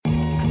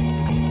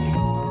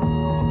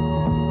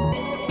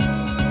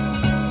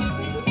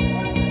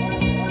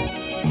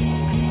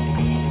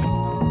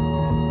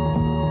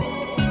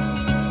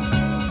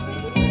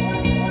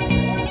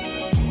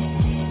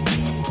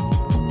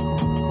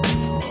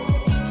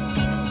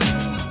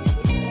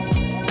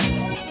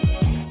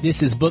This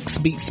is Books,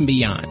 Beats, and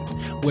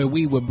Beyond, where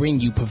we will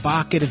bring you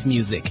provocative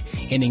music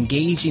and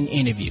engaging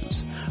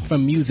interviews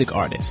from music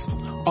artists,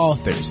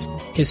 authors,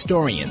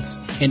 historians,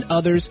 and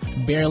others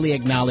barely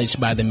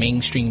acknowledged by the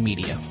mainstream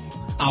media.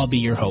 I'll be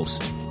your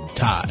host,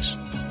 Taj.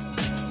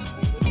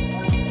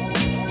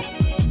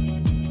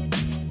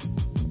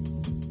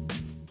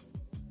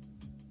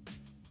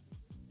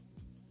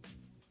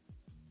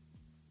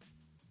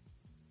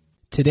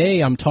 Today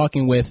I'm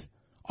talking with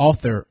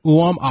author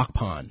Uwem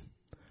Akpan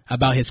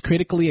about his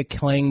critically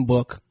acclaimed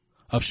book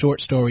of short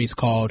stories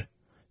called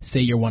Say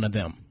You're One of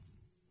Them.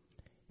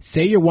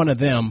 Say You're One of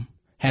Them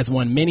has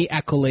won many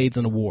accolades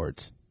and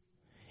awards.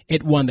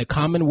 It won the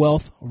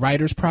Commonwealth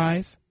Writers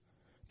Prize,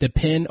 the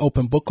PEN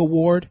Open Book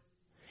Award,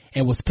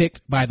 and was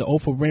picked by the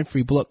Oprah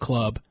Winfrey Book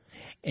Club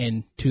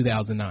in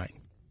 2009.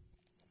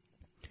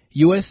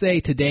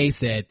 USA Today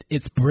said,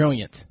 "It's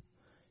brilliant.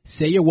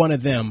 Say You're One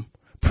of Them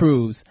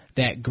proves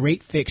that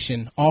great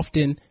fiction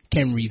often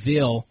can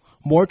reveal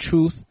more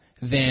truth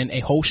than a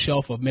whole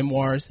shelf of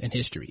memoirs and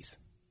histories."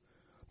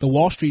 The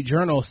Wall Street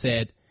Journal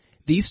said,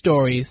 "These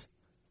stories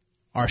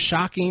are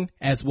shocking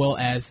as well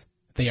as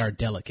they are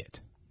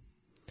delicate."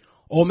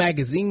 O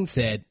Magazine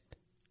said,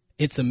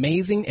 "It's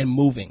amazing and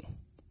moving,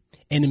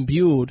 and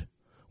imbued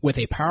with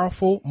a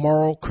powerful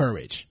moral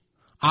courage.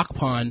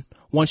 Akpan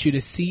wants you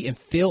to see and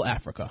feel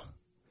Africa,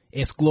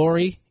 its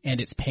glory and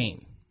its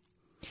pain.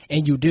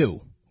 And you do,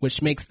 which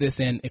makes this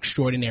an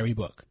extraordinary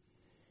book."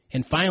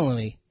 And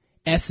finally,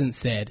 Essence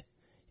said,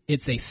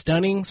 "It's a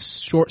stunning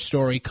short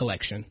story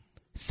collection.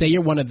 Say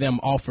You're One of Them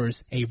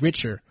offers a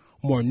richer,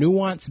 more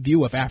nuanced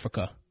view of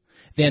Africa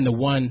than the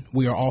one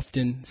we are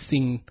often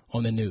seeing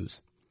on the news."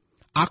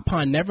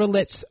 Akpan never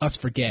lets us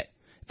forget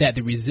that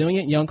the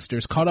resilient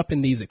youngsters caught up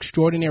in these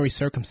extraordinary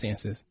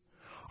circumstances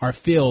are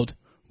filled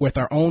with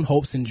our own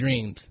hopes and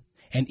dreams,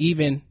 and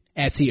even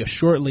as he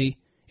assuredly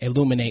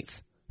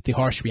illuminates the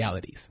harsh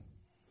realities.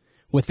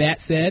 With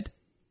that said,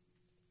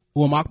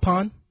 Uwem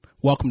Akpan,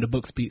 welcome to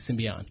Books, Beats, and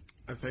Beyond.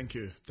 Thank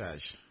you,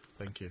 Taj.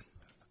 Thank you.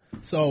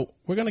 So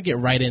we're going to get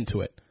right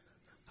into it.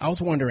 I was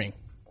wondering,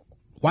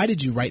 why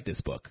did you write this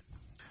book?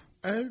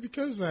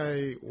 Because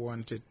I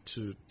wanted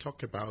to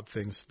talk about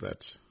things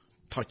that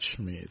touch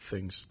me,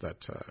 things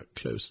that are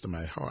close to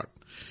my heart,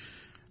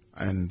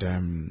 and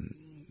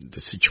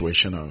the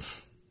situation of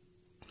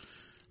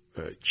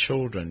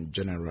children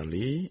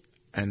generally,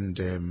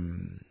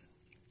 and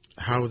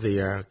how they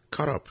are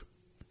caught up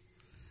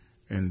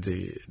in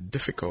the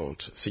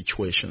difficult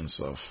situations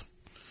of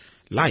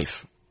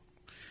life.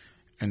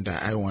 And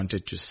I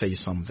wanted to say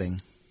something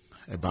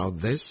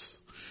about this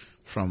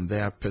from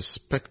their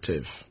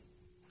perspective,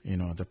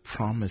 the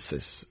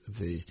promises,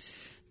 the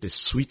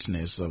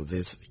sweetness of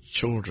these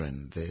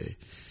children, their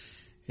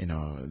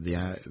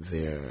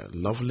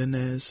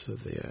loveliness,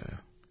 their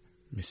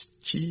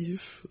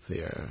mischief,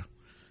 their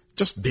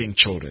just being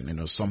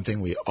children, something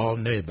we all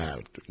know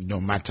about, no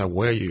matter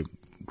where you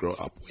grow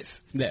up with.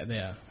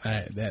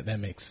 That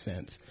makes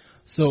sense.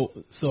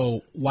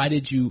 So why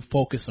did you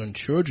focus on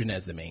children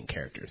as the main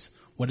characters?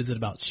 What is it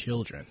about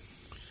children?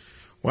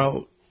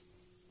 Well,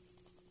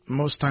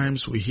 most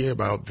times we hear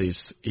about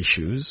these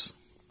issues,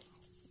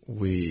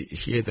 we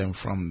hear them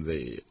from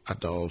the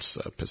adult's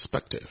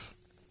perspective.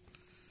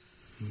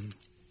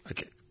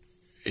 Okay,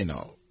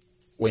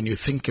 when you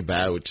think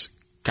about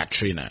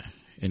Katrina,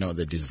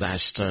 the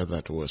disaster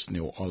that was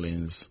New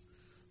Orleans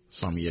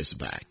some years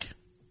back,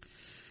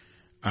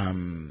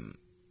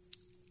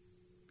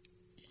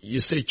 you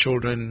see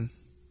children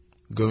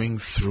going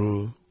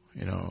through,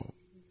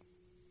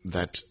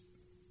 that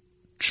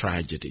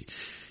tragedy.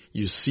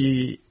 You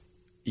see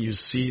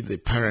the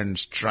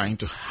parents trying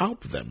to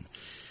help them.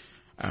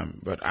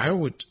 But I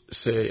would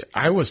say,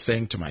 I was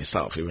saying to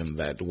myself, even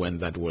that when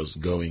that was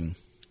going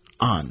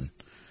on,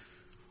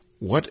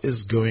 what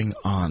is going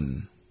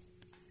on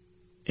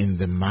in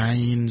the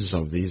minds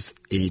of these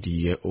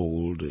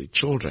 8-year-old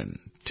children,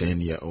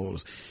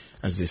 10-year-olds,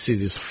 as they see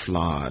this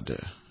flood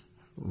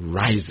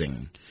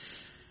rising,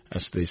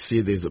 as they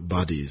see these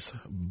bodies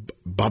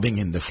bobbing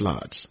in the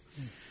floods?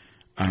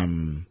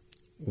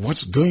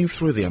 What's going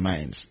through their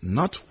minds?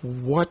 Not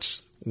what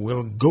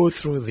will go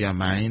through their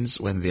minds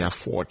when they are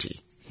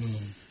 40.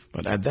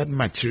 But at that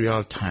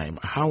material time,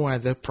 how are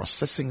they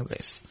processing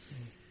this?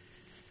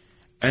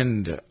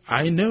 And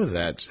I know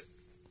that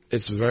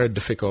it's very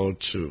difficult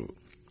to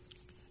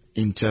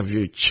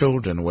interview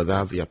children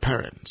without their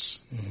parents.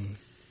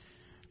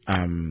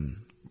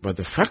 But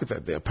the fact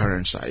that their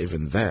parents are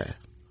even there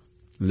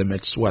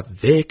limits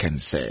what they can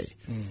say.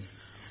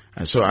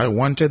 And so I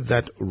wanted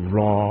that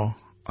raw,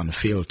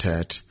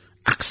 unfiltered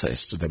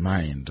access to the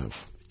mind of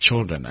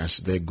children as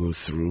they go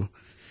through,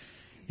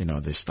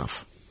 this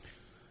stuff.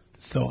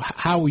 So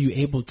how were you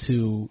able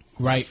to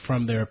write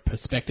from their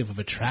perspective of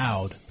a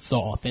child so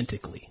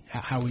authentically?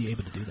 How were you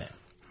able to do that?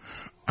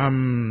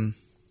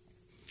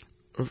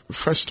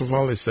 First of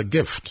all, it's a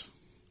gift.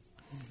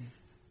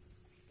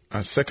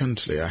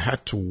 Secondly, I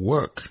had to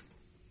work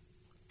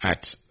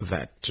at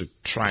that to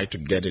try to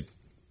get it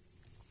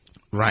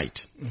right.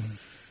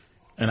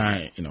 And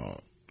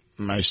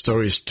my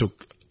stories took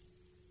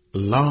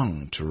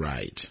long to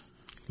write.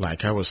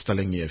 Like I was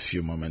telling you a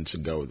few moments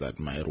ago that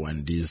my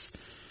Rwandese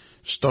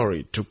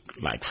story took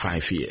like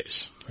 5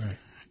 years. Right.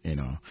 You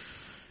know.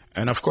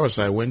 And of course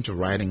I went to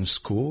writing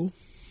school,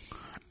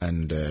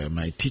 and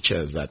my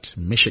teachers at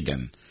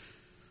Michigan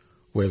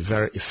were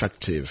very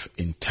effective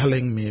in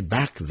telling me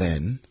back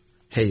then,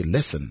 hey,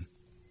 listen,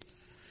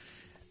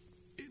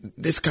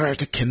 this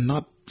character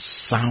cannot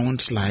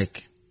sound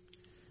like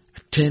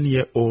a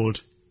 10-year-old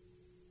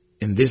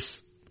in this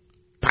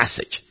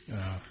passage.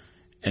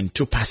 And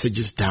 2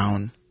 passages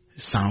down,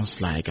 it sounds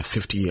like a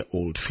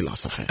 50-year-old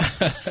philosopher.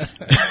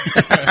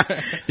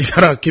 You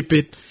gotta keep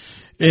it,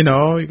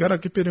 you gotta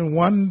keep it in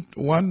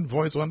one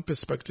voice, one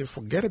perspective.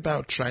 Forget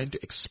about trying to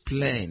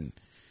explain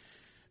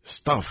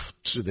stuff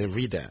to the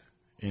reader.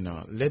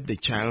 Let the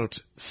child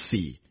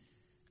see,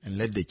 and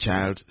let the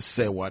child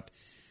say what,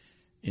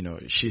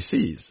 she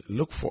sees.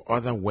 Look for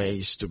other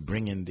ways to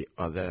bring in the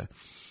other,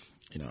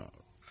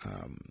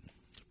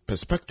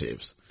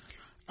 perspectives.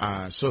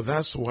 So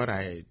that's what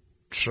I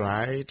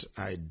tried,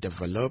 I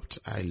developed,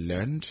 I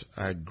learned,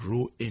 I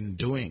grew in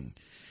doing.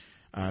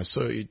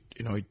 So it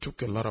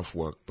took a lot of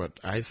work, but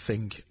I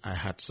think I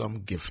had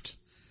some gift,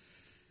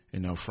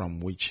 from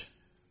which,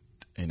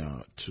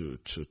 to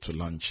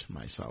launch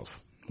myself.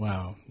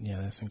 Wow.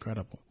 Yeah, that's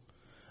incredible.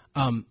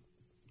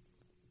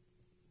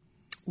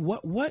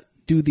 What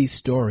do these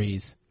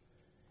stories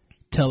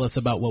tell us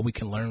about what we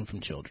can learn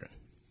from children?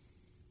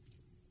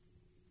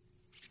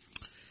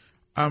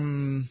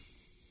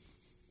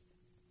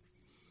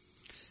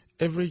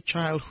 Every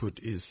childhood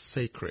is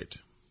sacred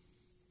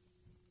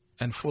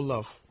and full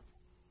of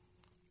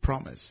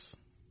promise.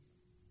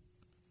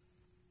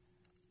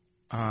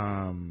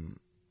 At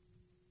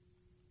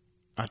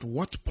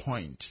what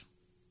point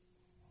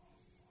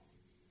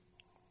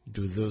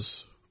do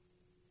those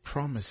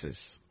promises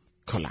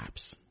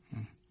collapse?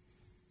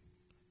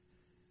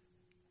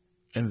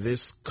 In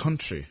this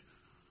country,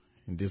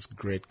 in this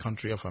great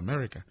country of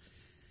America,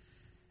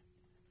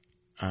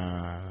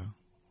 a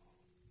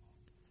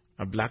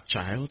black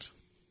child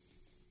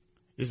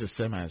is the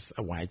same as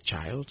a white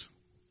child.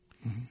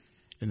 Mm-hmm.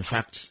 In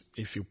fact,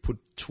 if you put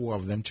 2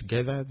 of them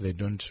together, they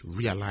don't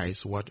realize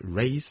what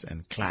race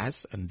and class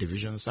and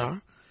divisions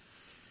are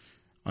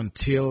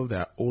until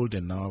they're old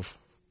enough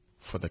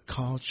for the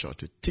culture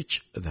to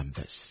teach them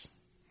this.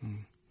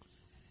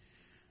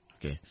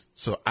 Okay,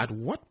 so at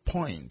what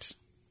point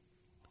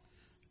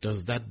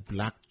does that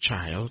black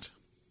child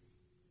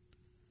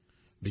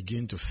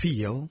begin to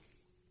feel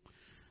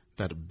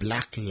that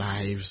black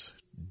lives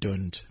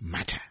don't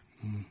matter?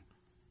 You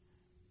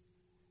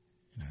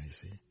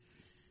see.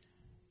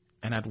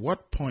 And at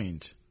what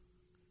point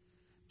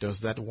does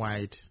that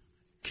white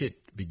kid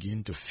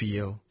begin to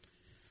feel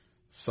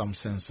some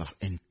sense of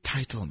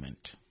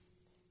entitlement?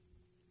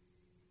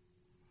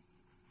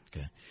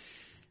 Okay.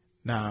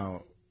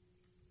 Now,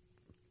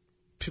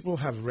 people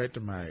have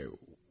read my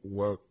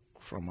work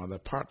from other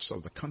parts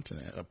of the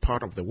continent, a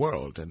part of the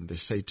world, and they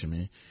say to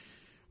me,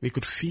 we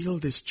could feel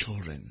these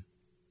children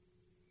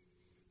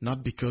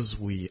not because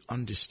we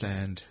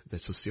understand the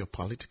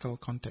socio-political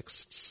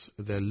contexts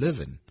they live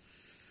in,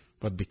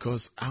 but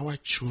because our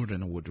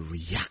children would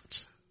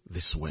react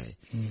this way.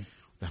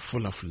 They're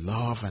full of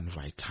love and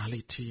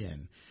vitality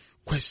and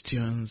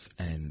questions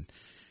and,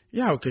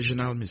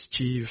 occasional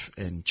mischief.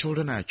 And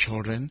children are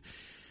children.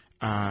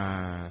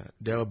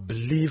 They'll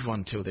believe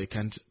until they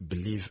can't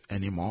believe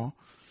anymore.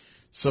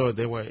 So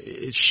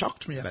it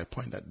shocked me at a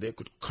point that they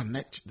could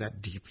connect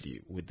that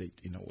deeply with the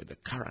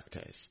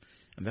characters.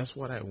 And that's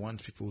what I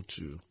want people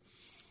to,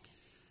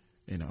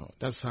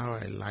 that's how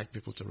I like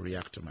people to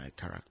react to my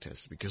characters,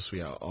 because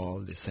we are all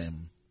the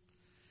same,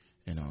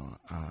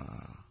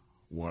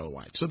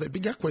 worldwide. So the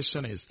bigger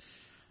question is,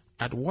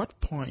 at what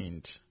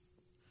point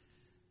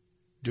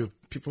do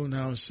people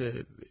now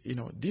say,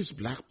 these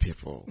black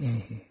people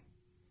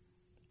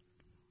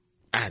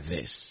are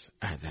this,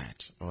 are that,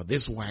 or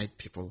these white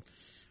people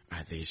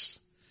are this,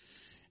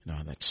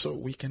 that. So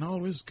we can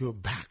always go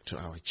back to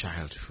our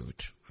childhood,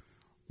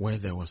 where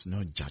there was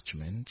no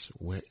judgment,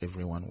 where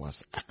everyone was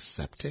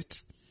accepted.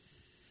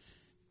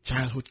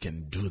 Childhood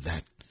can do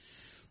that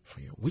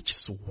for you, which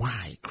is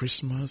why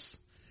Christmas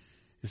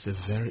is a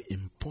very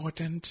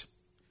important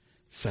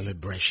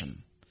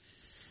celebration.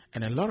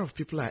 And a lot of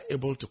people are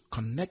able to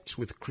connect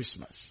with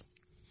Christmas.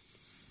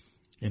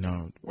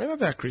 Whether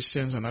they're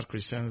Christians or not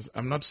Christians,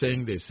 I'm not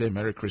saying they say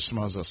Merry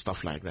Christmas or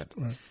stuff like that.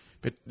 Right.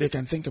 But they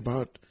can think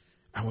about,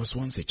 I was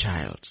once a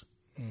child.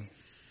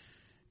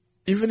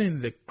 Even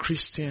in the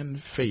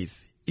Christian faith,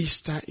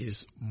 Easter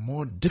is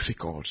more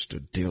difficult to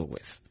deal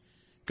with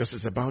because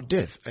it's about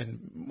death, and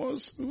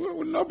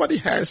nobody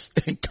has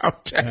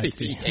encountered it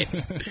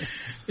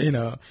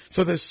yet.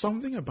 So there's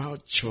something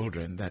about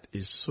children that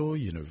is so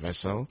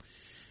universal,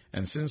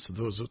 and since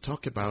those who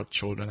talk about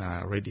children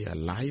are already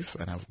alive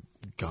and have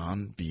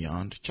gone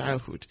beyond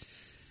childhood,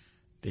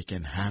 they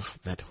can have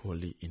that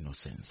holy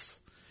innocence.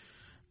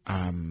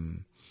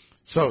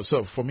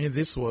 So for me,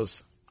 this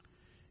was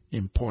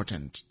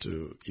important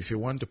to, if you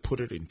want to put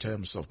it in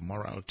terms of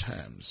moral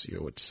terms,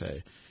 you would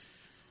say,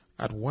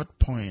 At what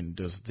point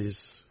does this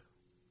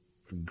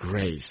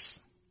grace,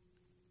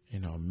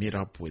 meet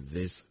up with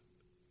these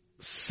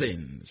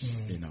sins?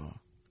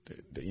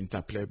 The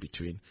interplay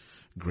between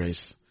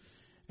grace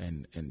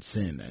and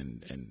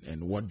sin,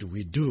 and what do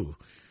we do,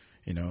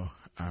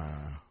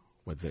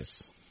 with this?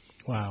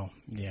 Wow.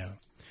 Yeah.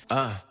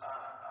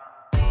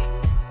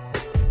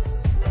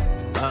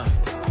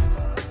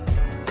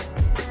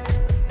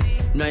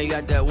 Now you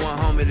got that one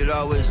homie that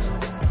always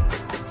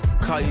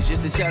call you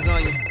just to check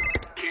on you.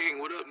 King,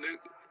 what up, nigga?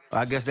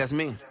 I guess that's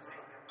me.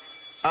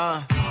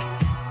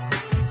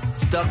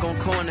 Stuck on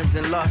corners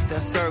and lost in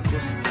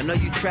circles. I know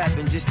you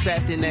trapping, just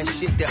trapped in that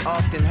shit that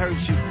often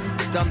hurts you.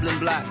 Stumbling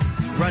blocks,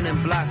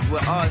 running blocks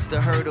with odds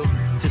to hurdle.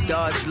 To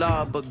dodge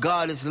law, but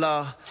God is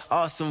law.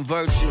 Awesome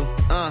virtue.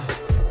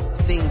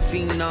 Seen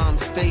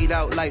phenoms fade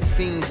out like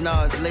fiends.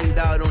 Nas laid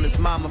out on his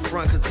mama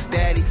front, cause his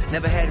daddy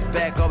never had his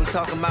back. Always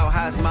talking about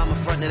how his mama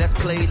front, now that's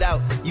played out.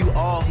 You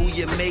all who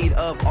you're made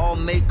of, all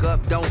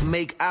makeup don't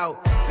make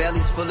out.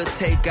 Bellies full of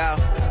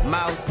takeout,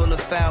 mouths full of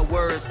foul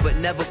words, but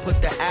never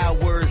put the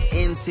hours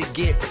in to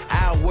get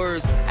our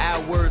words. Our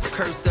words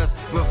curse us,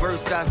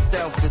 reverse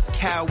ourselves as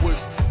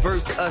cowards.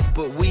 Verse us,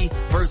 but we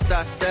verse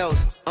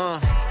ourselves.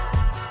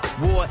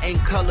 War ain't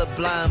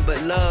colorblind,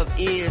 but love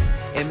is.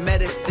 And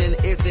medicine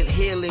isn't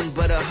healing,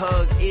 but a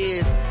hug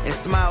is. And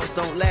smiles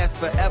don't last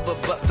forever,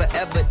 but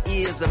forever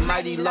is a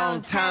mighty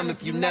long time.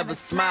 If you never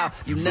smile,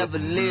 you never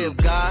live,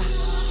 God.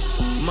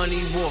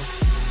 Money war.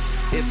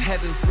 If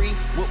heaven free,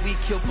 what we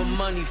kill for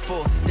money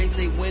for? They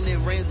say when it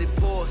rains, it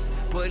pours,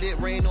 but it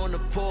rain on the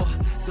poor.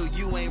 So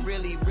you ain't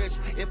really rich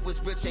if what's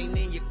rich ain't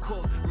in your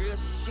core. Real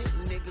shit,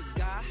 nigga,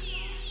 God.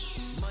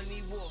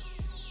 Money war.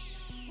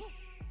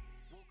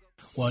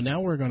 Well,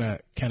 now we're going to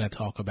kind of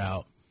talk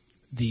about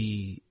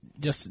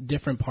just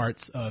different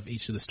parts of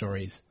each of the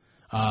stories.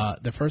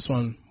 The first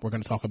one we're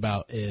going to talk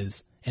about is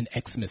an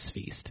Xmas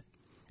feast.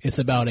 It's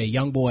about a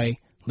young boy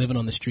living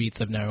on the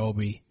streets of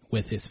Nairobi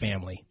with his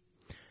family.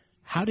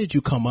 How did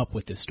you come up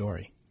with this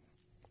story?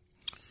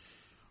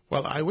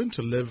 Well, I went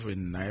to live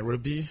in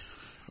Nairobi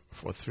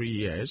for 3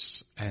 years,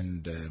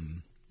 and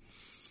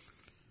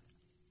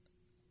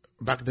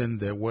back then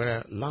there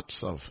were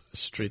lots of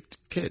street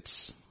kids,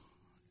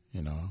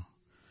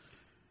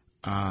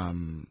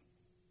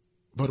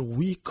 but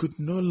we could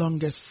no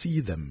longer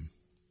see them,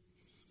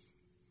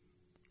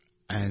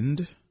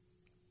 and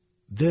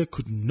they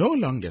could no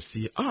longer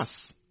see us,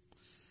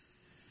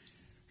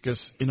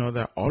 because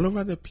they're all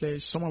over the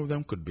place. Some of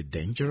them could be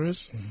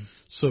dangerous,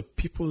 so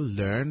people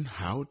learn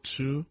how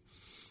to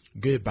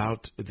go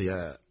about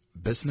their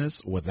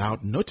business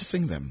without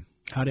noticing them.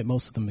 How did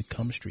most of them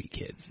become street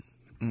kids?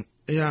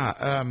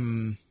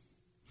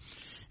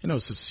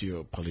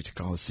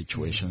 Socio-political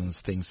situations,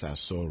 things are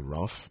so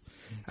rough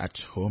at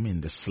home in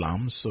the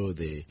slums, so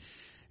they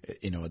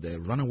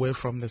run away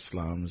from the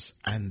slums,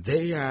 and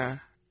they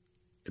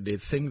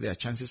think their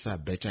chances are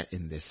better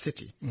in the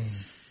city.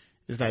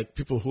 It's like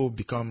people who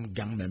become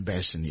gang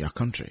members in your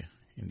country,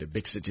 in the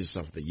big cities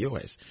of the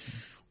U.S.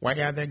 Why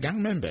are they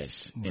gang members?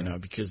 Right.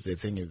 Because they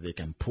think if they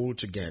can pull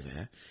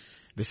together,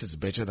 this is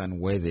better than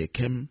where they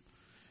came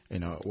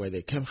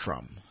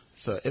from.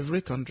 So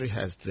every country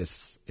has this,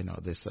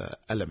 this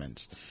element.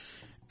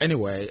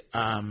 Anyway,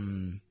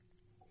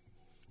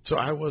 so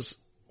I was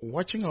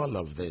watching all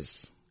of this,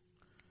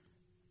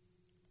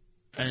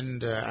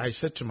 and I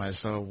said to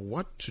myself,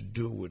 what to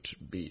do would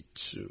be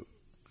to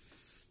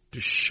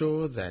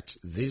show that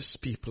these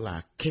people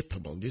are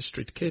capable, these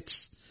street kids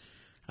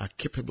are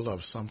capable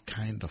of some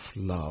kind of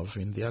love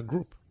in their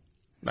group.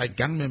 Like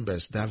gang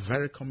members, they are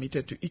very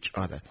committed to each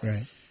other.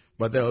 Right.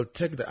 But they'll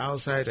take the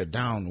outsider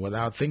down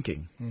without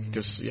thinking,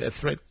 because you're a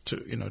threat to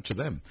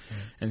them.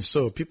 And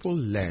so people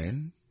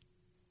learn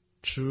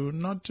to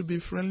not to be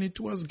friendly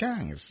towards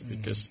gangs,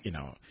 because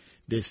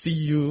they see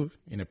you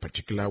in a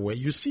particular way,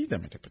 you see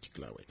them in a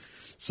particular way.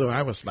 So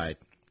I was like,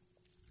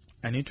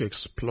 I need to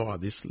explore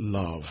this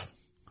love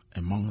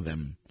among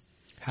them.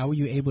 How were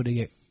you able to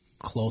get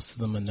close to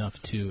them enough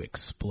to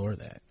explore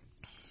that?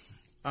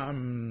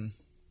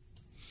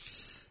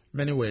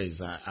 Many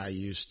ways. I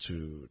used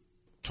to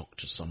talk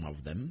to some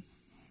of them,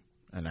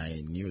 and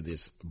I knew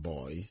this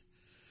boy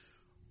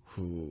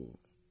who,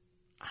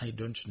 I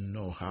don't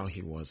know how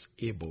he was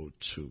able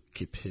to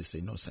keep his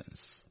innocence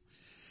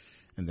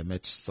in the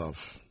midst of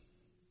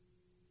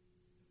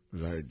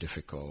very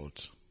difficult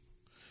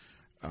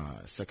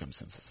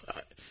circumstances.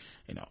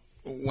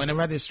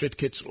 Whenever the street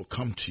kids will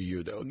come to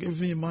you, they'll give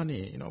me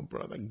money,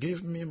 brother,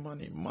 give me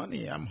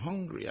money, I'm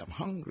hungry.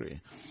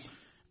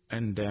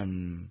 And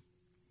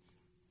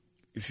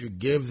if you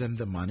gave them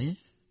the money,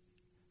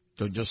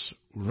 they'll just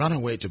run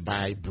away to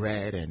buy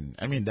bread, and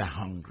they're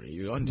hungry.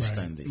 You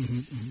understand this?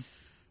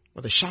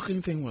 But the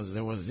shocking thing was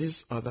there was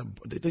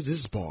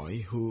this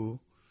boy who,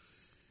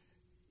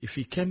 if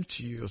he came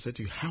to you or said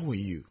to you, "How are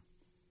you?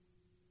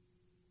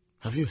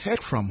 Have you heard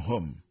from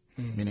home?"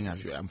 Meaning,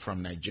 I'm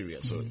from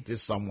Nigeria, so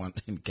this someone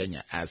in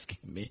Kenya asking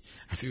me,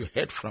 "Have you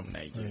heard from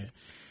Nigeria?"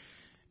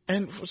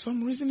 And for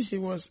some reason, he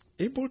was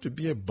able to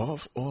be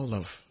above all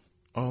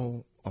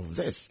of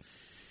this.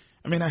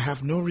 I mean, I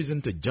have no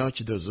reason to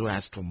judge those who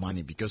asked for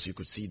money because you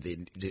could see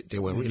they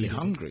were really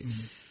hungry.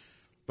 Mm-hmm.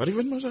 But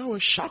even more, I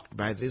was shocked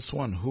by this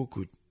one who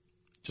could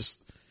just,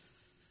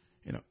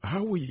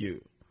 how will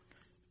you?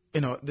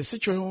 The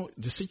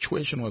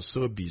situation was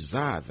so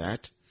bizarre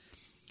that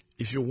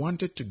if you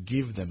wanted to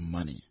give them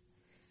money,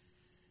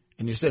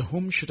 and you say,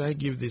 whom should I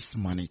give this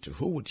money to?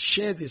 Who would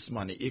share this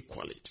money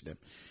equally to them?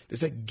 They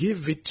said,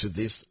 give it to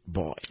this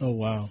boy. Oh,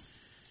 wow.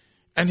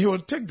 And he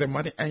would take the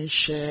money and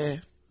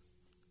share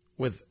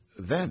with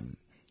them.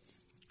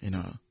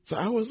 So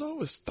I was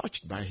always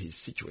touched by his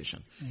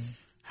situation.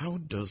 How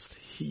does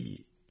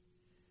he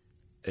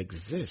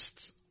exist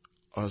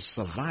or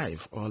survive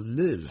or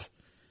live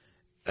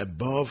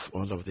above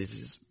all of this?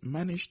 He's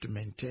managed to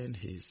maintain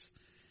his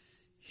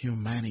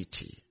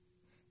humanity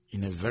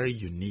in a very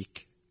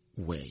unique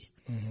way.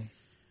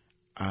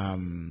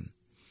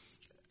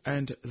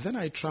 And then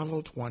I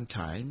traveled one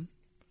time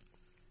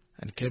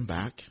and came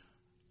back,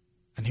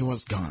 and he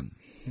was gone.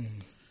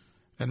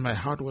 And my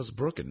heart was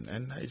broken.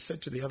 And I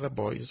said to the other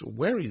boys,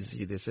 where is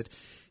he? They said,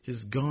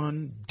 he's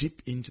gone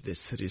deep into the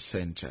city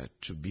center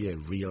to be a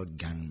real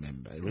gang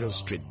member, a real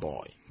street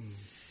boy.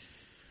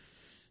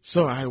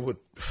 So I would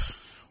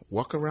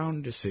walk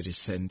around the city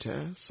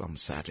center some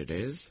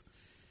Saturdays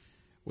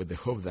with the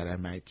hope that I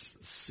might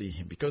see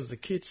him. Because the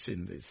kids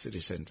in the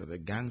city center, the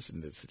gangs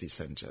in the city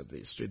center,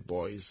 the street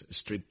boys,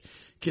 street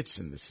kids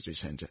in the city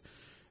center,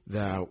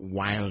 they're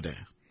wilder.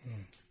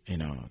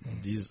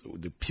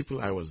 The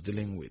people I was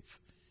dealing with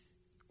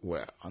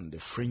were on the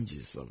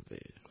fringes of the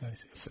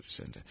city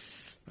center,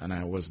 and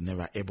I was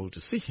never able to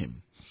see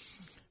him.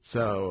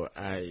 So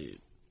I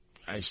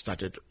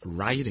started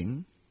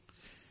writing.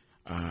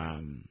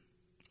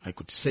 I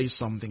could say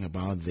something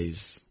about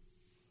these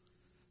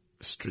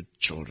street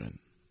children,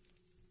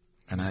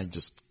 and I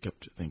just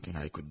kept thinking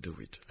I could do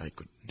it. I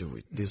could do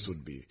it. This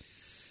would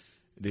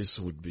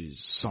be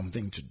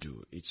something to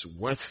do. It's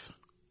worth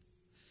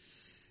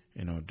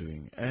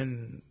doing.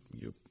 And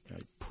I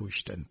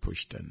pushed and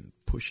pushed and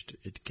pushed.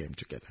 It came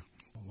together.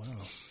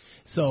 Wow.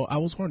 So I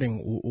was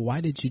wondering,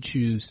 why did you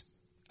choose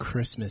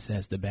Christmas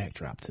as the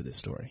backdrop to this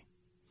story?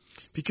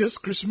 Because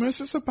Christmas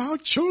is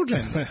about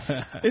children.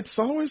 It's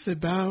always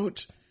about,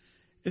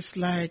 it's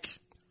like,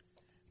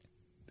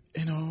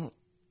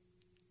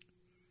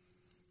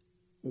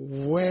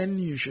 when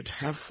you should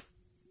have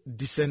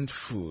decent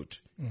food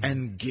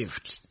and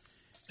gifts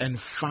and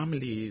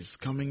families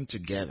coming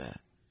together.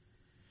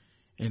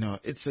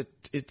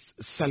 It's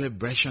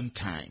celebration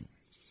time.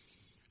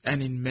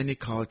 And in many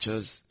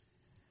cultures,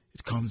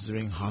 it comes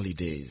during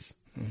holidays.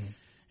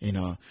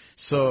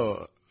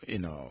 So,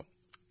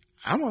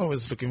 I'm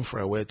always looking for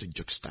a way to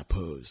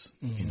juxtapose,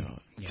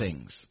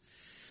 things.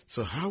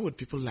 So how would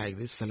people like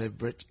this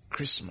celebrate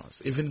Christmas?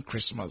 Even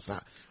Christmas,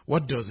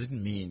 what does it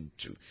mean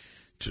to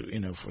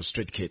for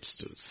street kids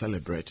to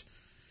celebrate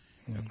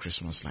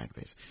Christmas like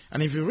this?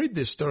 And if you read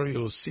the story,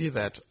 you'll see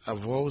that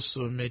I've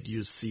also made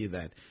you see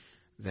that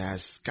there are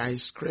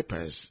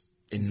skyscrapers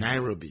in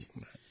Nairobi.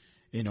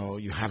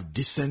 You have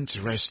decent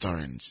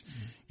restaurants.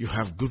 You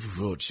have good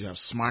roads. You have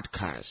smart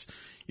cars.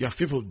 You have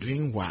people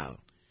doing well.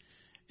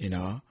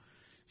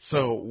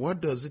 So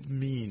what does it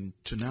mean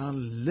to now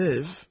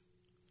live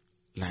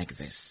like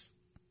this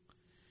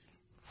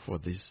for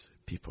these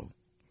people?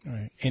 All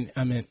right. And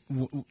I mean,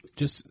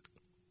 just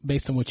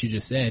based on what you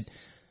just said,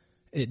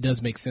 it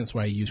does make sense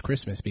why you use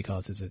Christmas,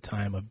 because it's a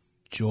time of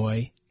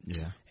joy.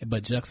 Yeah.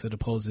 But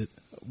juxtapose it,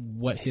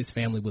 what his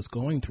family was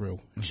going through,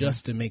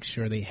 just to make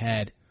sure they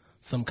had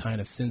some kind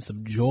of sense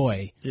of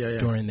joy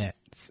during that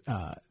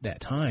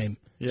time.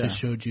 Just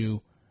showed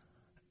you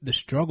the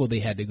struggle they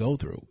had to go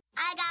through.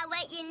 I got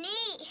what you need.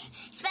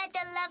 Spread the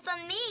love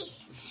from me.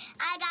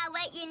 I got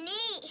what you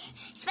need.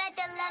 Spread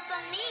the love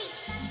from me.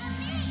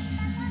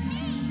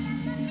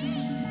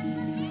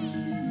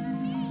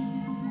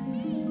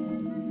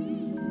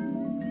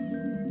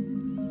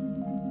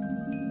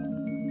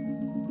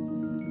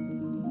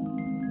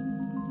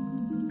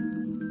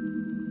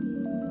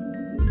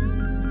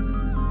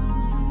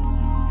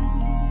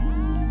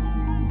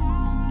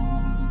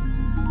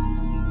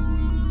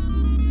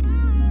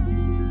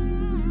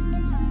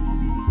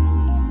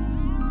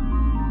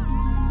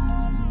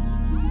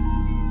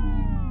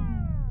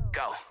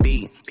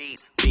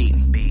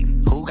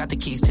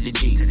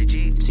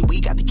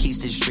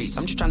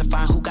 I'm just trying to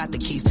find who got the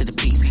keys to the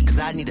peace, cause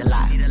I need a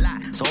lot.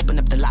 So open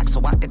up the lock so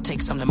I can take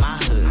some to my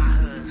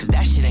hood, cause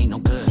that shit ain't no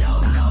good.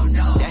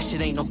 That shit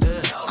ain't no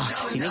good.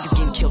 See niggas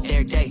getting killed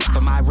every day.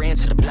 From Iran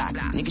to the block,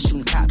 niggas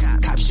shooting cops,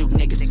 cops shooting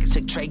niggas.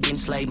 Took Trey getting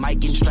slayed, Mike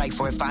getting strike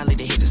for it finally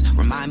to hit us.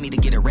 Remind me to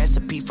get a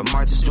recipe from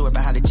Martha Stewart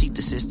about how to cheat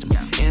the system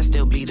and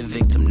still be the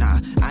victim. Nah,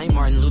 I ain't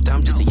Martin Luther,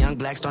 I'm just a young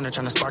black stoner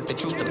trying to spark the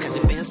truth up, cause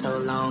it's been so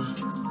long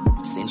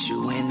since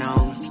you went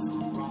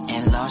on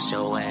and lost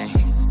your way.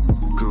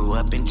 Grew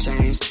up and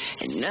changed,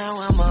 and now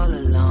I'm all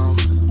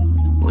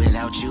alone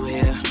without you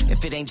here. If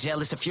If it ain't jail,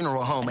 it's a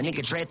funeral home. A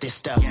nigga dread this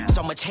stuff.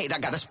 So much hate, I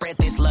gotta spread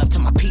this love to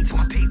my people.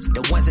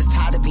 The ones that's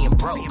tired of being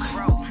broke.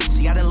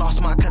 See, I done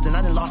lost my cousin,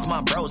 I done lost my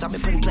bros. I've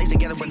been putting plays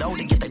together with old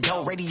to get the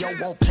dough. Radio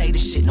won't play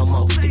this shit no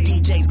more. The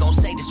DJ's gon'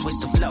 say to switch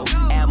the flow.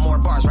 Add more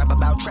bars, rap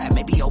about trap,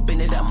 maybe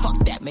open it up. Fuck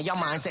that, man, your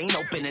minds ain't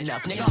open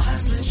enough, nigga.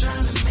 Hustling,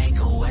 trying to make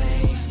a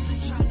way.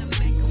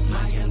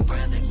 My young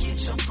brother, get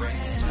your bread.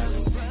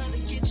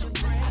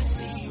 I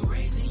see you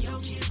raising your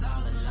kids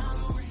all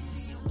alone.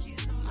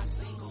 My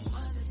single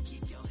mothers,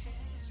 keep your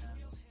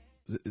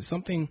head.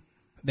 Something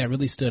that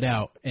really stood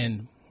out,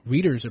 and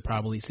readers will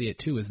probably see it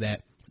too, is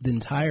that the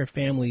entire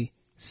family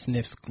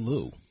sniffs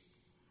glue.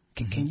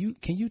 Can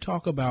you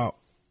talk about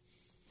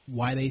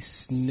why they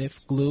sniff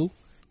glue?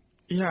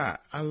 Yeah,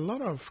 a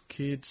lot of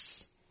kids,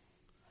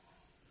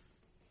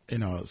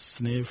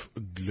 sniff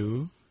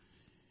glue.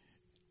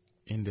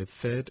 In the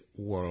third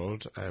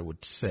world, I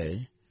would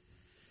say,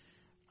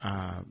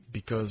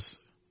 because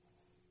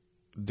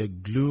the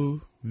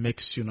glue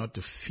makes you not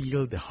to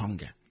feel the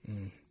hunger.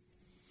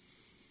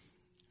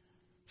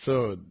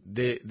 So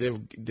they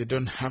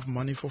don't have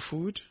money for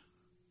food.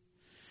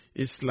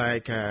 It's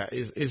like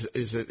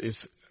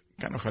it's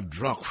kind of a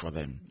drug for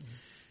them.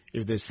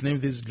 If they sniff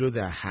this glue,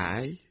 they're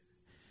high,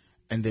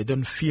 and they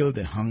don't feel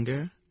the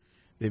hunger.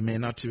 They may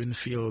not even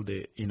feel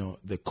the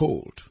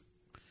cold.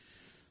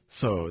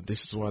 So this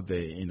is what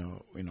they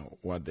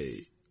what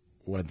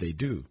they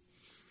do.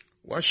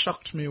 What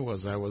shocked me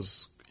was I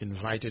was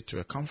invited to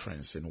a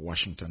conference in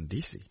Washington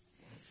D.C.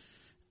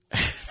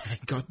 I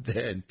got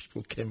there and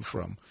people came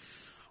from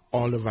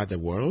all over the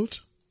world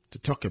to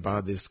talk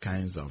about these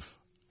kinds of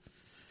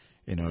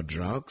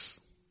drugs.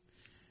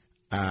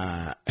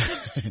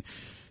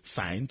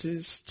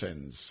 Scientists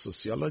and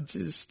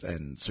sociologists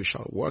and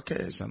social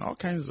workers and all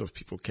kinds of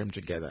people came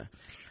together,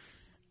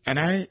 and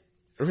I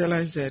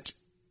realized that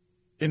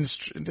in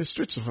the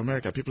streets of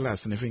America, people are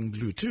sniffing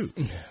glue too.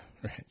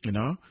 Right.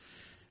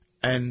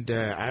 And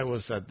I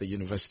was at the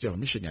University of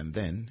Michigan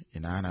then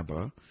in Ann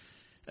Arbor,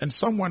 and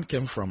someone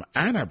came from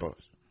Ann Arbor,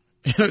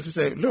 to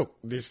say, look,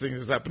 this thing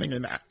is happening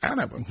in Ann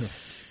Arbor.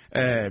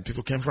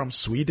 People came from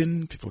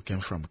Sweden, people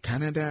came from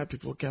Canada,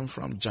 people came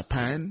from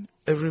Japan,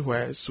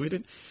 everywhere,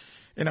 Sweden,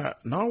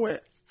 Norway.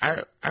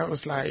 I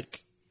was like,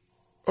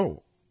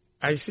 oh,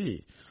 I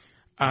see.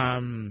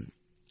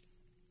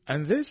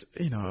 And this,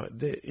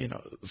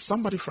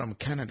 somebody from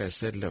Canada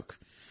said, look,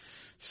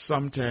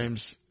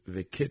 sometimes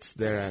the kids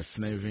there are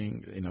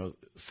sniffing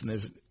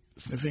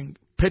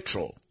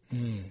petrol.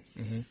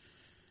 Mm-hmm.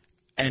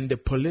 And the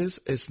police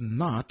is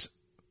not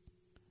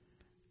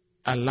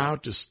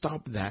allowed to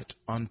stop that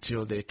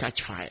until they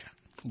catch fire.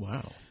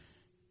 Wow.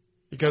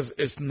 Because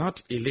it's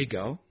not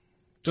illegal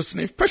to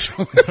sniff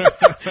petrol.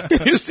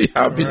 You see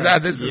how bizarre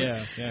this is?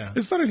 Yeah.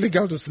 It's not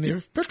illegal to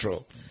sniff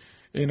petrol.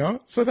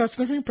 So that's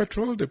sniffing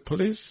petrol. The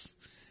police,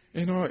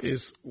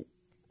 is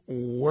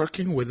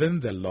working within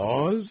the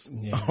laws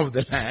of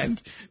the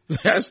land. They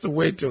has to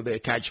wait till they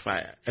catch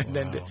fire, and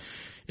then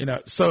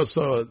so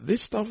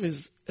this stuff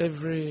is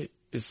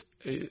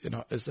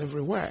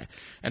everywhere.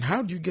 And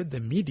how do you get the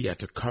media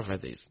to cover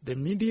this? The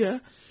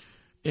media,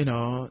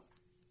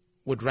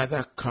 would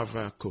rather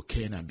cover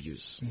cocaine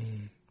abuse,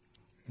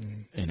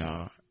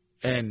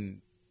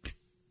 and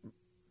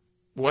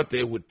what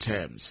they would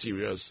term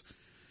serious,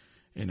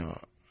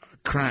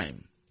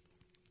 crime,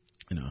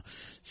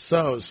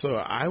 So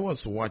I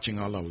was watching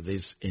all of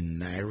this in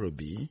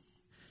Nairobi,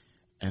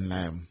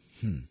 and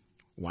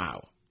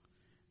wow.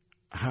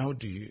 How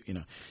do you,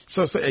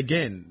 So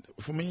again,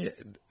 for me,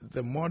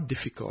 the more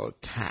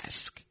difficult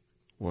task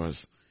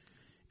was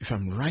if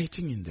I'm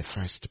writing in the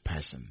first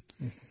person,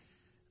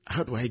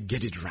 how do I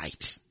get it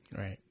right?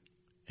 Right.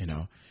 And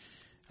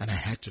I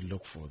had to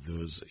look for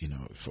those,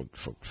 for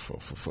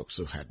folks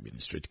who had been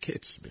street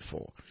kids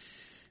before.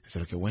 I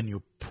said, okay, when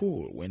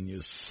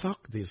you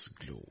suck this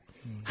glue,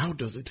 how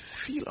does it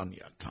feel on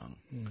your tongue?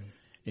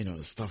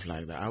 Stuff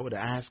like that. I would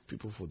ask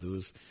people for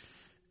those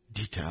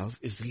details.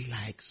 Is it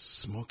like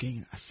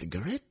smoking a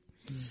cigarette?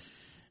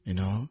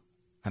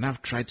 And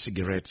I've tried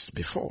cigarettes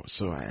before,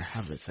 so I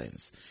have a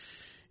sense.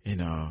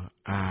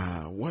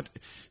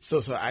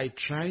 So I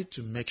try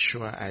to make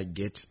sure I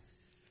get,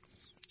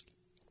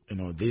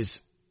 these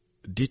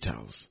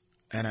details.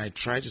 And I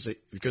try to say,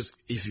 because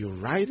if you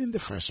write in the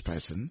first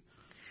person,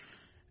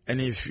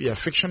 and if your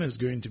fiction is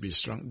going to be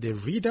strong, the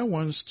reader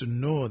wants to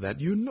know that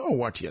you know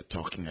what you're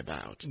talking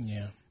about.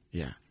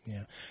 Yeah.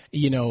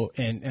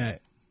 And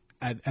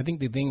I think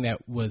the thing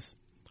that was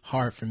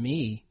hard for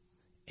me,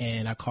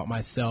 and I caught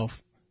myself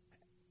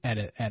at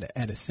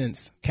a sense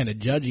kind of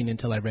judging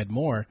until I read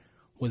more,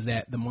 was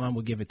that the mom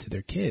would give it to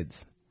their kids.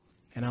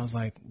 And I was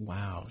like,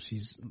 wow,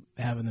 she's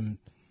having them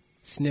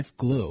sniff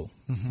glue,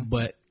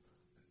 but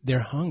they're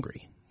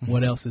hungry.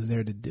 What else is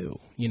there to do?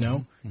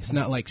 It's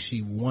not like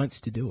she wants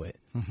to do it.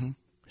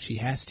 She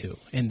has to.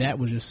 And that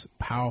was just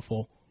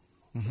powerful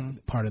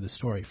part of the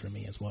story for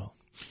me as well.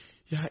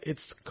 Yeah,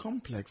 it's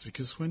complex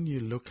because when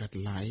you look at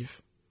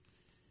life,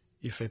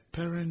 if a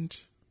parent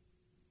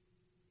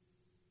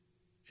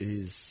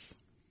is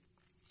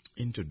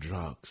into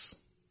drugs,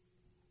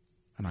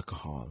 and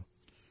alcohol,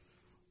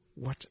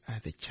 what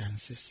are the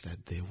chances that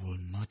they will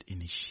not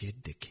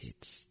initiate the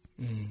kids?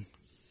 Mm.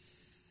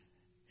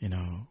 You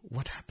know,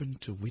 what happened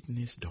to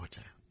Whitney's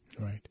daughter?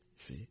 Right.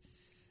 See?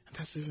 And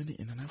that's even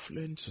in an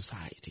affluent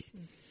society.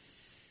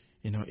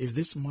 You know, if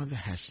this mother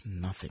has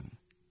nothing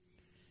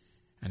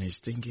and is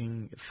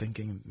thinking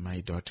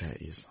my daughter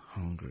is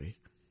hungry,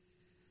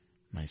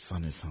 my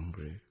son is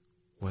hungry,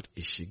 what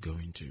is she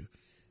going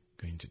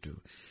to do?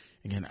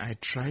 Again, I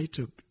try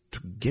to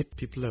get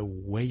people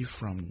away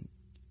from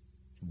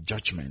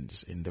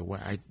judgments in the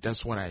way.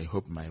 That's what I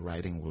hope my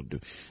writing will do.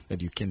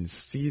 That you can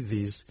see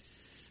these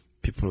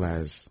people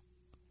as,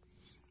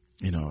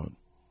 you know,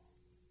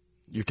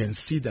 you can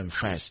see them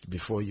first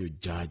before you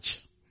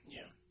judge.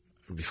 Yeah.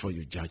 Before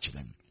you judge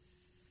them.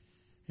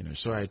 You know,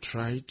 so I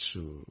try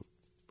to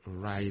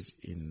write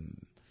in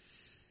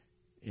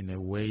a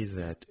way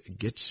that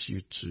gets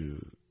you to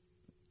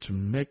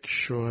make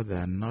sure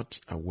they're not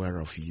aware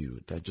of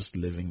you. They're just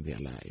living their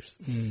lives.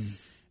 Mm.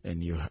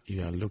 And you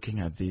are looking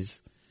at this,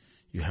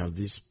 you have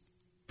this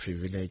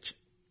privileged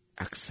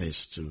access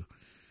to,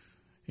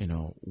 you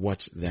know, what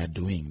they're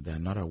doing. They're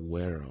not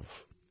aware of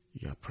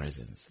your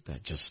presence. They're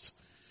just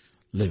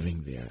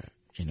living their,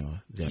 you know,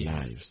 their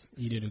lives.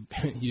 You did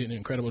an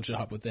incredible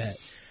job with that.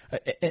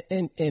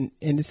 And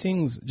it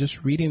seems, just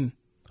reading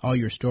all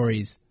your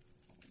stories,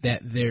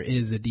 that there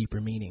is a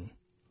deeper meaning.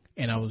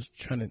 And I was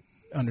trying to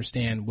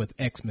understand with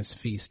Xmas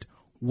Feast,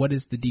 what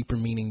is the deeper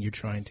meaning you're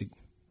trying to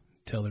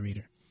tell the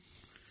reader?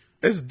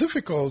 It's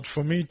difficult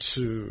for me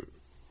to,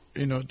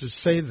 you know, to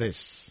say this.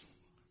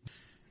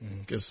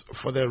 Because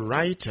for the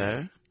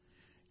writer,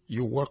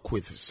 you work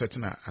with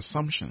certain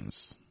assumptions.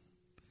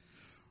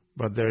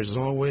 But there is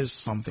always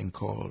something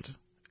called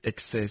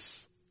excess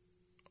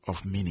of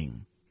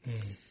meaning.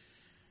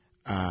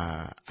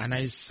 And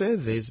I say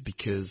this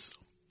because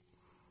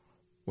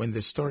when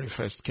the story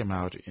first came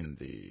out in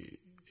the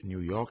New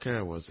Yorker,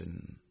 I was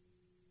in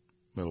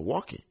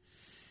Milwaukee.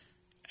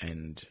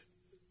 And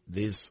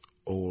this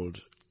old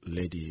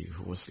lady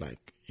who was like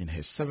in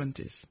her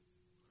 70s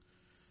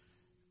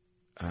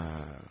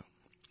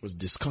was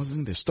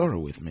discussing the story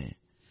with me.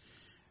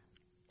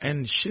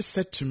 And she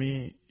said to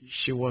me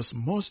she was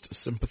most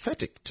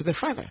sympathetic to the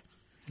father.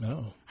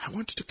 Oh. I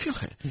wanted to kill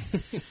her.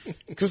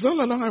 Because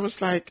all along I was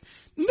like,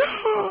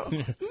 no,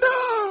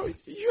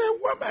 you're a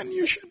woman.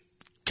 You should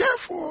care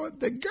for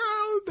the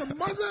girl, the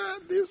mother,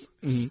 this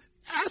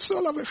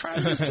asshole of a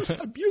father is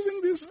just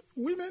abusing these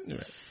women.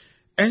 Right.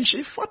 And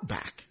she fought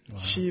back.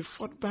 Wow. She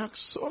fought back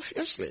so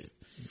fiercely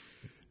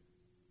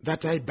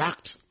that I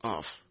backed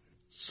off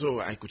so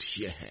I could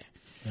hear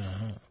her.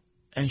 Uh-huh.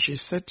 And she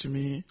said to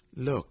me,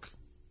 look,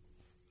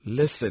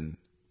 listen,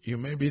 you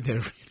may be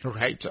the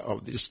writer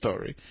of this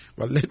story,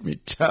 but let me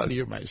tell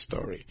you my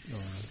story.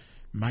 Uh-huh.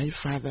 My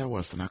father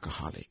was an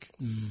alcoholic.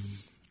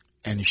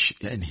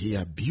 And he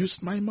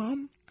abused my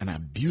mom and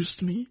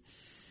abused me.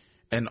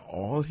 And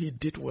all he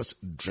did was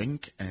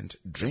drink and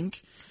drink.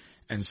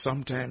 And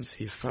sometimes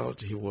he felt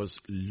he was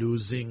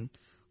losing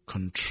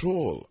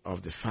control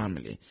of the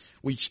family,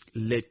 which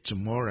led to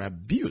more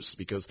abuse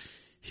because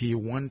he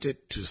wanted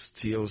to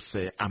still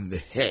say, I'm the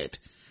head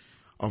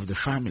of the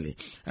family.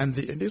 And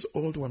this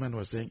old woman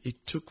was saying, it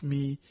took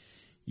me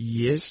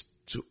years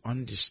to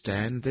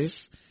understand this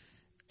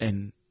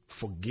and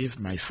forgive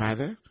my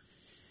father.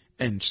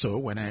 And so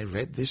when I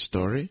read this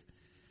story,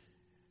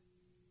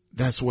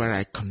 that's where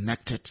I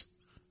connected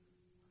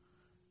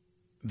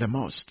the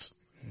most.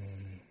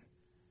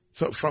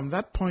 So from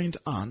that point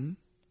on,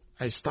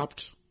 I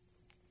stopped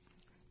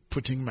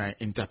putting my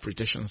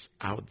interpretations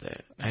out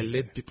there. I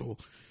let people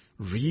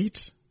read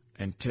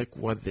and take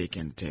what they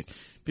can take.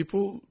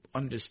 People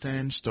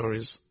understand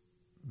stories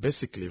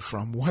basically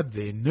from what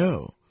they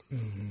know,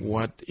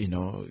 what, you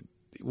know,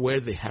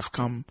 where they've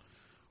come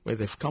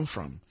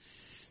from.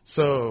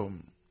 So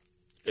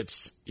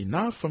it's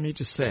enough for me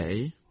to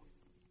say,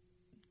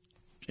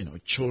 you know,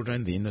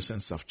 children, the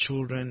innocence of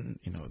children,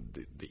 you know,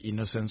 the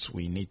innocence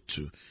we need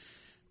to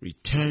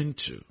return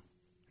to,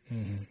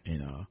 you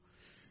know.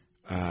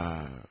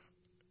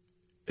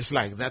 It's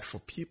like that for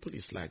people.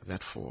 It's like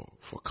that for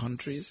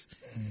countries,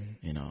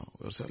 you know.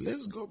 So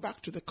let's go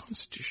back to the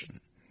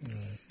Constitution.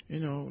 You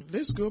know,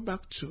 let's go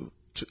back to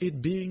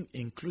it being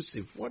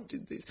inclusive. What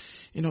did this,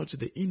 you know, to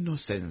the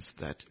innocence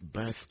that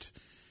birthed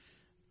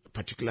a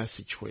particular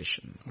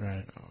situation,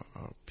 right?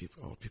 Or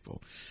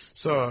people.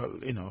 So,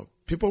 you know,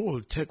 people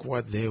will take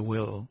what they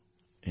will,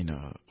 you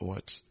know,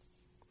 what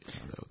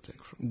they'll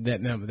take from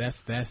that. No, that's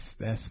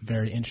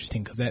very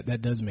interesting because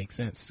that does make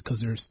sense because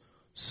there's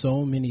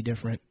so many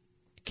different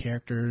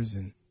characters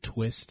and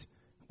twists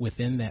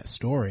within that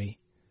story,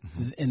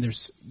 and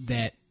there's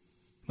that,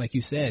 like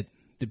you said,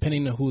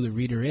 depending on who the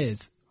reader is,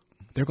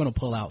 they're going to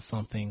pull out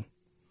something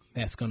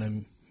that's going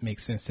to make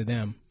sense to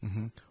them,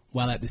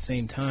 while at the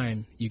same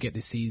time you get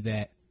to see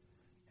that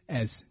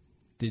as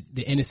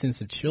the innocence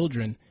of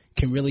children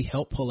can really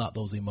help pull out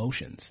those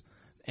emotions,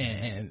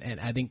 and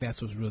I think that's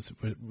what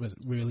was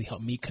really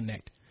helped me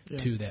connect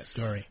to that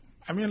story.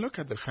 I mean, look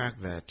at the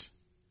fact that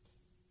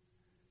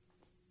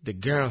the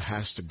girl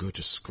has to go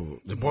to school.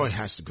 The boy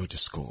has to go to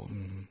school.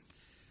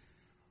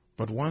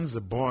 But once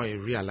the boy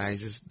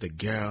realizes the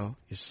girl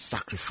is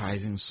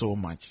sacrificing so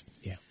much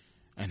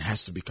and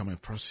has to become a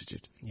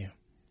prostitute,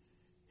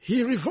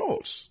 he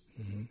revolts.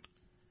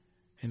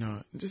 You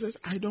know, he says,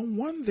 I don't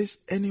want this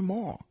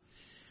anymore.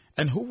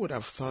 And who would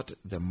have thought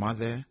the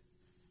mother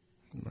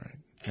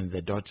and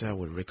the daughter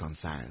would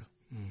reconcile?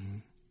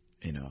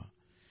 You know.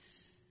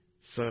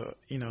 So,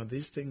 you know,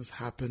 these things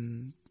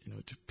happen, you know,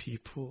 to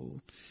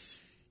people.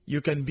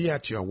 You can be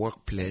at your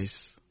workplace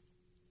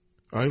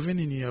or even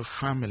in your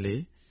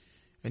family,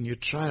 and you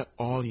try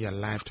all your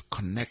life to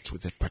connect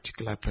with a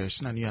particular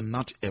person, and you are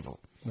not able.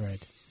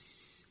 Right.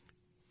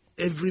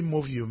 Every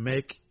move you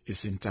make is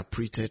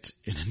interpreted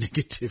in a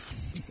negative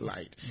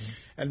light.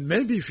 And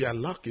maybe if you are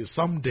lucky,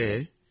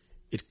 someday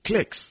it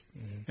clicks,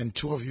 and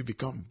two of you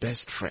become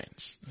best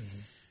friends.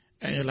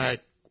 And you're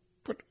like,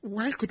 but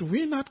why could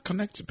we not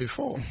connect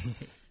before?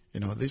 You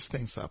know, these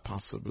things are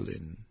possible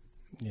in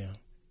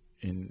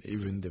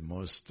even the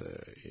most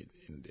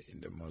in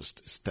the most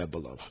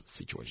stable of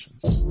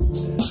situations.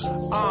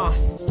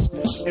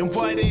 And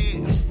what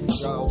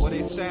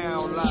it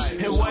sound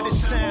like? And what it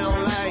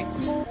sound like?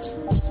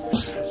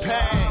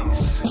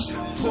 Pass,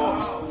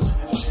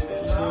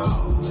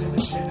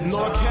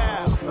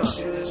 NorCal.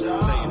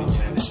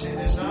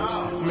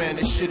 Man,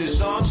 this shit is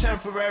all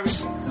temporary.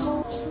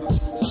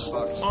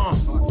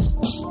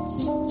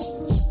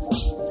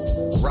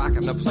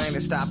 Rocking the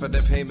planet, stopping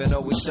the pavement,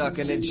 always stuck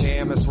in the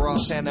jam. It's raw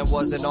 10 and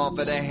wasn't off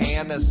of the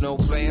hand. There's no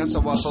plan, so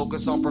I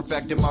focus on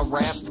perfecting my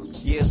raps.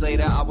 Years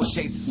later, I was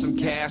chasing some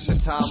cash and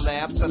time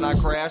lapse, and I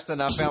crashed,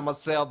 and I found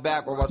myself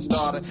back where I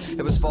started.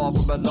 It was far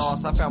from a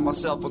loss. I found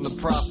myself in the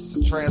process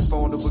of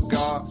transforming to a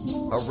god,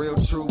 a real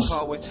true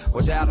poet,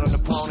 without an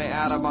opponent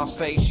out of my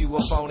face. You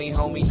a phony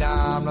homie,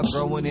 nah, I'm not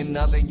throwing in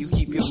nothing. You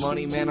keep your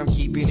money, man, I'm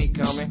keeping it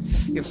coming.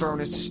 You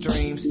furnish the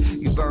streams,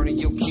 you burn it,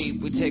 you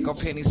keep. We take our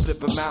pennies, flip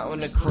them out in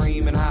the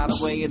cream, and hide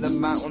away in the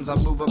mountains. I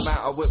move them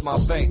out with my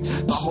faith.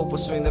 My hope will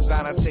swing the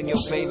balance in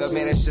your favor,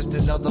 man. It's just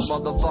another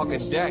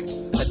motherfucking day,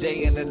 a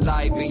day in the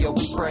life. And yo,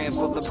 we praying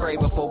for the pray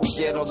before we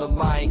get on the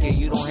mic. And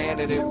you don't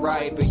handle it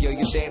right, but yo,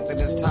 your dancing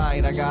is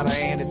tight. I gotta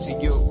hand it to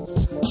you.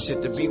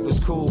 Shit, the beat was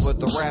cool, but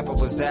the rapper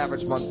was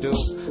average, my dude.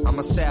 I'm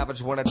a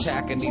savage when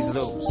attacking these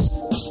loops.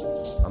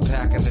 I'm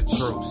packing the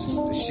troops.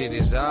 The shit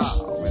is out,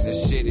 and the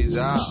shit is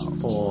out.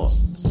 For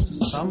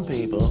some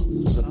people,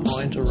 the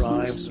point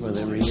arrives where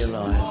they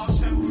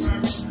realize,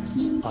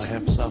 I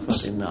have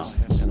suffered enough.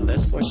 And that,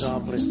 for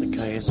example, is the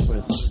case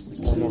with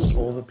almost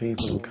all the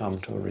people who come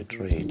to a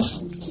retreat.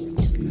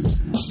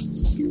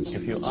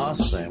 If you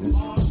ask them,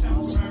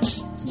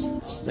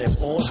 they've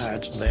all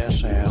had their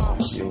share of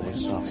human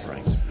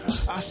suffering.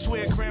 I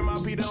swear Grandma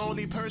be the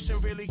only person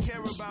really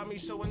care about me,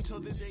 so until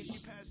the day she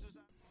passes.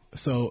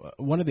 So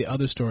one of the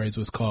other stories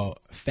was called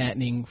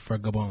Fattening for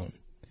Gabon.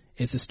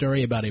 It's a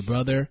story about a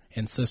brother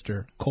and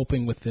sister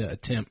coping with the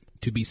attempt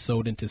to be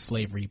sold into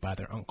slavery by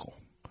their uncle.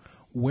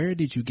 Where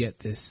did you get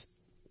this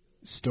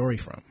story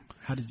from?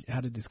 How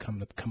did this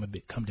come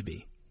to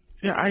be?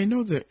 Yeah, I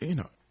know that, you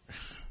know,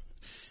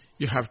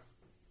 you have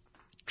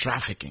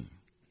trafficking,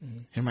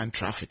 human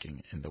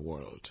trafficking in the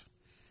world.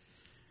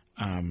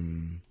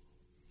 And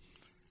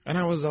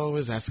I was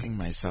always asking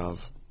myself,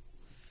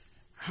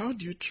 how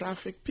do you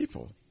traffic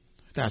people?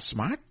 They're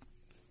smart.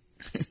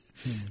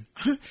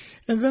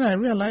 And then I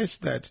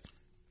realized that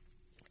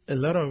a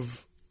lot of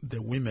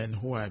the women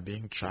who are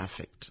being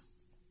trafficked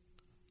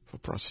for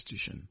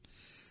prostitution,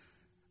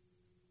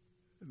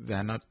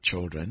 they're not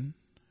children.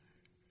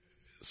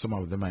 Some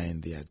of them are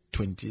in their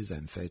 20s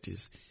and 30s.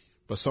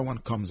 But someone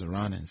comes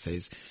around and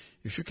says,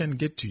 if you can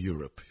get to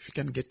Europe, if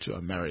you can get to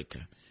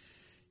America,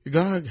 you're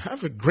going to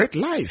have a great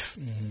life.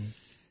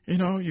 You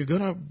know, you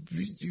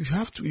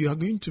are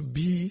going to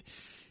be,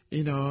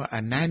 you know,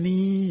 a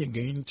nanny, you're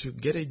going to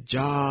get a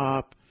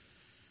job.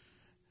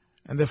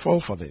 And they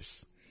fall for this.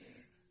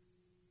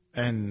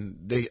 And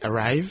they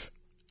arrive,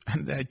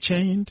 and they're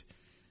chained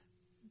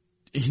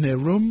in a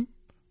room,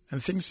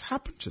 and things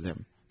happen to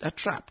them. They're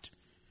trapped.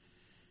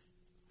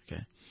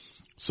 Okay.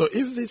 So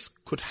if this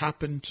could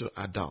happen to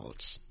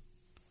adults,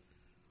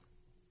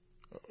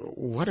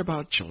 what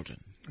about children?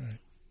 Right.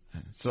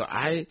 And so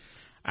I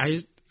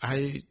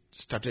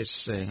started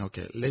saying,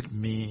 okay, let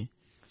me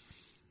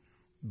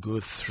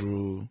go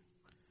through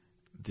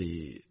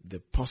the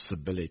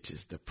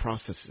possibilities, the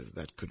processes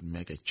that could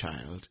make a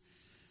child,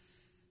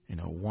 you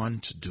know,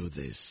 want to do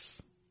this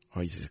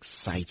or is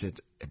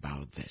excited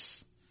about this.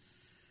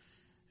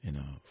 You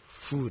know,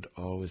 food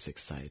always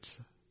excites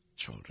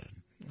children.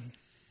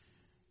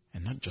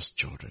 And not just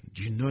children.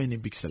 Do you know any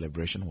big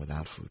celebration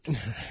without food?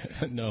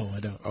 No, I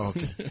don't.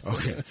 Okay.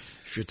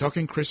 If you're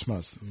talking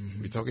Christmas,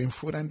 we're talking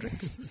food and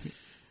drinks.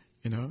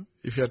 You know,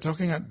 if you're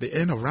talking at the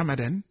end of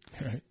Ramadan,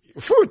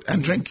 food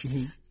and drink.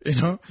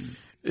 You know,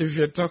 if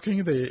you're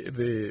talking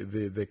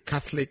the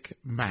Catholic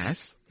Mass,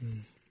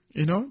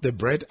 you know, the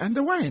bread and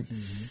the wine.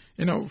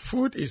 You know,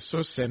 food is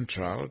so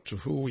central to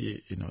who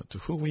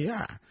we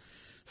are.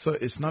 So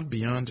it's not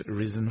beyond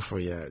reason for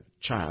your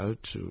child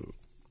to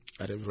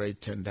at a very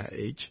tender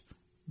age,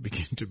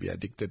 begin to be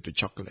addicted to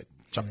chocolate,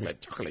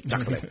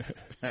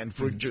 and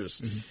fruit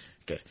juice.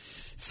 Okay,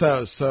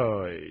 so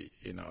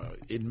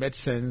it made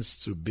sense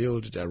to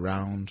build it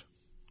around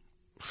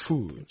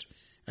food,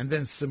 and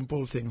then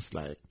simple things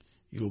like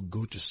you'll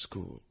go to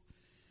school.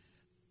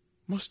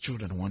 Most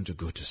children want to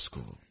go to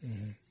school.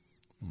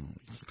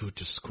 Go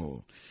to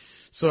school.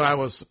 So I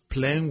was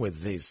playing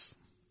with this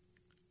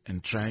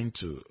and trying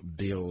to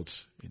build,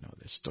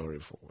 the story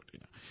forward,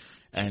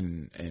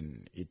 and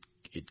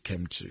it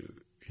came to,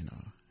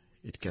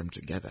 it came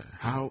together.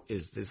 How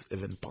is this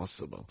even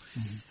possible?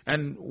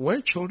 And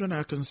where children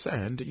are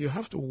concerned, you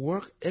have to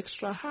work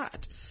extra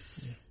hard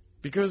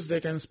because they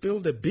can spill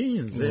the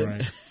beans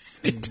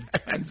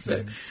and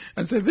say,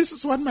 this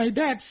is what my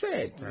dad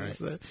said. Right.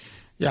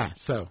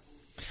 So,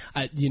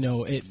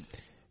 it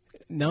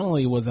not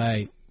only was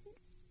I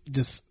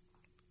just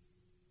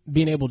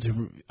being able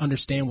to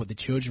understand what the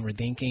children were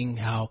thinking,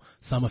 how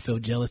some would feel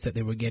jealous that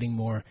they were getting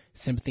more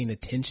sympathy and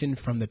attention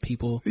from the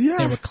people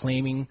that were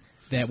claiming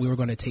that we were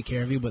going to take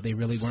care of you, but they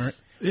really weren't.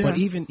 But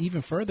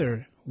even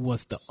further was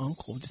the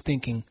uncle just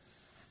thinking,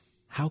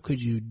 how could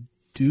you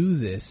do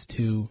this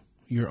to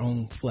your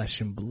own flesh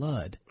and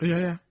blood?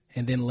 And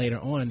then later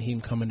on, him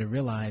coming to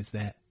realize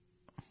that,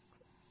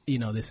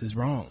 this is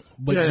wrong.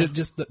 But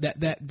just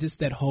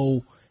that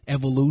whole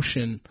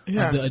evolution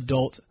of the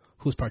adult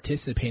who's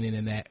participating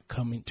in that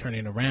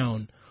turning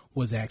around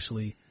was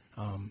actually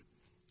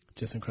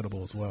just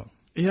incredible as well.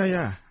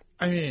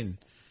 I mean,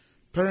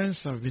 parents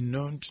have been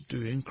known to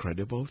do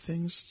incredible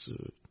things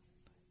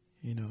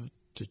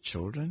to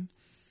children.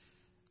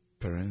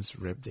 Parents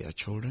rape their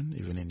children,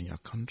 even in your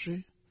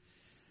country.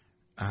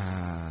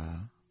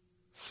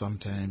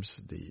 Sometimes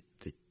the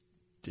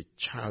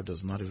child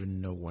does not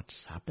even know what's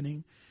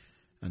happening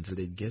until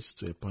it gets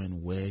to a point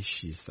where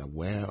she's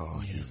aware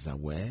or he's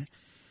aware.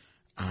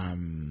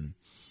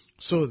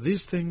 So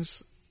these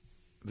things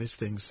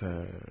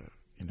are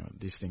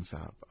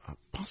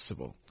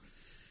possible.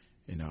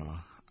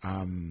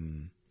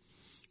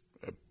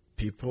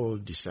 People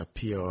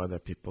disappear other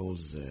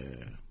people's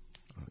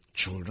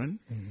children,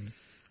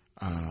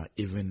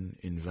 even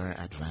in very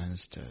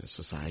advanced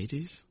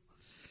societies.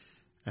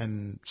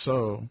 And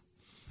so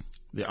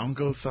the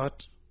uncle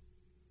thought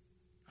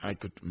I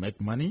could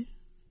make money.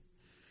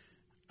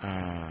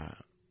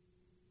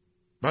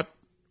 But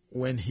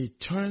when he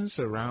turns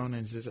around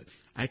and says,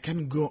 I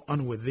can't go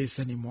on with this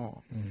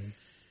anymore.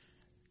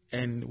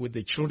 And with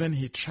the children,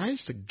 he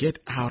tries to get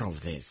out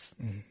of this.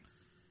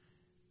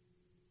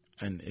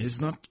 And he's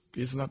not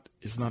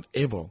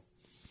able.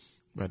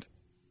 But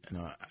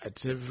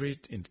at every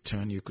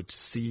turn you could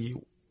see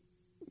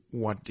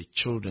what the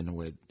children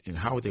were and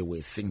how they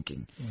were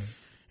thinking.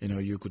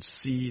 You could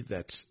see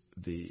that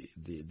the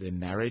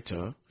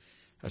narrator,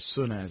 as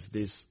soon as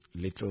this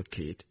little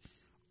kid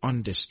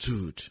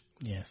understood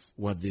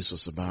what this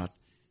was about,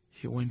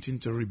 he went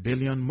into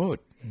rebellion mode.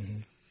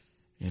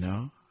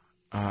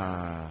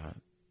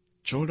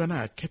 Children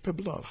are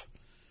capable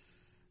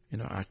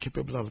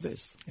of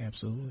this.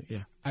 Absolutely.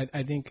 Yeah.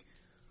 I think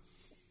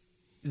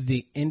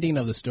the ending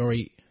of the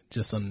story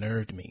just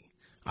unnerved me.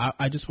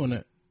 I just want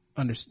to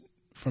understand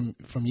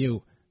from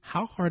you,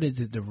 how hard is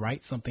it to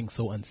write something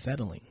so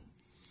unsettling?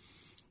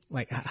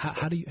 Like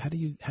how do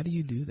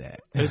you do that?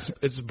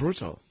 It's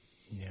brutal.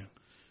 Yeah.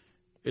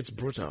 It's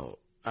brutal.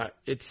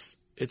 It's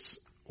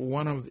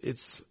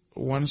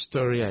one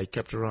story I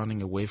kept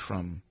running away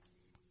from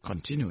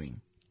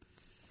continuing.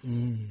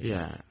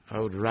 Yeah, I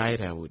would write,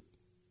 I would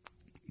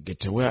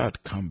get away,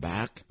 I'd come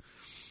back,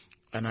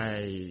 and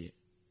I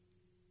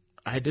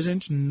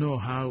didn't know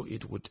how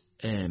it would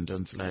end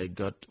until I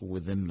got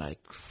within like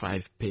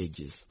 5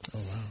 pages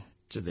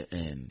to the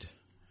end,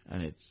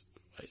 and it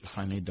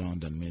finally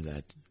dawned on me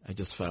that I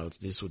just felt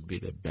this would be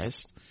the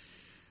best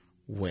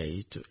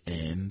way to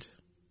end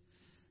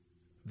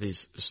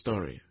this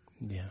story.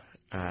 Yeah.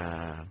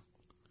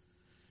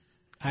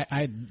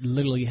 I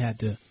literally had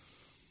to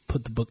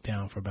put the book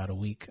down for about a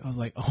week. I was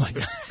like, oh my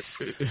God.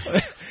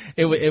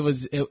 it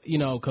was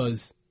because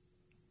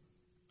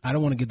I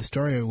don't want to give the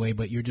story away,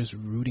 but you're just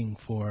rooting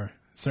for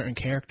certain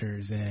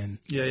characters and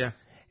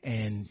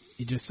and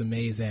you're just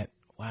amazed that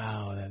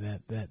wow,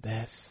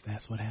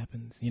 that's what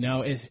happens.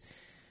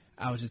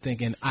 I was just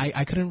thinking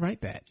I couldn't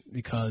write that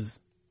because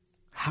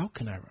how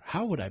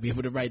would I be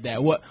able to write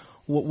that? What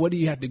do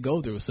you have to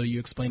go through? So you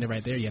explained it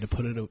right there. You had to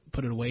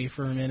put it away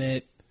for a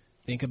minute,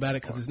 think about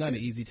it, because it's not an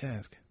easy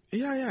task.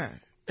 Yeah.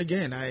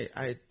 Again,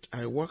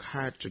 I work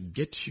hard to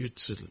get you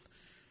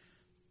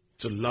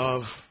to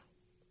love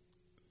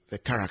the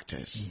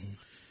characters.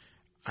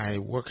 I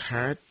work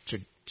hard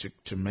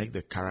to make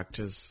the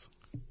characters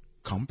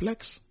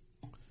complex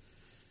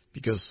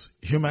because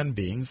human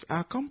beings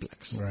are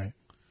complex. Right.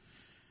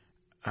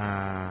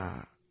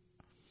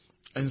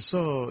 And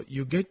so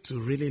you get to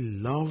really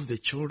love the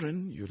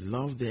children. You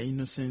love their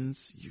innocence.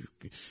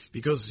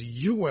 Because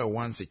you were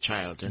once a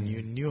child and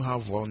you knew how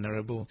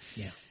vulnerable,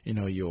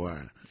 you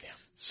are. Yeah.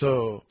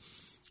 So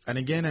And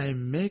again,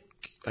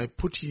 I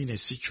put you in a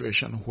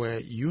situation where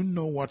you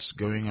know what's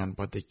going on,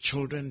 but the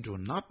children do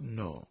not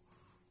know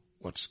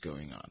what's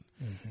going on.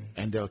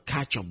 And they'll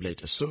catch up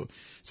later. So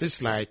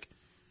it's like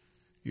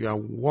you are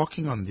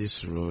walking on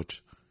this road.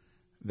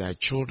 There are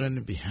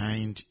children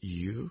behind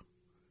you.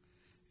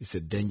 It's a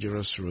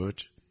dangerous road.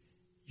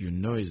 You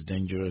know it's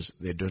dangerous.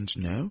 They don't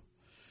know.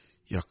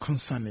 You're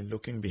constantly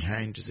looking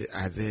behind to say,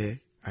 are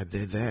they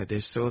there? Are they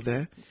still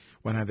there?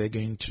 When are they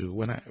going to?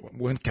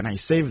 When can I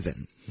save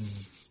them?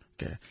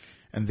 Okay.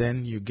 And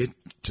then you get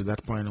to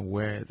that point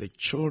where the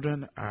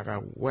children are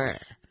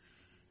aware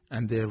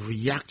and they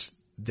react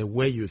the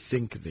way you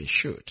think they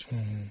should.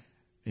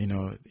 You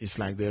know, it's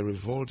like they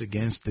revolt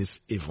against this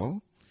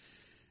evil.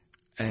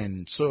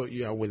 And so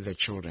you are with the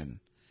children.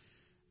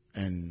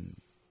 And,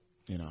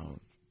 you know,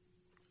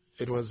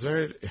 it was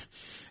very,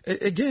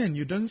 again,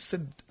 you don't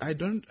sit,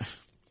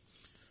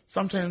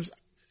 sometimes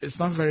it's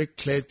not very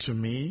clear to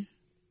me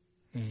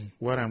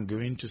what I'm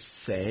going to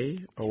say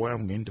or where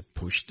I'm going to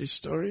push this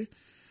story.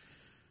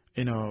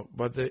 You know,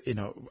 but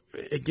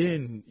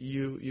again,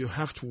 you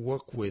have to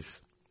work with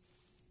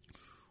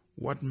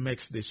what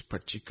makes this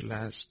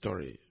particular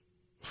story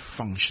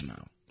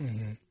functional.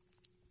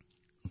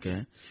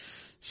 Okay?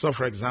 So,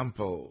 for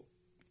example,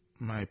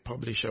 my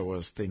editor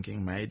was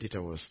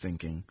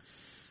thinking,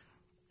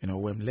 you know,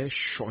 when let's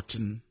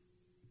shorten,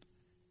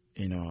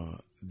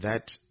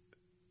 that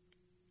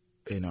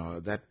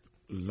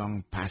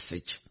long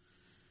passage.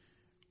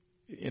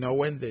 You know,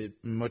 when the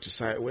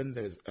motorbike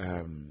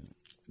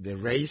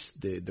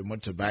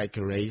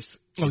race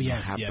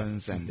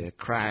happens and they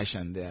crash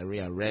and they're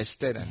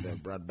rearrested and they're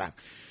brought back,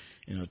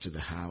 to the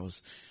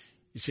house.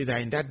 You see, they're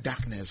in that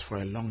darkness for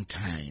a long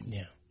time.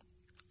 Yeah.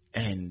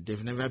 And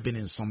they've never been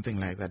in something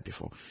like that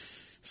before.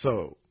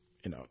 So,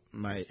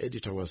 my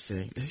editor was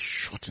saying, let's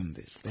shorten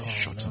this. Let's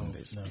shorten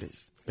this, please.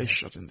 Let's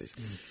shorten this.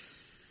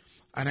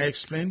 And I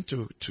explained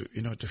to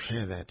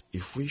her that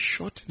if we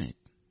shorten it,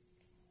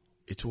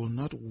 it will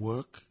not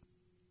work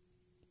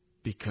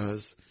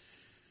because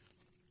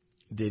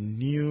the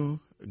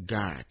new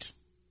guard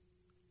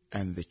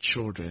and the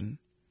children,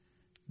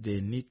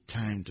 they need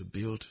time to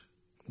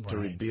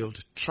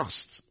rebuild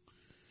trust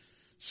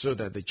so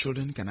that the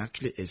children can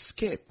actually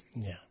escape.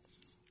 Yeah.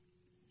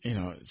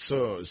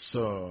 So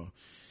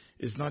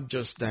it's not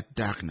just that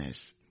darkness.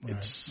 Right.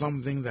 It's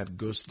something that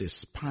goes the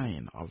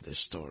spine of the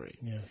story.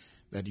 Yes.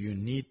 That you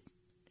need,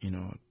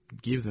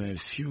 give them a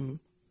few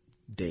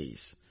days.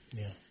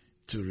 Yeah.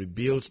 To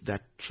rebuild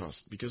that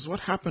trust, because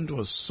what happened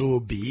was so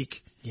big.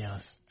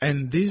 Yes.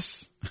 And these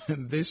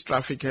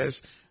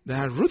traffickers, they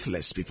are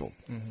ruthless people.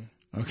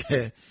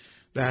 Okay,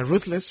 they are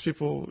ruthless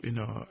people.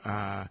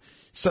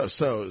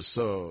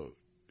 So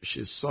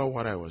she saw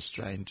what I was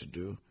trying to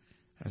do,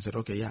 and said,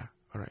 "Okay, yeah,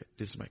 all right,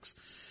 this makes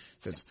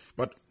sense."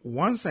 But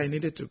once I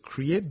needed to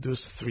create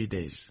those 3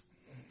 days,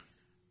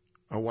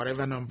 or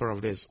whatever number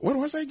of days, what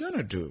was I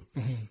gonna do?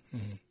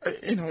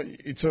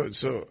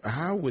 So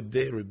how would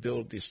they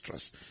rebuild this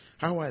trust?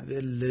 How are they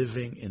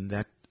living in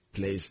that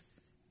place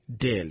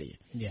daily?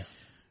 Yeah.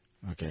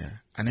 Okay.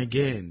 And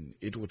again,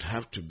 it would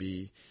have to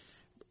be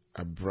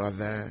a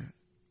brother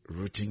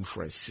rooting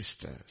for a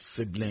sister,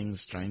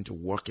 siblings trying to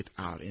work it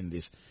out in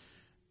this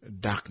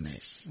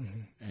darkness,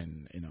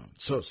 and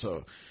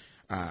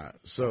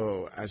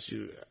So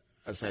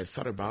as I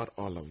thought about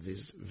all of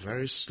this,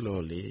 very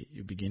slowly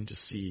you begin to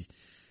see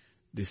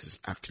this is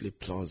actually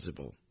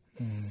plausible.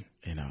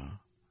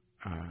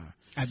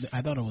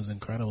 I thought it was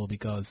incredible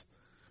because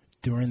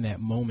during that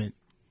moment,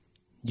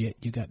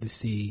 you got to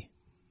see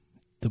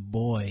the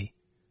boy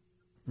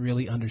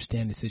really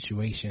understand the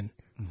situation,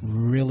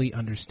 really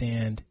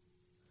understand,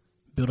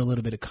 build a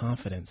little bit of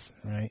confidence,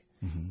 right?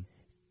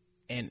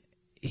 And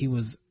he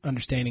was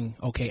understanding,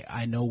 okay,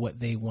 I know what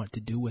they want to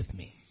do with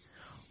me,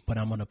 but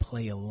I'm going to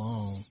play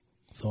along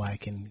so I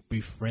can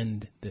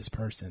befriend this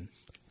person.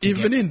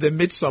 Even in the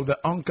midst of the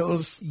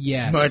uncle's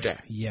murder.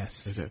 Yes.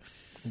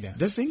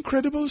 There's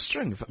incredible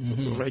strength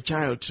for a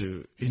child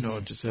to,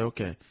 to say,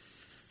 okay,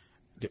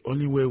 the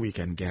only way we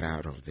can get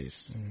out of this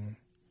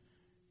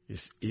is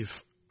if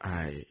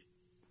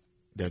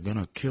they're going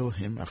to kill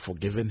him, I've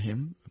forgiven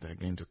him, they're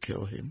going to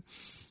kill him.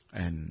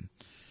 And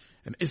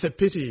it's a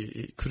pity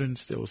he couldn't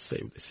still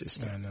save the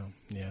sister. I know,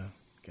 yeah,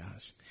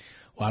 gosh.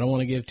 Well, I don't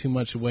want to give too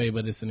much away,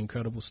 but it's an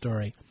incredible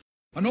story.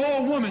 An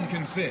old woman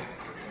can sit.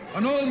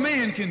 An old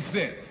man can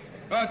sit.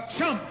 A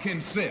chump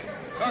can sit.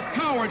 A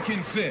coward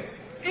can sit.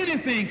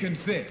 Anything can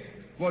sit.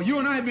 Well, you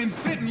and I have been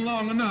sitting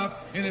long enough,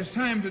 and it's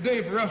time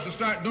today for us to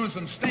start doing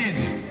some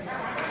standing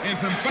and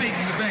some fighting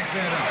to back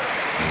that up.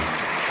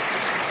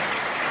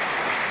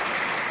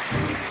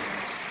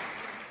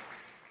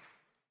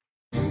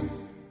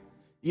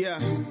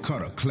 Yeah.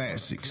 Cutter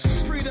Classics.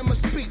 Freedom of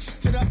speech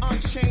to the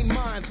unchained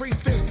mind.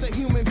 3/5 of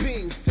human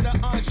beings to the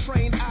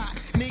untrained eye.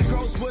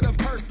 Negroes with a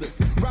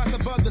purpose. Rise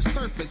above the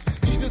surface.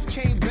 Jesus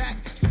came back,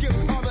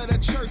 skipped all of the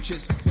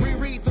churches.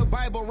 Reread the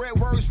Bible, read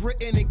words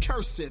written in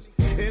cursive.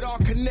 It all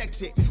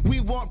connected. We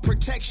want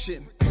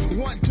protection.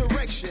 want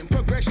direction.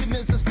 Progression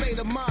is a state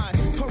of mind.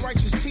 Poor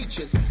righteous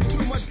teachers,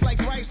 too much like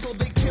rice, so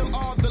they kill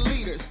all the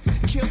leaders,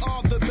 kill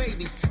all the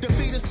babies.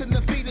 Defeat us and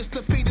defeat us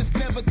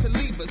never to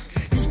leave us.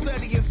 You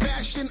study in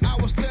fashion, I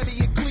will study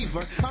in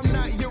Cleaver. I'm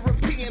not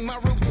European, my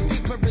roots are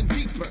deeper and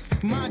deeper.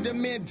 Mind of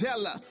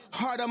Mandela,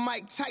 heart of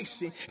Mike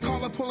Tyson.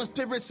 Call upon the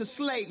spirits of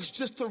slaves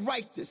just to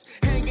write this.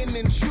 Hanging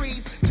in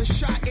trees, to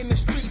shot in the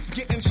streets,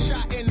 getting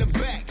shot in the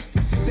back.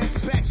 That's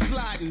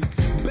backsliding,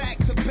 back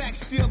to back,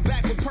 still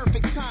back with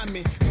perfect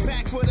timing.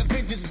 Back with a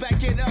vengeance,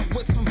 back it up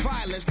with some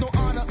violence. No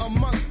honor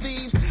amongst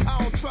thieves, I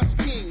don't trust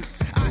kings.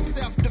 I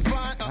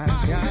self-divine, or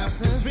I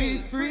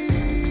self-divine. Free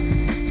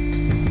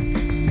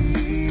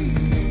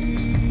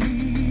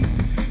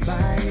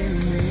by any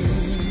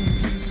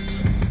means,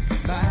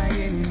 by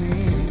any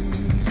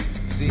means.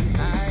 See, I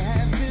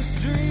have this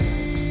dream,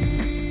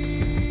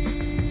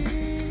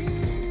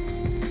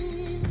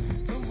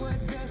 but what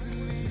does it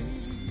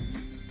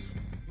mean?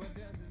 What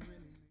does it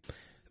really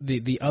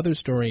mean? The other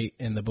story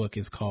in the book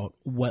is called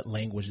What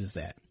Language Is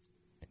That?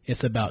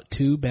 It's about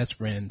two best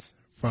friends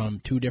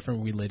from two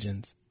different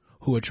religions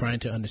who are trying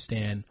to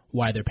understand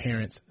why their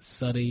parents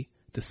suddenly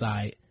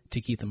decide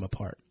to keep them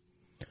apart.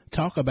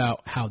 Talk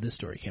about how this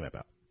story came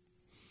about.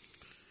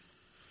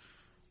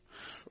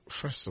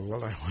 First of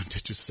all, I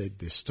wanted to set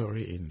this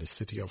story in the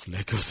city of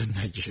Lagos in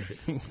Nigeria.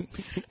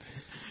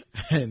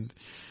 and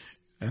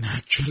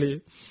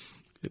actually,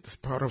 it's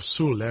part of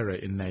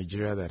Surulere in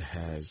Nigeria that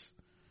has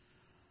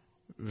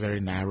very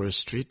narrow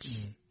streets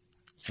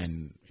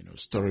and,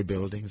 story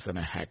buildings. And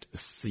I had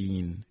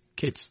seen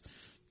kids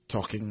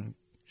talking,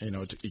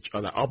 to each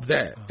other up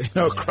there,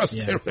 across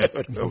the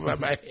road over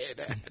my head.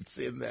 I had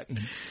seen that.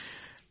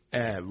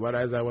 But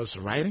as I was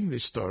writing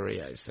this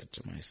story, I said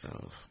to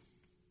myself,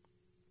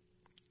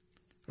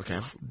 okay,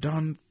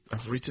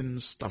 I've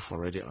written stuff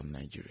already on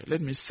Nigeria.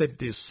 Let me set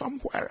this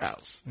somewhere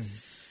else.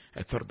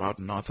 I thought about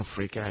North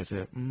Africa. I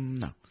said,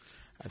 no.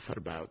 I thought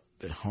about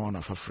the Horn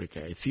of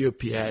Africa,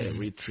 Ethiopia,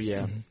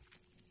 Eritrea.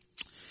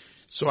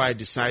 So I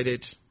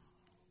decided,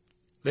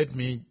 let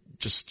me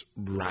just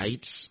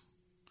write,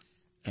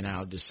 and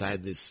I'll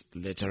decide this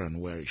later on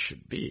where it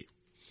should be.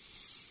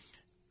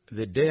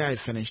 The day I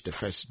finished the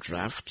first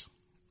draft,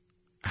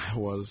 I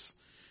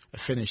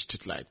finished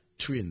it like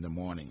 2 in the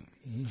morning.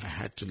 I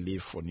had to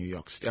leave for New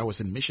York City. I was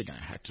in Michigan.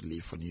 I had to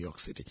leave for New York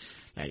City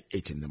like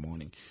 8 in the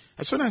morning.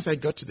 As soon as I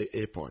got to the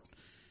airport,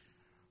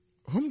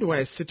 whom do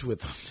I sit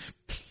with on the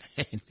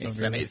plane? It's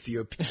an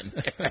Ethiopian.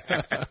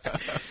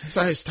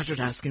 So I started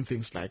asking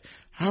things like,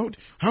 how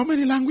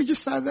many languages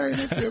are there in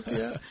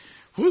Ethiopia?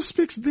 Who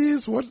speaks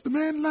this? What's the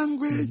main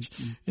language?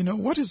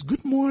 What is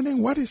good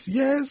morning? What is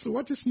yes?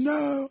 What is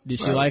no? Did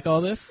she like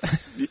all this?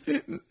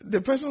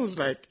 The person was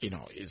like,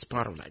 it's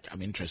part of like,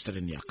 I'm interested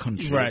in your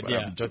country, right, but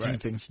I'm jotting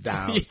things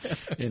down,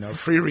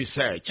 free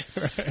research,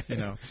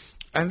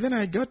 And then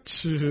I got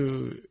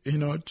to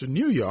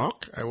New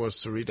York. I was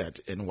to read at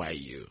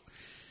NYU.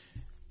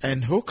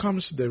 And who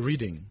comes to the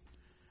reading?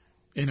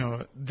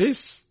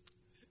 This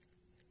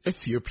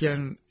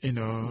Ethiopian,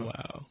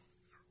 wow.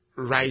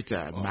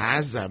 writer,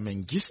 Maaza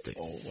Mengistu.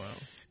 Oh, wow.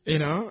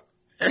 And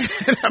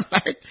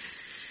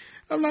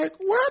I'm like,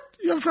 what?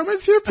 You're from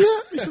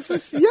Ethiopia? She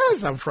says,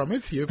 yes, I'm from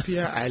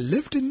Ethiopia. I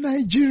lived in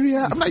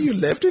Nigeria. I'm like, you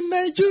lived in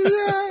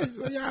Nigeria?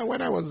 So, yeah,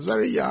 when I was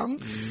very young.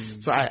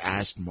 So I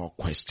asked more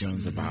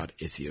questions about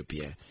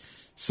Ethiopia.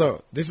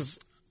 So this is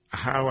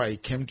how I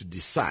came to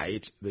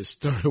decide the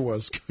story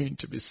was going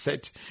to be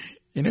set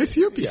in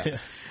Ethiopia. Yeah.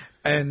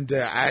 And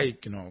I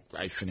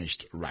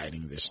finished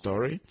writing the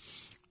story.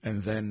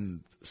 And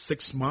then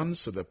 6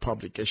 months of the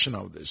publication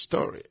of the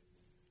story,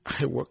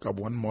 I woke up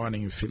one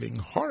morning feeling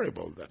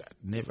horrible that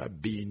I'd never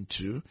been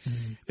to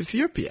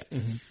Ethiopia.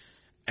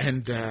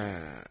 And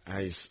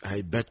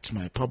I begged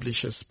my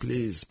publishers,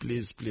 please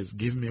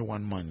give me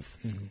 1 month.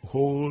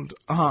 Hold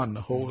on.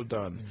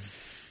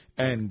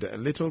 And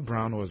Little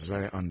Brown was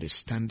very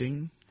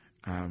understanding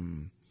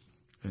and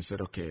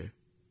said, okay,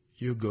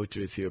 you go to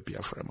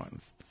Ethiopia for a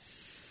month.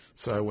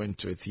 So I went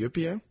to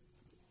Ethiopia.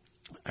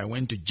 I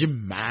went to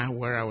Jimma,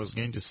 where I was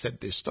going to set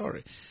the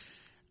story.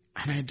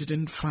 And I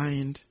didn't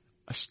find,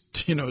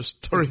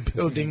 story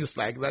buildings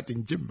like that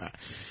in Jimma.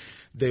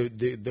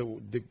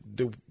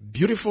 The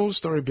beautiful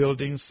story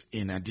buildings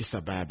in Addis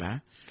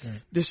Ababa,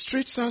 the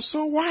streets are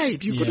so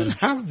wide. You couldn't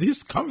have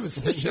these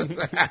conversations.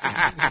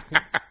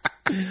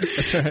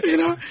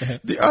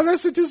 The other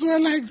cities were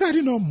like that,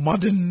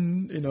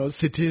 modern,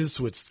 cities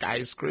with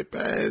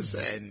skyscrapers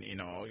and,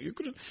 you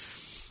couldn't.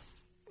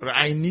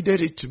 I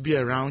needed it to be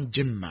around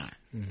Jimma.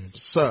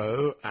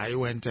 So I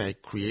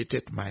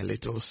created my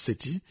little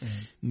city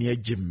near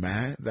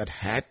Jimma that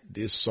had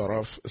these sort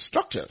of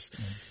structures.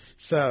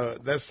 So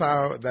that's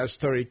how that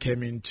story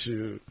came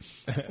into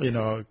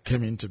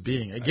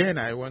being. Again,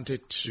 I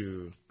wanted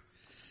to,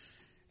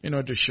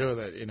 to show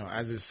that,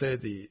 as I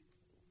said, the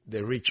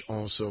rich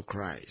also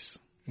cries.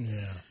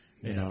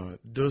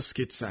 Those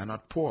kids are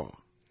not poor.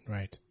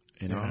 Right.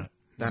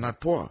 They're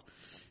not poor.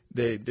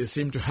 They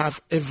seem to have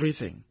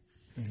everything.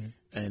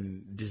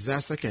 And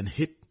disaster can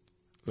hit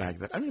like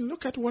that. I mean,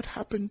 look at what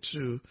happened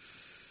to,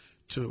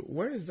 to,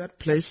 where is that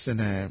place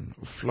in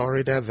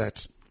Florida that,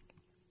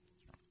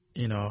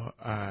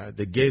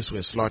 the gays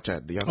were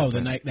slaughtered the other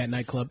time? That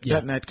nightclub? Yeah.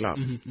 That nightclub.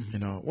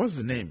 Mm-hmm. What's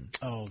the name?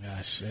 Oh,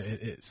 gosh.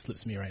 It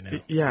slips me right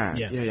now. Yeah.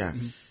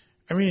 Mm-hmm.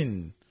 I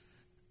mean,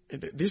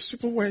 these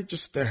people were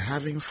just there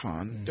having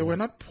fun. Mm-hmm. They were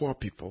not poor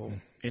people.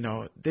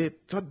 Mm-hmm. They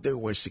thought they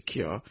were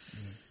secure.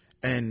 Mm-hmm.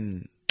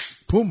 And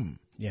boom.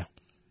 Yeah.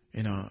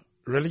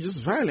 Religious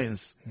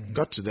violence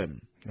got to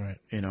them. Right.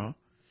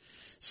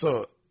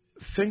 So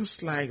things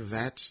like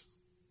that,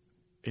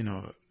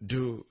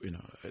 do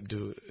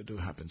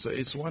happen. So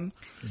it's one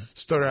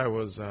story. I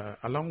was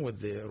along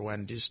with the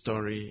Rwandese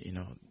story.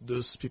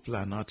 Those people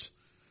are not.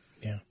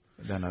 Yeah.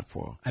 They're not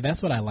poor. And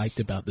that's what I liked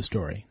about the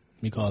story,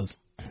 because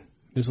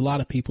there's a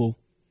lot of people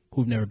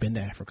who've never been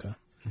to Africa,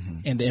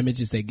 and the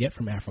images they get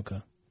from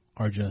Africa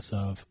are just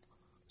of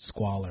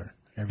squalor.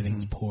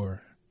 Everything's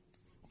poor.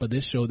 But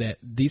this showed that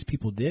these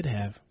people did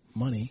have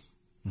money.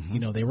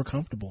 They were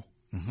comfortable.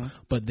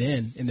 But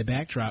then in the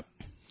backdrop,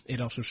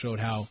 it also showed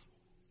how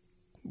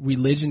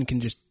religion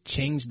can just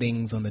change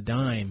things on the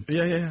dime.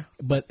 Yeah.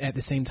 But at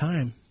the same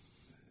time,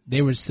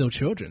 they were still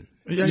children.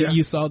 Yeah.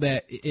 You saw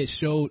that it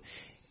showed.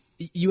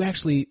 You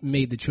actually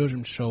made the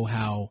children show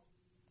how.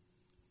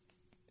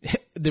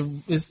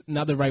 It's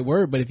not the right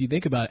word, but if you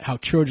think about it, how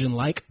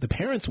children-like the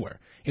parents were.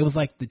 It was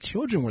like the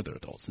children were the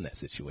adults in that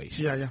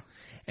situation. Yeah.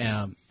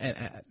 And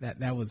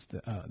that was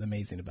the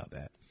amazing about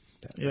that.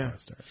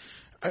 Story.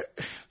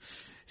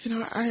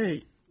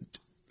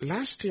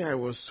 Last year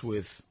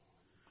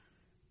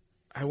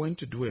I went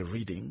to do a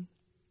reading,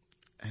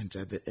 and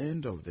at the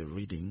end of the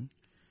reading,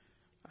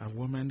 a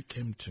woman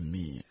came to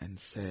me and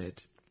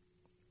said,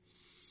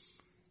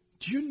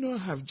 "Do you know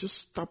I've just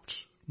stopped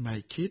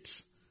my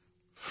kids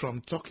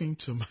from talking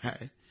to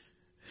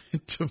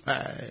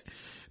my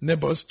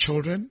neighbor's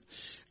children,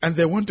 and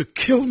they want to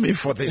kill me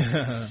for this.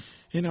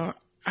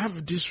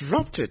 I've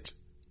disrupted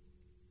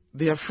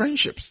their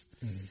friendships."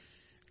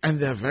 And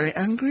they're very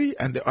angry,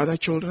 and the other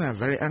children are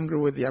very angry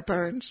with their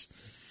parents.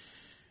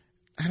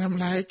 And I'm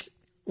like,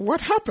 what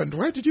happened?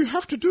 Why did you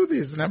have to do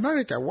this in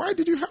America? Why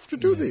did you have to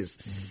do this?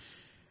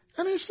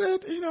 And he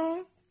said,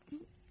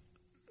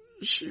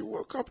 she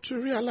woke up to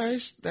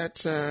realize that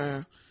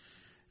her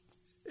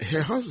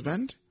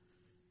husband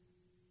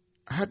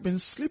had been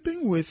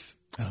sleeping with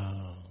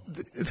the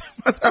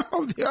mother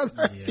of the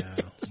other kid.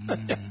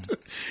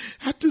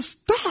 Had to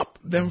stop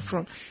them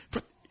from...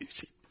 But you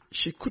see,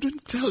 she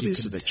couldn't tell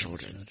this to the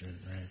children.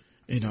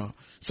 Right.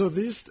 So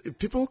these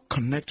people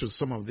connect with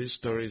some of these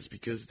stories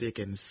because they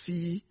can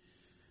see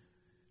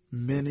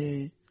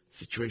many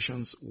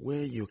situations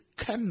where you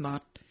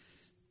cannot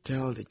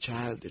tell the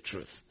child the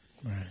truth.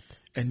 Right.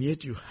 And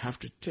yet you have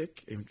to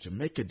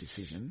make a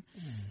decision.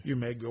 You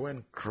may go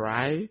and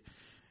cry,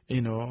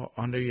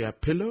 under your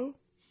pillow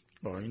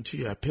or into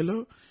your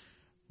pillow,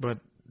 but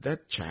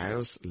that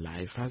child's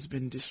life has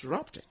been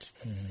disrupted.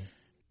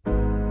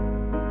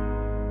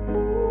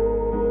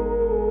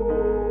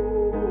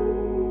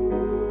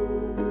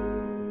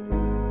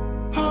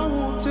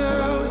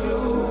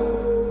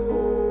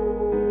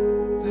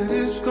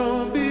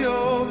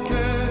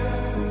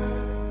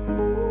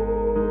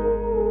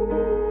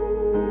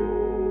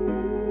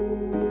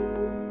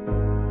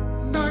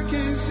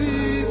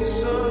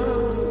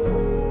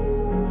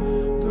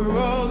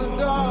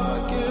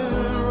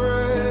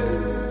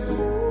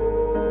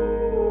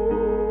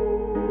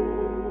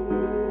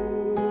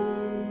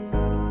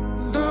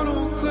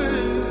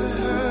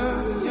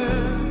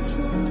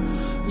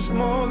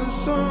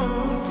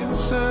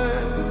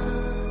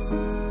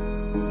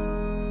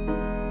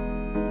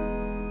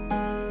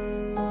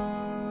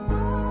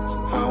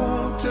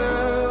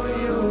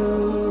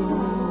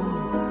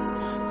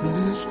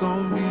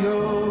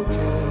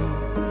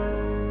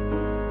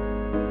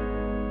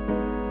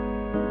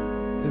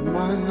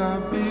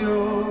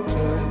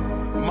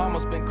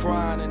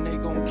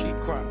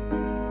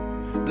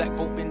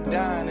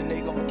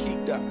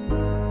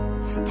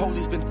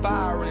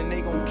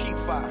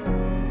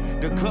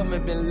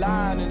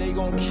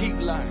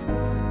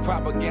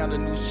 Propaganda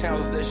news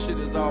channels, that shit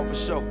is all for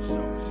show.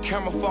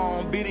 Camera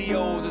phone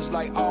videos is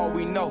like all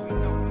we know.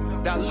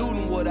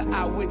 Diluting what an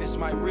eyewitness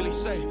might really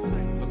say.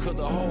 Because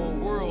the whole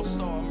world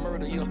saw a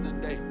murder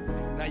yesterday.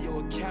 Now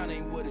your account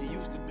ain't what it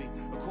used to be.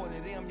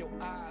 According to them, your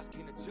eyes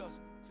can adjust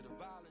to the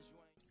violence you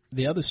ain't.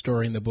 The other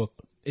story in the book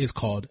is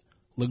called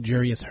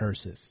Luxurious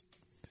Hearses.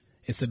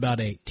 It's about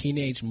a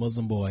teenage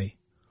Muslim boy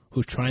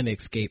who's trying to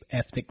escape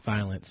ethnic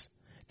violence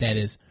that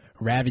is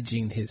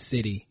ravaging his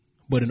city.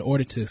 But in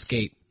order to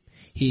escape,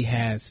 he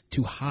has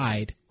to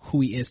hide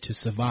who he is to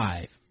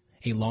survive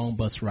a long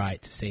bus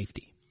ride to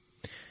safety.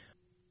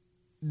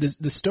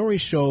 The story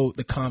showed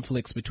the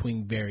conflicts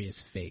between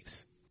various faiths.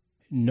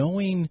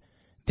 Knowing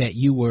that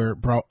you were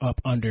brought up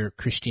under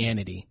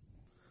Christianity,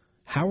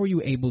 how were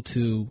you able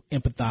to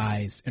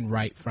empathize and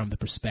write from the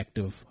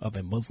perspective of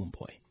a Muslim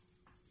boy?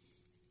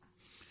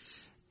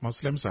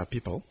 Muslims are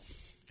people.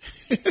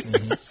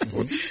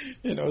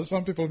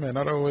 Some people may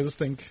not always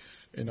think,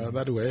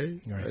 that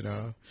way. Right.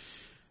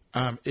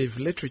 If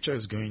literature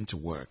is going to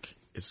work,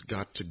 it's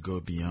got to go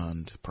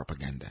beyond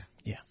propaganda.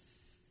 Yeah.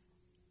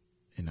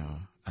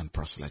 And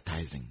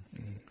proselytizing.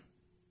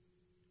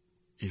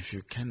 If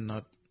you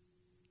cannot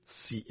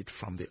see it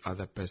from the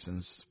other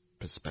person's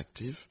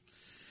perspective,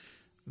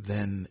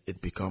 then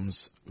it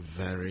becomes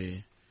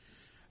very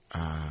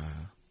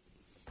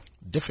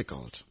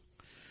difficult.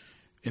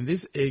 In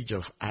this age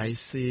of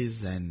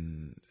ISIS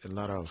and a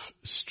lot of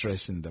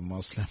stress in the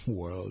Muslim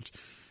world,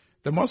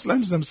 the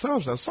Muslims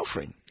themselves are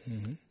suffering.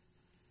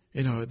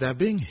 They're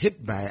being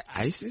hit by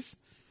ISIS,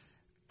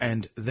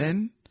 and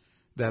then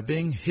they're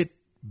being hit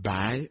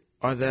by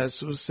others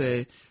who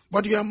say,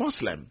 but you are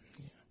Muslim.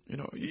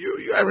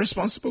 You are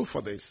responsible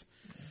for this.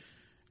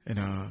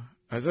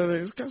 As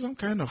there's some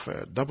kind of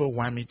a double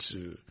whammy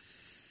to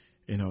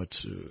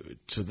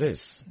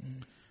this.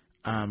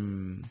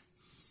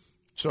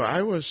 So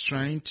I was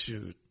trying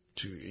to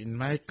in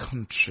my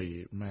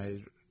country,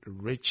 my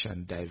rich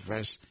and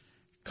diverse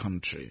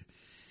country,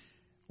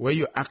 where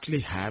you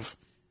actually have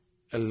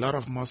a lot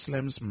of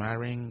Muslims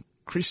marrying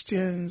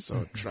Christians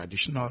or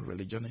traditional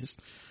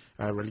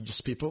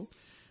religious people.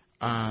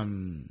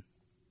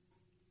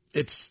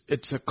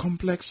 It's a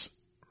complex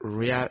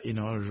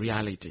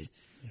reality,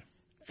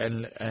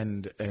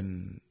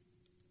 and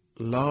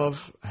love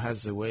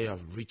has a way of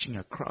reaching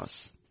across.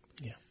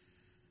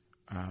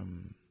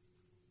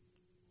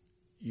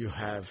 You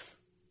have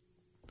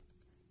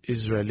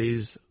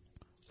Israelis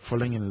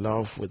falling in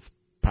love with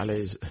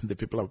the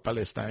people of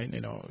Palestine.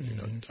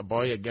 A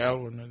boy, a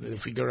girl, they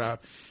figure out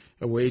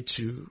a way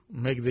to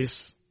make this,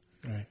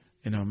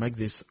 make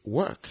this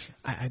work.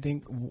 I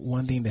think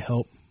one thing to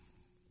help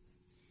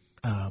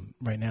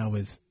right now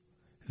is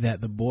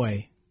that the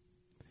boy,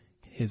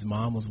 his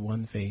mom was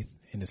one faith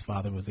and his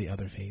father was the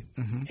other faith,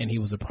 and he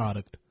was a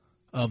product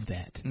of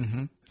that.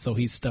 So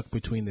he's stuck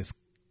between this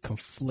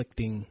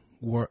conflicting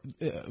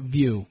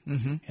view,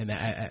 and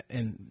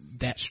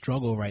that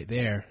struggle right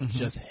there,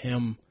 just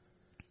him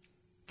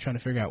trying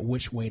to figure out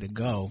which way to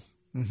go.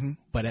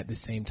 But at the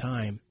same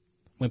time,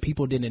 when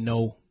people didn't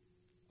know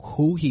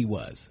who he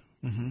was,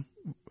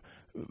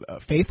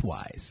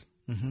 faith-wise,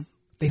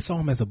 they saw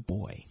him as a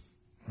boy,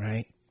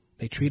 right?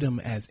 They treat him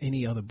as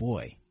any other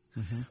boy.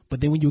 But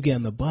then when you get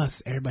on the bus,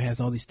 everybody has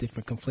all these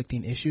different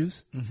conflicting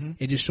issues.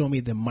 It just showed me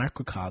the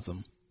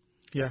microcosm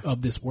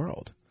of this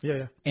world.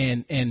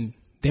 And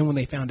then when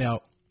they found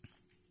out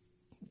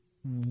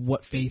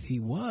what faith he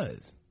was,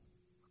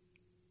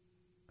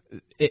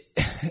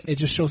 it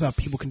just shows how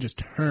people can just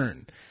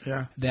turn.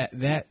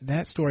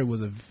 That story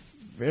was a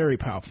very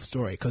powerful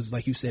story because,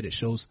 like you said, it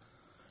shows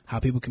how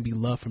people can be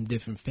loved from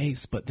different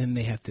faiths, but then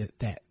they have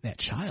that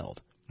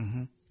child,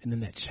 and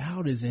then that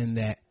child is in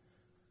that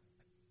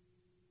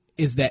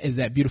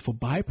beautiful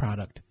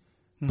byproduct,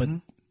 but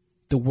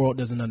the world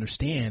doesn't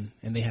understand,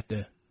 and they have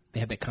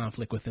that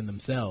conflict within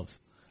themselves.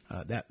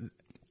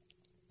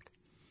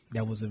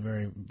 That was a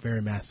very,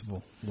 very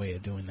masterful way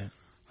of doing that.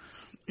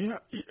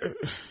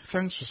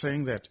 Thanks for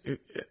saying that.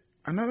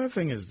 Another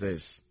thing is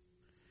this: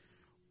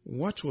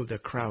 what will the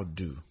crowd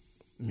do?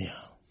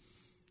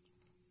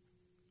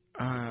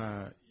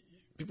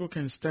 People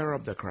can stir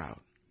up the crowd,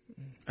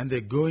 and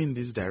they go in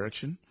this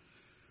direction,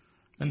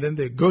 and then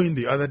they go in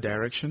the other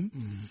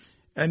direction,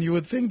 and you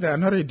would think they are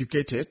not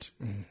educated.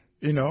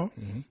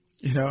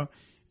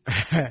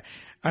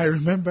 I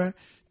remember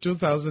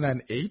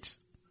 2008.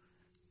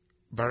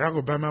 Barack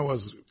Obama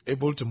was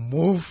able to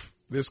move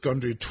this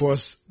country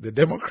towards the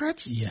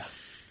Democrats.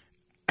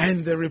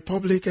 And the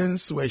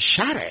Republicans were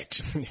shattered.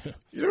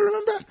 You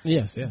remember?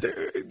 Yes.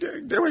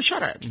 They were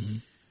shattered.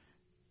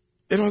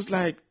 It was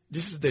like,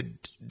 this is the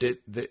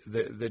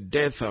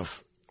death of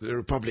the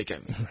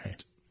Republicans.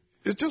 Right.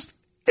 It's just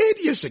 8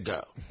 years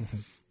ago.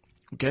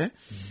 Okay?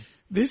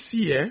 This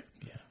year,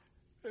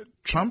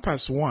 Trump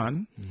has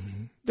won.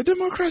 The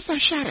Democrats are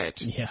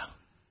shattered.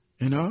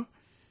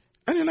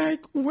 And you're like,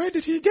 where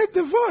did he get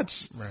the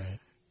votes? Right.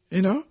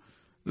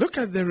 Look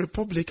at the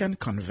Republican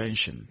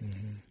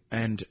convention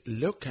and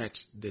look at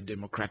the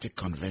Democratic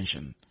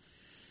convention.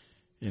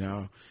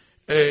 The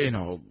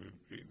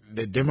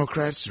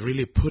Democrats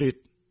really put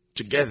it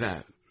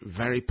together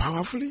very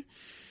powerfully.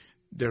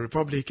 The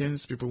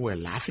Republicans, people were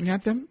laughing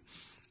at them.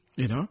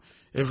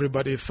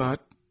 Everybody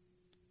thought,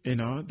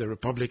 the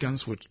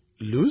Republicans would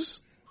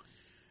lose.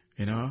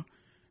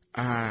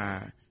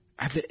 At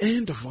the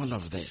end of all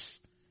of this,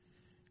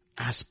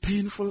 as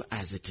painful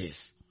as it is,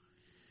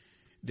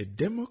 the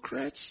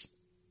Democrats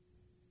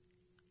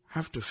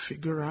have to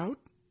figure out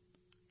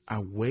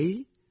a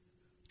way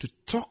to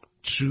talk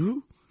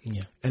to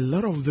a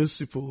lot of those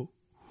people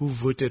who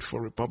voted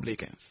for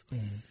Republicans.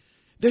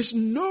 There's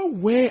no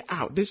way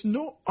out. There's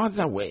no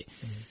other way.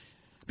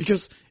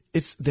 Because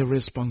it's the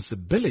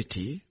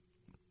responsibility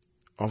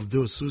of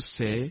those who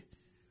say,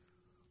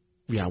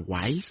 we are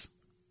wise,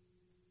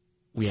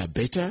 we are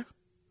better,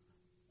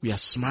 we are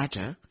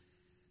smarter,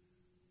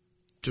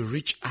 to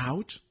reach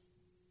out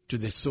to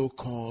the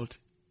so-called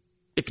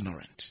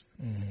ignorant.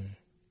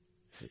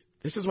 See,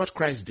 this is what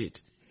Christ did.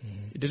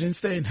 He didn't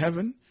stay in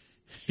heaven.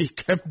 He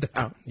came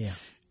down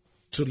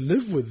to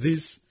live with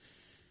this.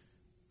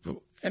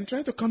 and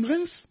try to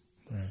convince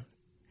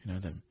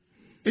them.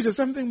 It is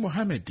something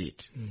Muhammad did.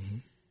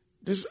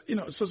 There's,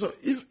 so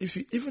if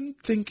you even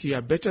think you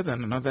are better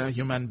than another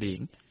human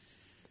being,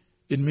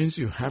 it means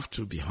you have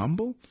to be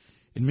humble.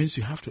 It means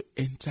you have to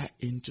enter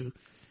into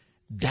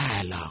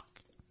dialogue.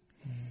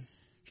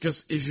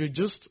 Because if you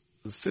just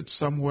sit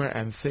somewhere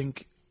and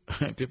think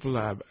people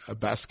are a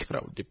basket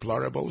of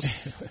deplorables,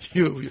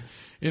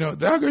 they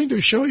are going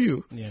to show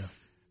you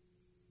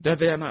that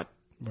they are not.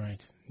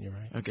 Right, you're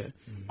right. Okay.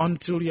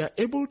 Until you are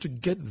able to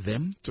get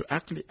them to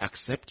actually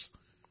accept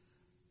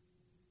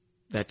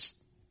that,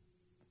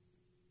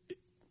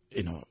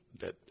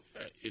 that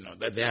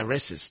they are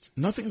racist,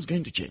 nothing is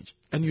going to change.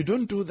 And you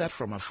don't do that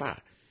from afar.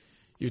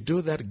 You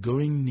do that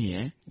going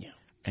near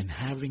and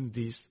having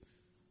these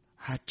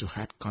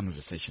heart-to-heart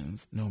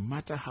conversations, no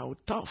matter how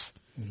tough.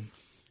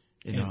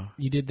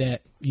 You did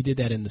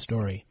that in the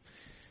story.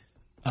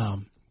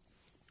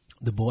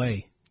 The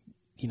boy,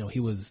 he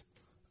was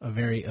a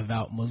very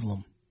avowed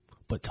Muslim,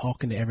 but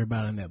talking to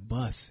everybody on that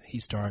bus, he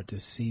started to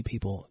see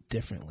people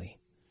differently,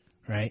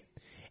 right?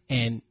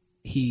 And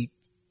he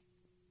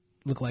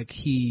looked like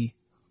he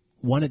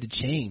wanted to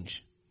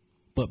change,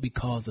 but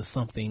because of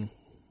something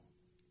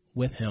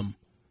with him,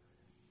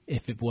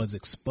 if it was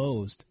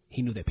exposed,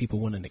 he knew that people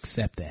wouldn't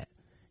accept that.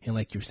 And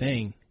like you're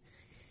saying,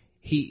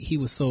 he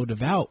was so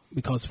devout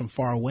because from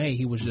far away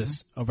he was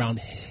just around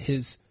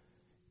his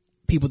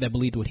people that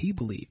believed what he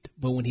believed.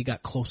 But when he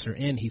got closer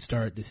in, he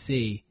started to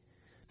see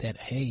that,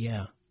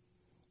 hey,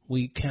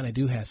 we kind of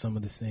do have some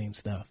of the same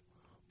stuff.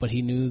 But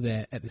he knew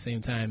that at the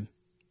same time,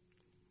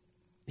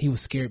 he was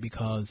scared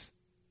because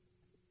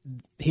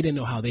he didn't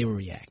know how they would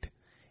react.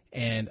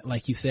 And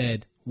like you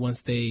said, once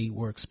they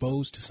were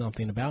exposed to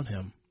something about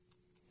him,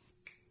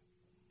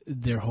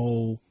 their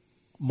whole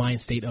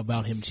mind state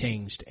about him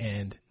changed.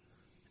 And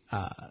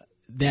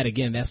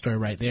that story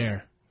right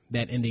there,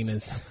 that ending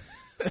is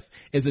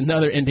is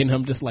another ending.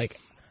 I'm just like,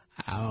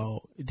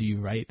 how do you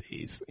write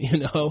these?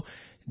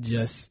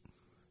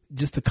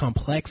 Just the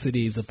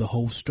complexities of the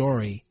whole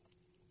story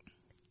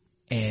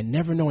and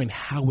never knowing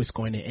how it's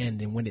going to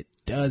end. And when it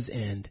does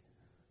end,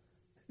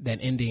 that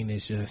ending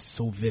is just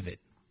so vivid.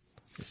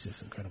 It's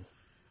just incredible.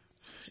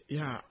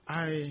 Yeah,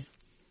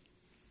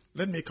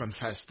 let me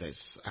confess this.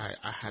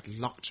 I had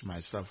locked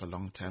myself a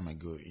long time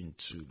ago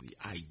into the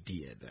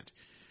idea that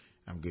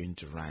I'm going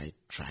to write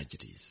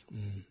tragedies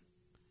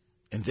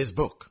in this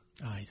book.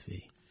 I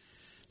see.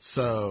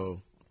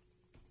 So,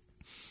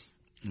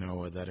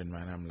 with that in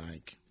mind, I'm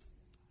like,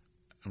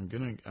 I'm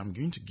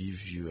going to give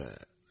you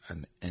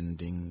an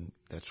ending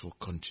that will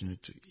continue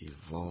to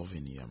evolve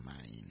in your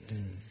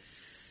mind.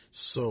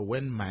 So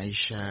when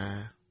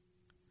Maisha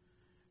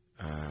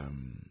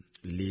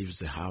leaves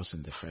the house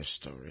in the first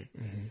story,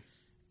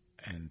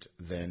 and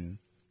then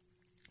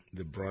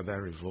the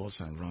brother revolts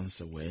and runs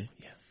away,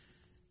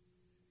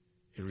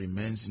 it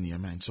remains in your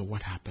mind. So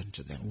what happened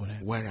to them?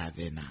 Where are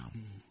they now?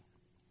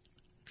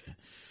 Okay.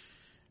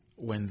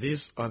 When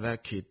this other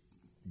kid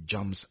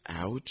jumps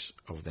out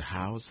of the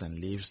house and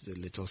leaves the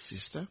little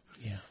sister,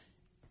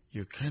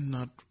 you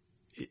cannot,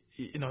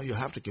 you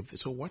have to keep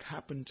this. So what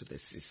happened to the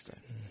sister?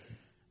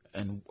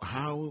 And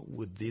how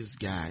would this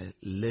guy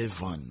live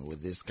on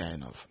with this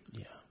kind of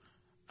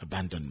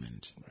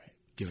abandonment,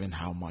 given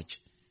how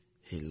much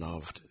he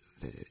loved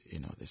the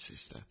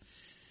sister,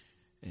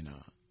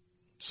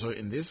 So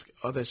in this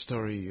other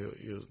story,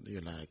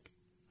 you're like,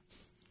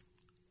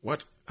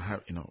 what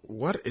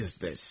is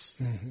this?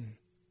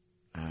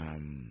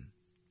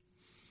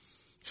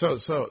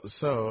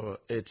 So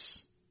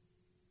it's,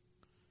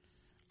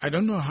 I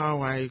don't know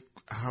how I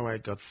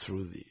got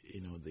through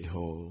the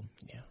whole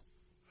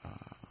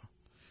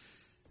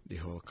the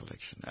whole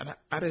collection. And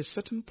at a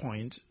certain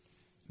point,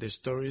 the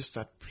stories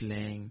start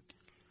playing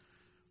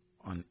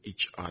on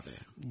each other.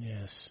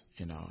 Yes.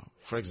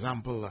 For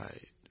example,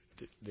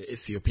 the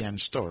Ethiopian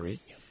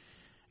story,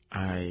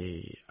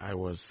 I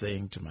was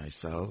saying to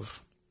myself,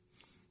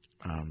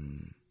 I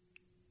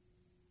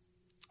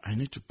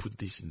need to put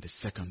this in the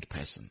second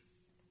person.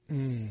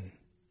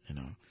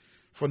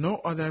 For no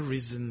other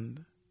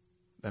reason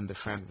than the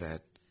fact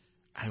that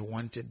I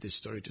wanted the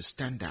story to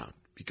stand out,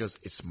 because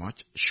it's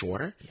much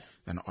shorter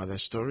than other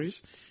stories.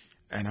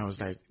 And I was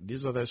like,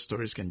 these other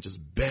stories can just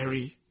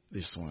bury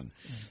this one.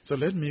 So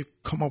let me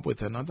come up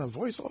with another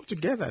voice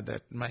altogether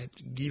that might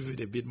give it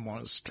a bit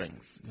more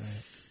strength.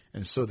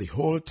 And so the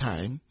whole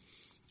time,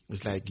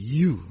 it's like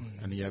you,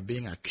 and you're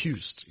being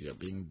accused. You're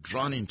being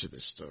drawn into the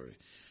story.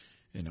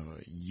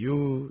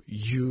 You.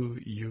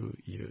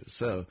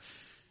 So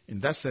in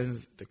that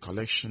sense, the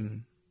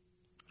collection,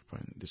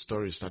 when the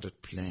stories started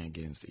playing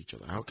against each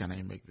other, how can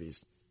I make this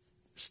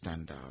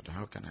stand out?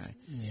 How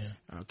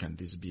can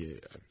this be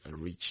a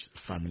rich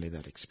family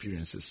that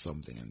experiences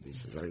something, and this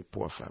very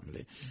poor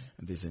family,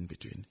 and this in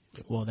between?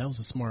 Well, that was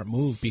a smart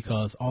move,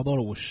 because although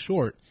it was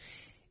short,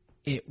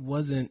 it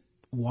wasn't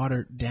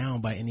watered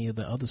down by any of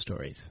the other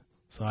stories.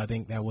 So I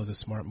think that was a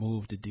smart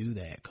move to do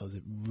that, because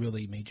it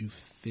really made you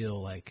feel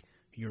like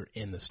you're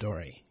in the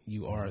story.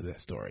 You are the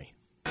story.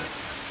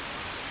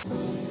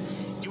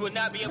 You will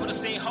not be able to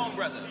stay home,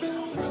 brother.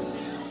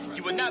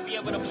 You will not be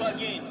able to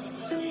plug in,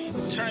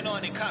 turn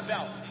on, and cop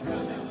out.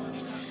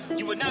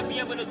 You will not be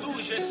able to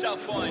lose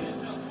yourself on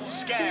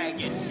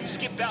Skag and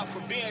skip out for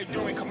beer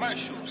during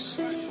commercials.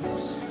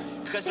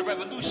 Because the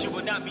revolution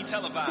will not be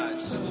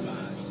televised.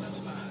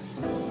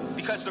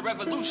 Because the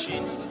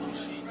revolution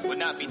will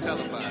not be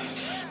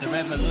televised. The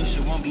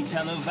revolution won't be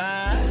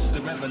televised.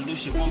 The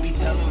revolution won't be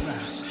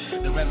televised.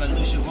 The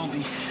revolution won't be.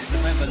 The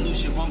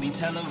revolution won't be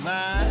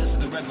televised.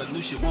 The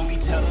revolution won't be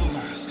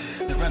televised.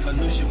 The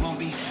revolution won't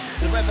be.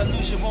 The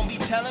revolution won't be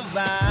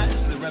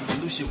televised. The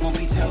revolution won't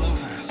be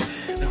televised.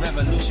 The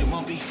revolution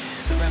won't be.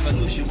 The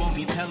revolution won't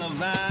be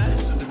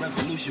televised. The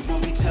revolution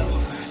won't be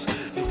televised.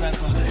 The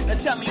revolution. Now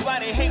tell me why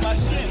they hate my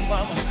skin,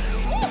 mama.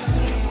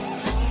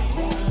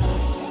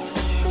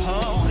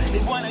 Oh,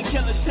 they wanna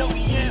kill us till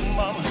we end,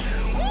 mama.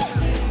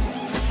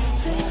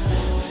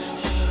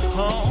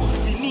 Oh,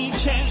 we need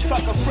change,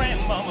 fuck a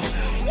friend, mama.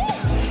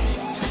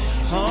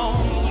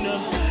 Oh,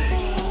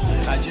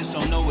 no. I just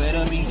don't know where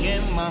to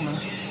begin, mama.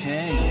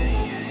 Hey, yeah,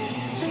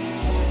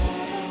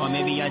 yeah. Or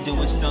maybe I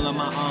do it still on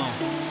my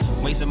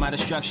own. Ways of my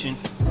destruction.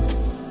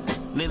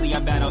 Lately I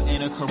battle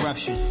inner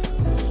corruption.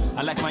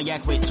 I like my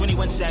yak with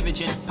 21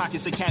 Savage and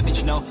pockets of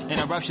cabbage. No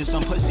interruption,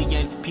 some pussy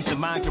and peace of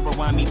mind can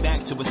rewind me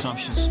back to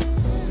assumptions.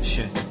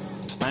 Shit,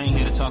 I ain't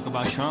here to talk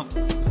about Trump.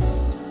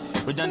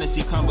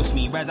 Redundancy crumbles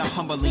me, rather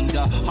humbling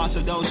the hearts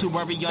of those who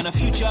worry on the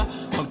future.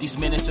 Hope these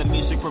minutes of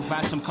music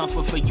provide some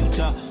comfort for you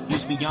to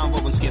use beyond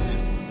what was given.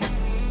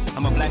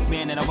 I'm a black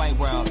man in a white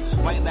world.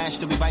 White lash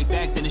to be right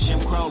back, then a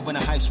Jim Crow when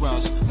the hype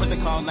swells. Put the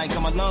call like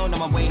I'm alone on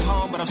my way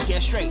home, but I'm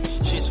scared straight.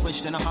 Shit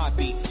switched in a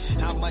heartbeat.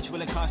 How much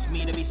will it cost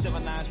me to be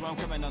civilized where I'm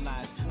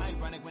criminalized?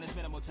 Ironic when it's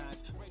minimal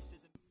times. Racism.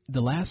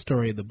 The last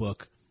story of the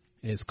book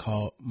is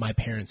called My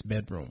Parents'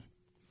 Bedroom.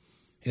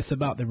 It's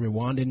about the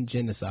Rwandan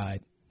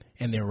genocide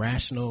and the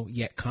irrational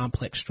yet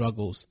complex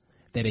struggles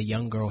that a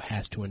young girl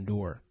has to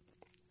endure.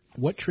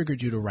 What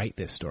triggered you to write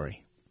this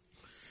story?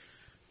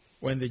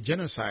 When the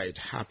genocide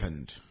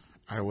happened,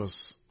 I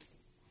was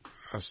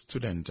a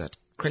student at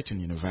Creighton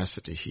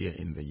University here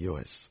in the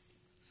U.S.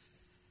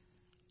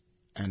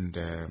 And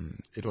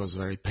it was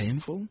very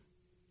painful,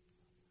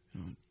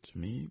 to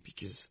me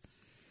because,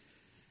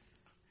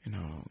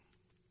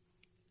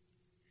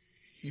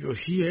 you're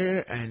here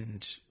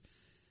and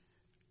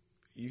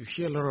you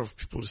hear a lot of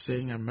people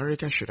saying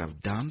America should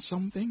have done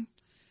something.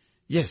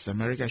 Yes,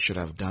 America should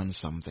have done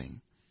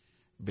something.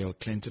 Bill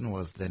Clinton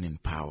was then in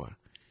power.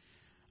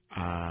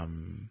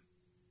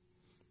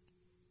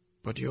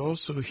 But you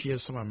also hear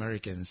some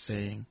Americans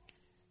saying,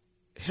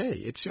 hey,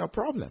 it's your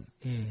problem.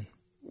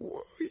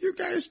 You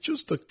guys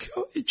choose to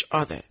kill each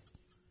other.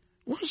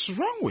 What's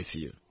wrong with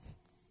you?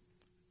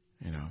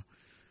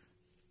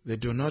 They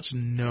do not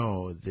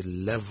know the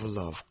level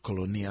of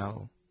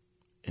colonial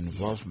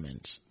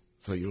involvement.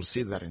 So you'll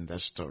see that in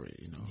that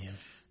story,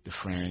 the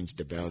French,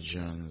 the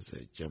Belgians,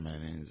 the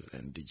Germans,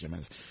 and the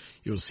Germans.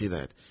 You'll see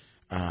that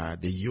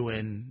the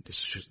UN,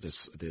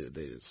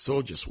 the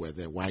soldiers were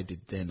there. Why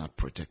did they not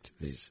protect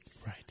these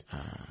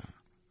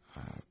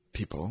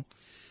people?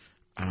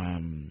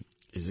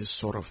 Is this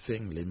sort of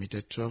thing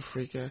limited to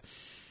Africa?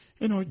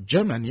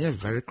 Germany, a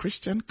very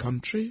Christian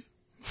country,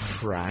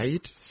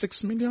 fried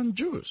 6 million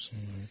Jews.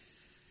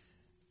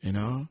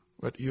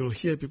 But you'll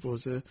hear people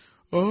say,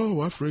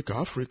 oh, Africa,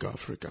 Africa,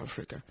 Africa,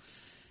 Africa.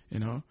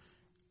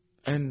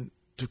 And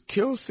to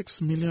kill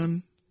 6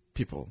 million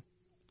people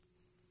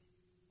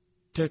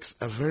takes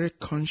a very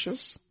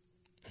conscious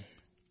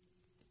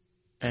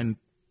and,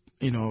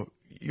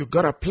 you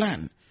got a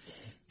plan.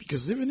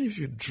 Because even if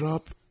you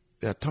drop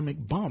the atomic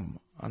bomb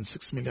on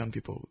 6 million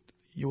people,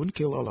 you won't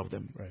kill all of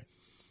them. Right.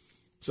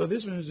 So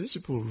these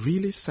people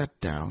really sat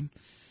down,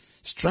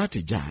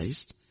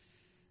 strategized,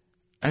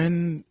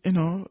 and,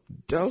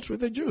 dealt with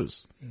the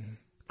Jews.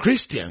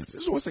 Christians.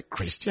 This was a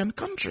Christian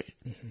country.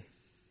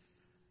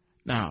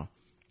 Now,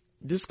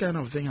 this kind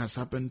of thing has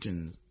happened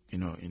in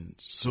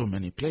so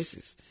many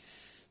places.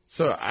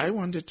 So I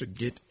wanted to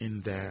get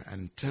in there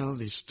and tell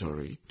this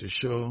story to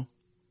show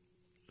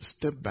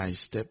step by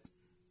step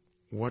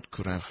what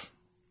could have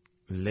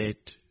led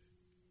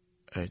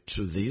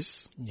to this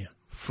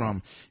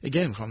from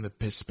the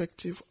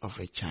perspective of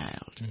a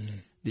child,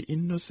 the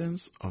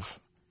innocence of,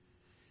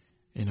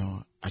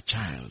 a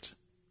child,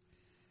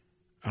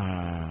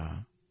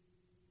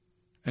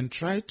 and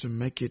try to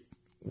make it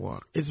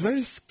work. It's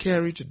very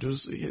scary to do.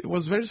 It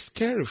was very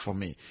scary for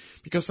me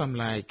because I'm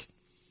like,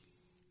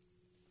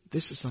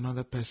 this is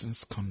another person's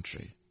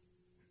country.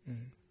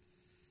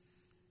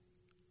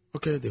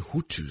 Okay, the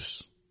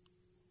Hutus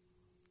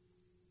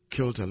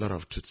killed a lot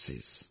of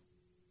Tutsis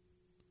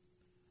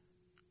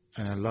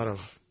and a lot of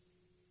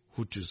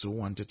Hutus who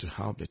wanted to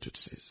help the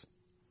Tutsis.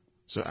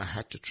 So I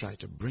had to try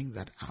to bring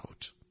that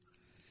out.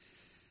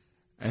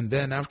 And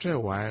then after a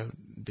while,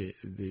 the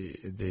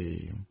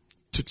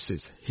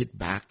Tutsis hit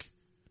back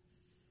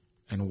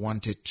and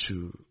wanted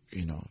to,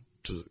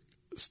 to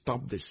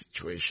stop the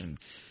situation.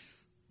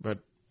 But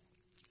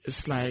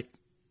it's like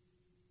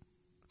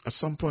at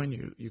some point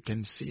you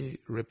can see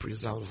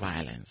reprisal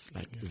violence,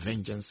 like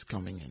vengeance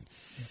coming in.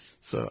 Yeah.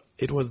 So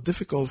it was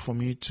difficult for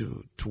me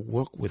to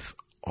work with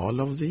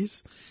all of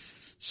these,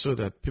 so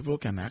that people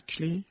can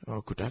actually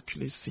or could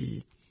actually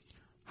see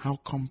how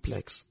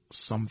complex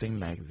something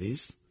like this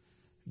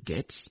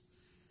gets.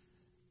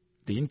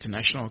 The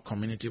international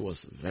community was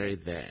very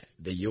there.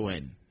 The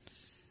UN,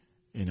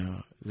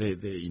 they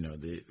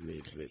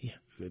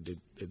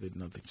did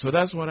nothing. So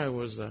that's what I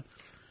was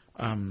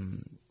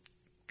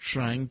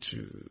trying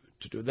to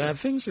do. There are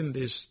things in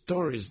these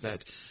stories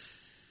that,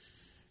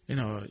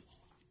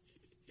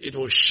 it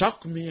will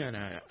shock me, and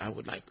I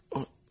would like,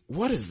 oh,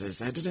 what is this?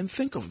 I didn't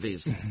think of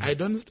this.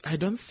 Mm-hmm. I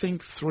don't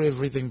think through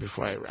everything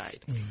before I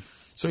write. Mm-hmm.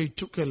 So it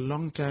took a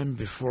long time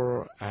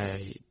before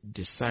I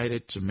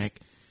decided to make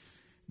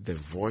the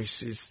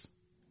voices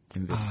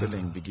in the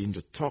ceiling begin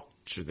to talk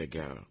to the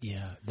girl.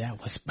 Yeah, that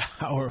was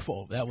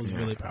powerful. That was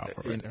really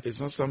powerful. It's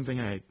not something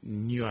I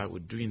knew I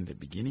would do in the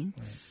beginning,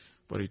 right.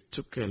 But it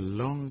took a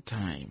long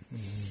time.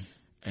 Mm-hmm.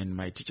 And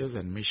my teachers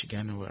at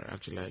Michigan were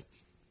actually like,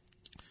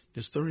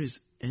 the story is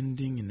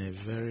ending in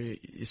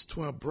it's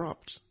too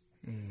abrupt.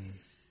 Mm.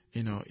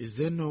 Is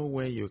there no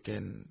way you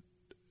can,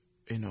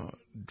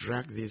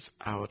 drag this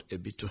out a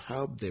bit to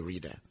help the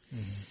reader?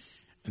 Mm-hmm.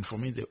 And for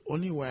me, the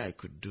only way I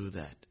could do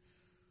that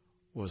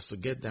was to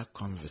get that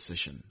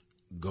conversation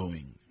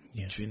going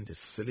between the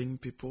ceiling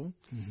people,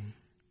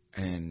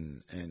 mm-hmm.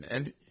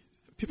 and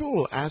people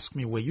will ask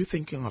me, were you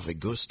thinking of a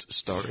ghost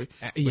story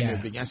when you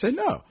began? I said,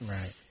 no.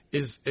 Right.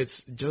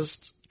 It's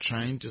just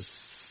trying to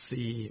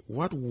see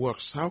what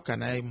works. How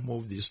can I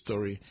move this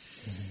story?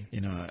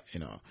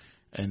 Mm-hmm.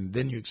 And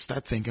then you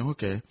start thinking,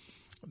 okay,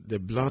 the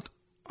blood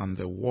on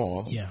the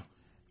wall. Yeah.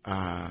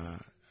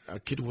 A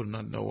kid would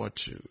not know what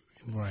to.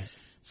 Right.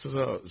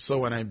 So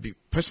when I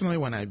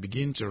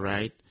begin to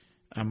write,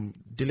 I'm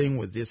dealing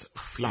with this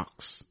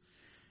flux,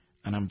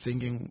 and I'm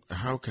thinking,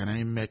 how can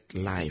I make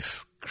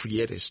life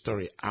create a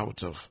story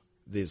out of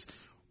this?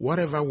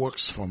 Whatever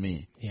works for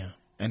me. Yeah.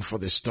 And for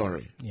the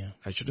story. Yeah.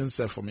 I shouldn't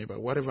say for me,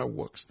 but whatever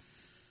works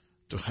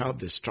to help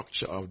the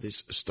structure of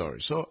this story.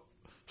 So,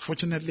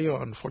 fortunately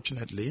or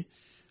unfortunately,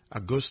 a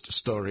ghost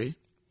story,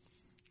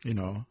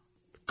 comes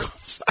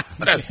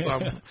out as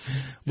some.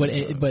 But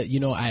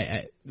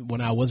I when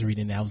I was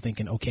reading it, I was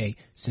thinking, okay,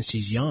 since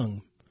she's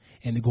young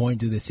and going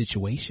through this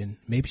situation,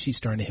 maybe she's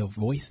starting to hear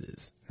voices,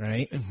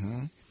 right?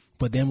 Mm-hmm.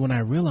 But then when I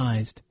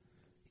realized,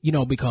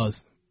 because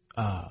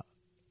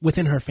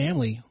within her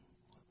family,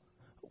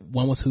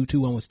 one was Hutu,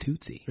 one was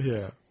Tutsi.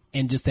 Yeah.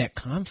 And just that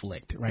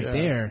conflict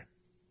there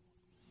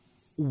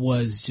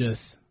was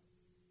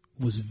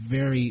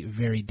very,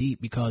 very deep,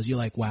 because you're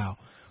like, wow,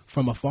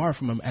 from afar,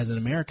 as an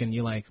American,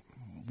 you're like,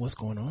 what's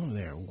going on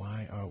there?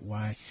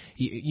 Why?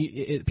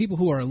 People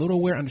who are a little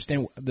aware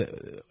understand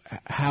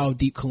how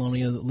deep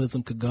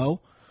colonialism could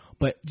go,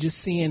 but just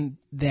seeing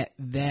that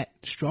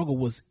struggle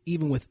was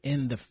even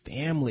within the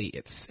family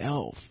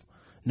itself,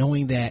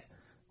 knowing that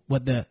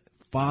what the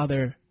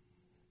father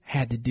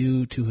had to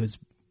do to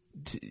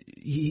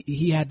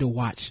he had to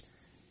watch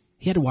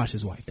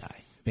his wife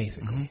die,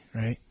 basically, mm-hmm.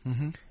 right?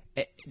 Mm-hmm.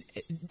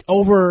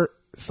 Over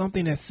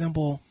something as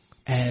simple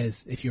as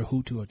if you're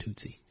Hutu or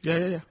Tutsi.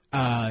 Yeah.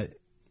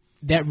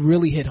 That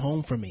really hit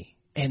home for me,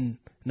 and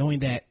knowing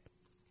that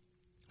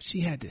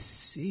she had to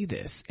see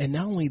this, and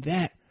not only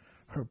that,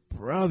 her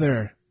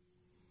brother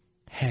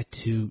had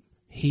to.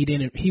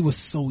 He was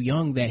so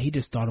young that he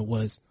just thought it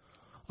was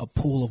a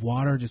pool of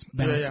water just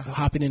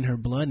hopping in her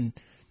blood and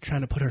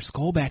trying to put her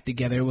skull back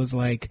together. It was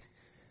like,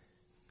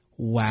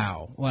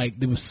 wow, like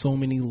there was so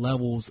many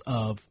levels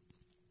of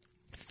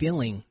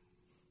feeling,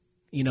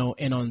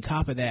 and on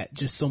top of that,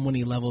 just so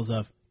many levels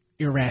of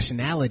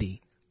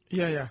irrationality.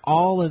 Yeah.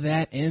 All of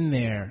that in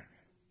there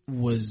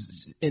was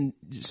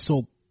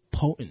so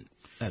potent.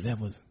 That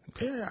was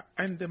incredible. Yeah,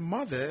 and the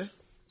mother,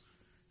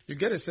 you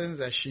get a sense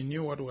that she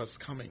knew what was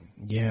coming.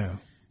 Yeah.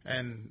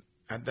 And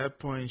at that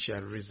point, she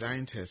had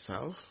resigned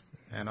herself,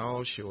 and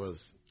all she was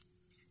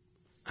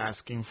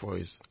asking for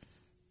is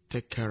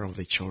take care of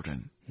the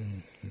children.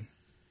 Mm-hmm.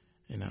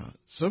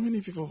 So many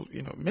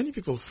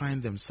people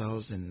find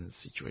themselves in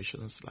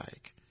situations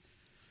like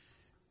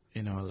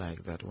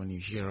that when you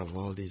hear of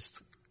all these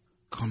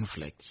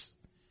conflicts.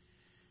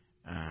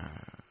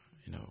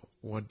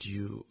 What do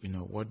you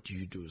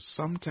do?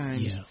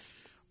 Sometimes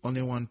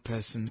only one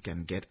person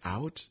can get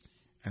out,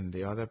 and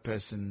the other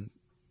person,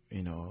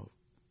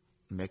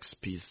 makes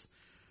peace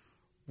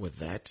with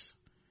that.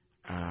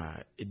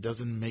 It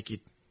doesn't make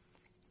it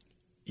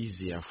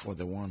easier for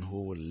the one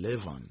who will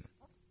live on.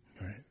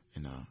 Right.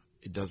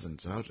 It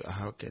doesn't. So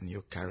how can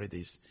you carry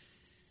this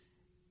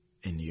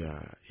in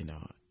your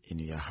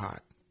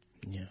heart?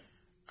 Yeah.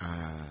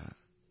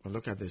 Well,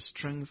 look at the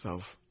strength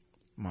of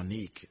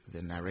Monique,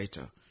 the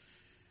narrator.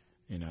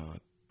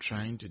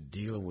 Trying to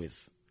deal with,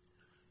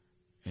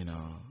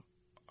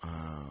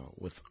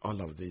 with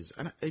all of this.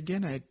 And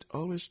again, I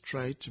always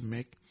try to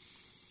make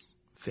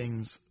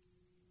things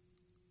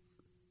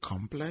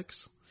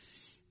complex.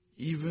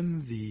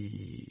 Even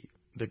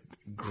the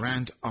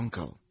grand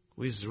uncle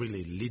who is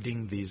really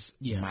leading this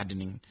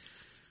maddening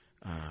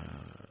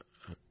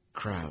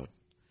crowd,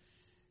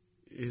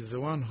 is the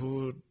one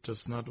who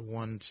does not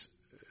want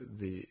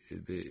the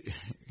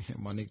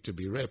Monique to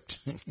be raped.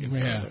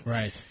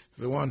 Right.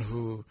 The one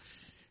who,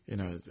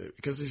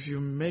 because if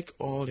you make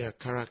all their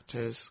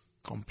characters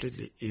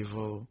completely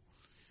evil,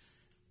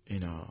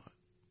 it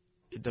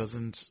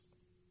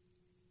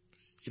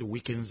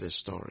weakens the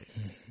story.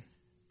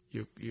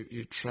 Mm-hmm.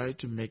 You try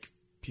to make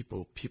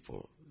people,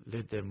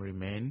 let them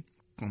remain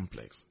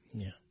complex.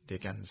 Yeah. They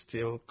can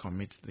still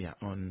commit their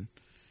own,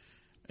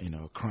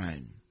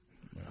 crime.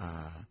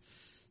 Right.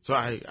 So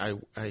I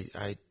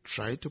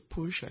try to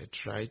push. I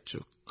try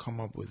to come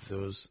up with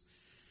those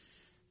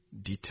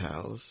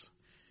details.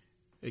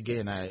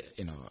 Again, I've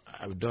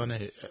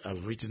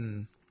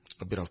written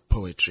a bit of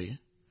poetry,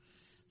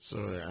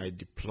 so I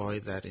deploy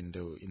that in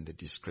the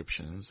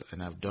descriptions,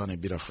 and I've done a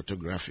bit of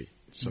photography.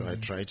 So I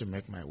try to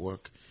make my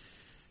work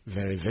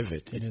very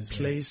vivid. It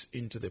plays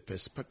into the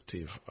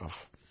perspective of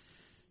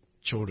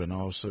children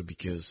also,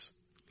 because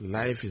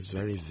life is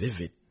very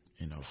vivid.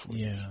 For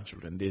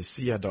children, they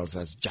see adults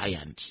as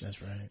giants. That's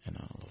right, and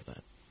all of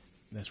that.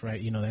 That's right.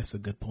 That's a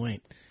good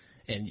point,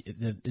 and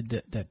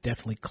that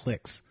definitely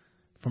clicks.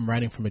 From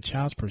writing from a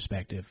child's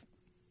perspective,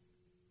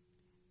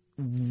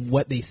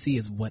 what they see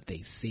is what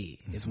they see,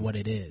 is what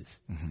it is.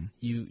 Mm-hmm.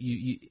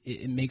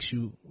 It makes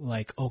you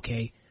like,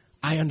 okay,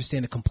 I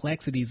understand the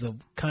complexities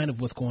of kind of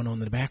what's going on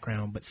in the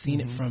background, but seeing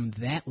it from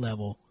that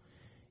level,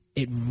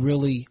 it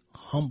really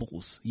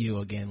humbles you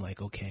again. Like,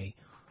 okay,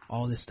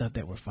 all this stuff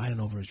that we're fighting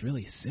over is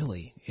really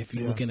silly if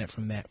you're looking at it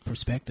from that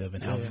perspective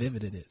and how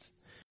vivid it is.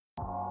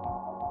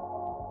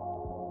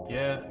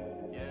 Yeah.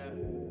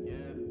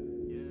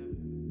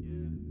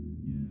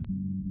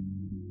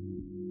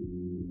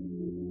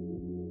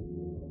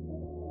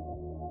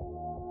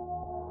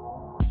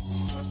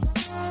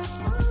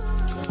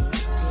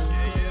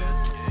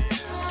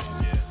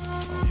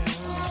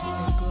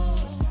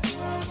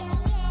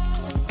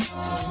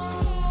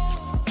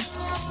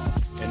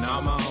 And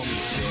all my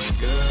homies doing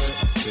good.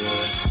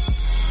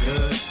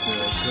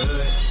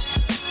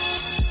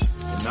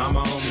 And all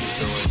my homies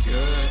doing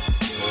good.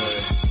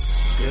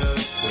 Yeah.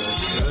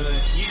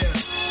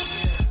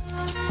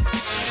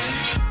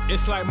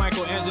 It's like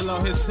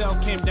Michelangelo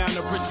himself came down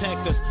to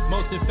protect us.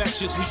 Most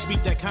infectious, we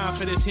speak that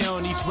confidence here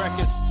on these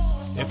records.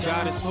 If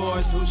God is for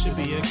us, who should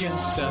be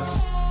against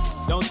us?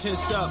 Don't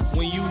tense up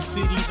when you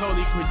see these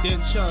holy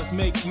credentials.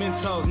 Make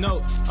mental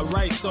notes. I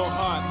write so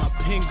hard, my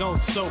pen gon'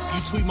 soak.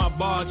 You tweet my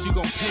bars, you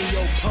gon' pin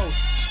your post.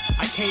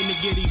 I came to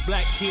give these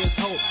black kids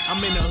hope.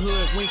 I'm in the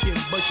hood winking,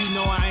 but you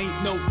know I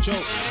ain't no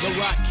joke. Lil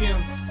Rock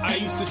Kim, I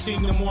used to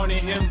sing the morning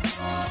hymn.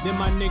 Then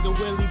my nigga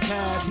Willie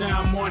passed,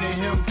 now I'm mourning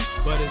him.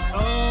 But it's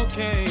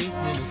okay,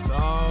 and it's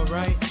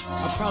alright.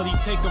 I'll probably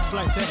take a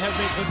flight to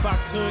heaven if I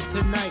could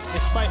tonight. In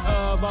spite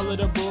of all of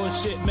the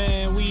bullshit,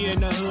 man, we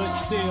in the hood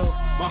still.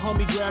 My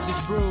homie grabbed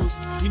his bruise,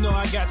 you know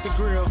I got the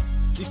grill.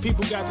 These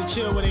people got to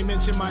chill when they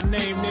mention my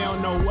name. They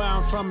don't know where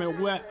I'm from and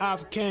where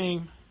I've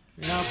came.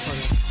 Yeah, I'm from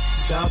the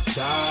South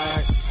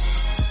Side,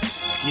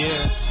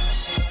 yeah.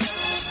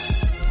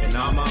 And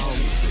all my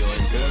homies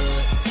doing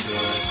good.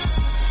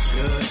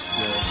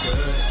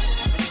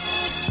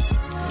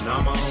 And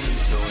all my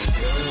homies doing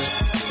good.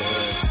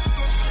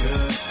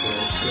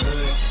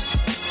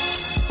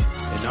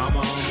 And all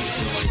my homies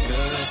doing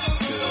good.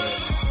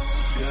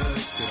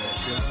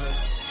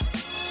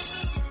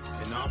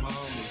 And all my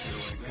homies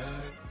doing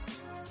good.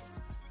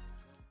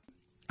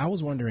 I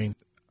was wondering,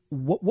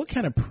 what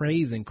kind of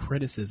praise and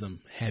criticism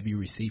have you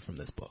received from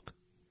this book?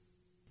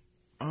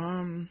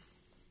 Some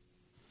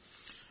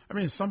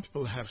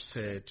people have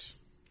said,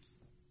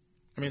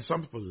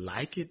 some people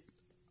like it,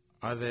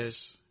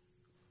 others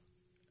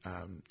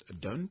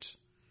don't.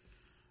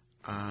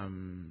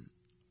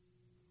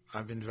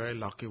 I've been very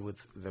lucky with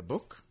the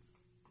book.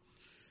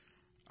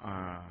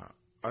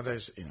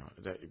 Others,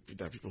 there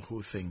are people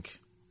who think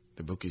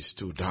the book is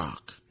too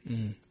dark.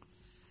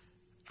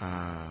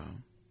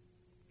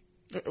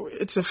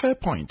 It's a fair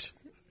point,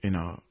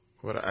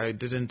 but I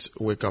didn't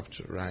wake up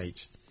to write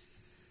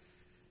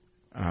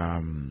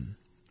a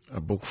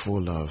book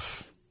full of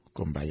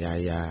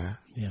kumbaya,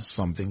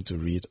 something to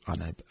read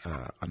on a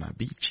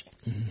beach.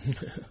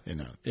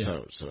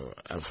 So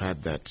I've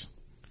had that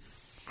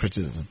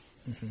criticism.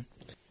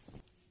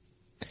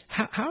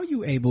 How are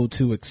you able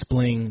to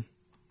explain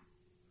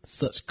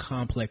such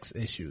complex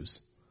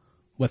issues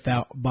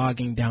without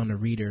bogging down the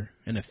reader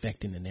and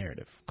affecting the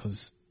narrative?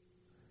 Because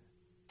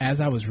as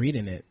I was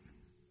reading it,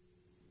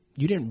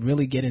 you didn't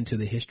really get into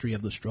the history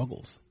of the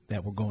struggles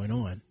that were going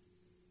on,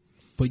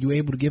 but you were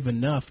able to give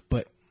enough,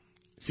 but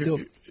still...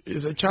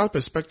 It's a child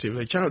perspective.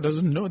 A child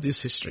doesn't know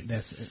this history.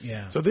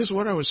 So this is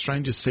what I was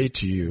trying to say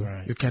to you.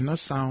 Right. You cannot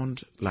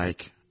sound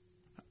like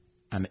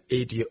an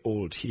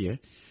 8-year-old here,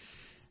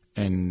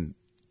 and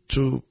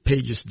 2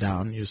 pages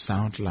down, you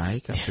sound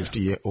like a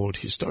 50-year-old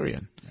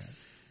historian.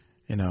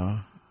 So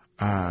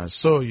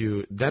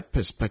that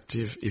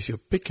perspective, if you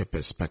pick a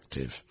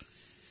perspective,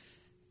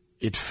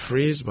 it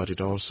frees, but it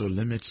also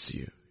limits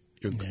you.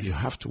 You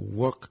have to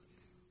work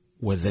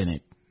within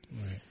it.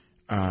 Right.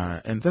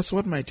 And that's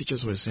what my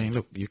teachers were saying.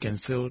 Look, you can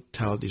still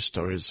tell these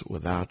stories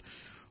without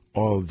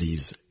all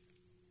these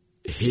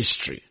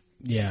history.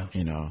 Yeah.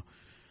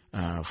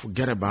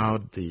 Forget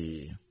about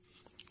the...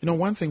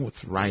 one thing with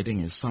writing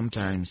is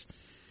sometimes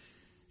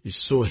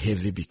it's so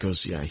heavy because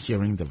you are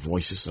hearing the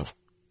voices of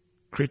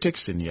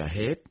critics in your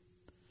head.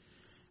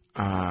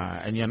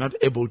 And you're not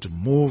able to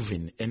move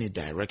in any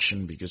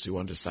direction because you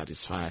want to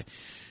satisfy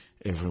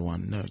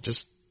everyone. No,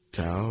 just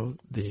tell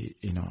the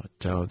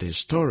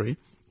story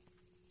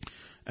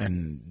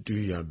and do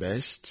your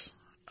best.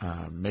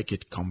 Make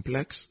it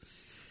complex.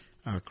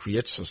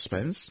 Create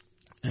suspense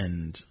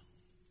and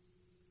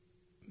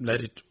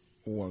let it.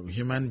 Well,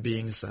 human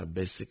beings are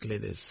basically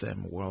the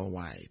same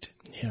worldwide.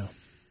 Yeah.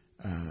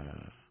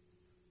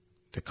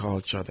 The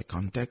culture, the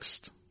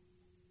context,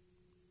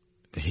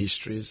 the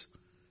histories,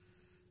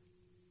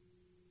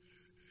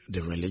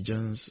 the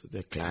religions,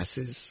 the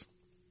classes,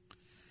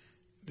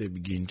 they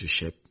begin to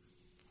shape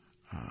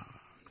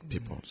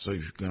people. So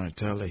if you're going to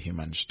tell a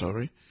human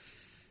story,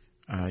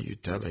 you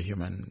tell a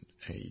human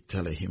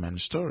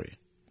story.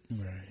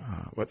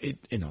 Right. But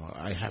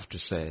I have to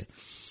say,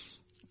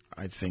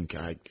 I think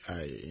I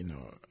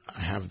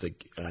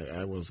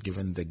was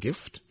given the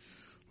gift,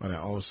 but I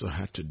also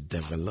had to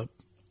develop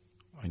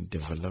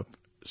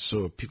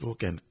so people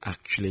can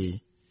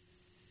actually,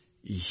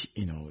 you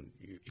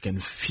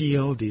can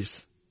feel these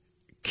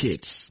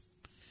kids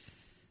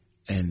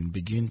and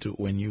begin to,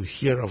 when you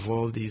hear of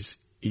all these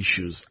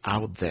issues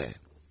out there,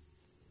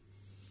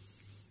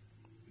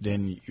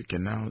 then you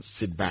can now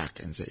sit back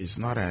and say it's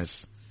not as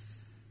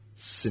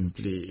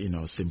simply,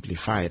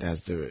 simplified as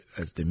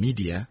the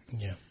media,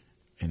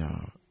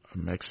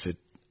 makes it,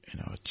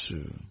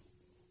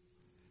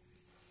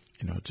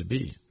 to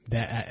be.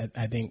 That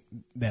I think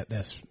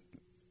that's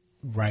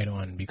right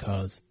on,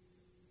 because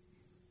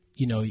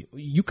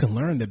you can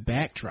learn the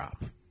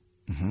backdrop,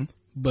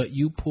 but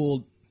you're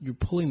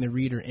pulling the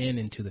reader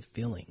into the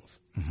feelings.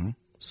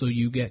 So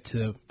you get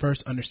to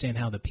first understand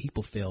how the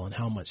people feel and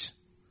how much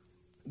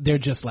they're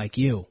just like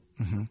you.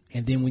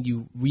 And then when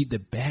you read the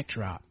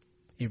backdrop,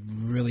 it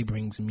really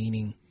brings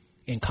meaning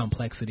and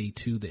complexity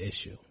to the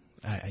issue.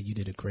 You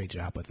did a great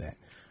job with that.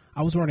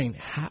 I was wondering,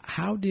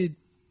 how did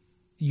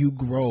you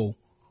grow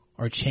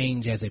or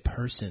change as a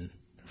person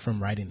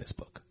from writing this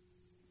book?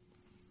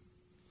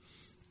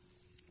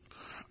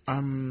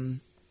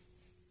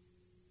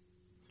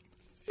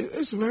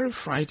 It's very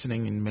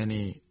frightening in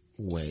many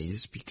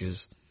ways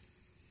because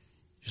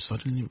you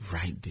suddenly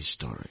write this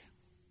story.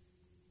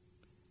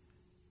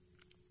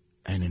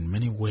 And in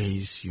many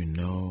ways,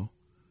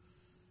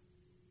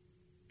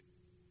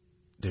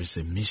 there's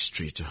a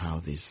mystery to how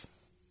this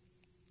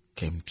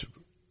came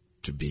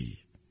to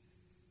be.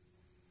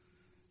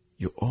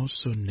 You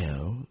also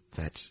know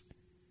that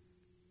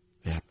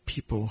there are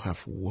people who have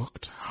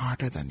worked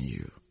harder than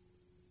you,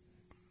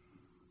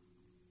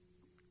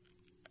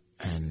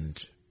 and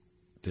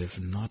they've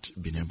not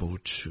been able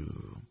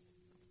to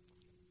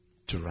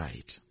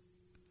write.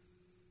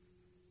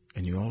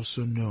 And you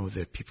also know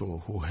there are people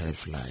who have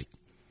like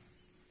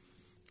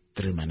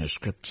 3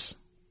 manuscripts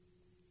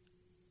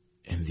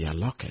in their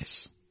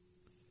lockers,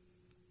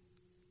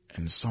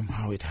 and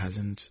somehow it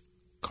hasn't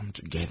come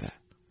together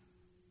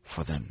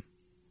for them.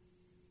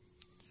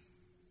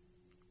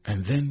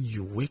 And then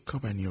you wake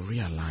up and you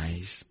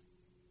realize,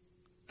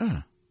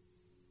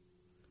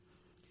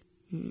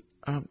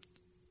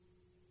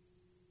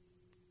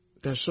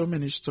 there's so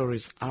many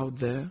stories out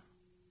there,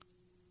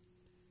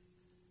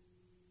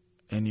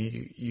 and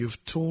you've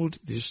told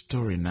this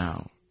story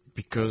now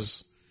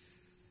because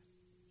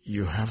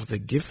you have the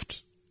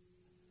gift,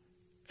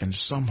 and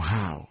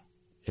somehow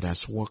it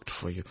has worked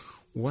for you.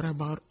 What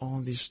about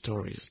all these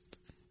stories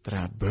that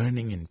are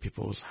burning in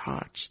people's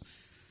hearts,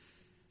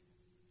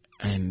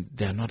 and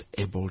they're not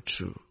able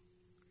to,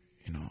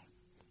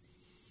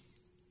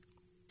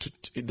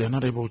 they're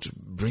not able to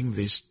bring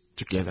this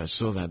together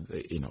so that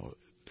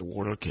the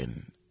world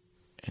can,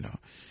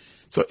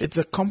 So it's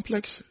a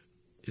complex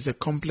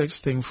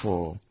thing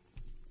for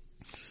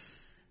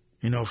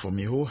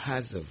me, who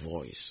has a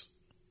voice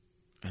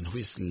and who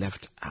is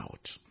left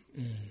out.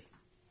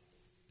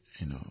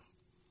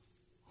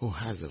 Who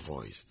has a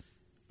voice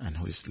and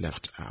who is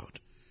left out,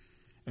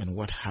 and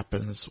what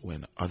happens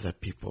when other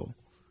people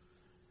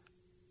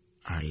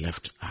are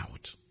left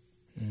out.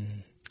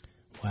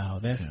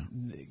 Wow,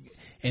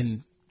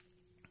 and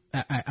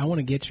I want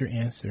to get your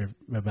answer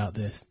about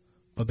this,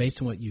 but based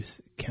on what you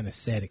kind of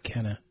said, it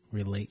kind of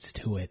relates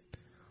to it.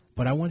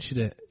 But I want you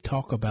to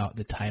talk about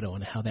the title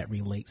and how that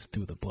relates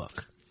through the book.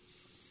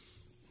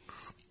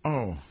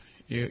 Oh,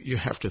 you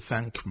have to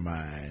thank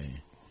my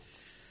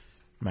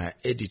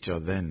editor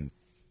then,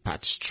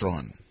 Pat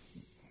Strawn.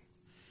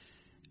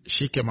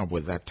 She came up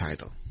with that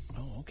title.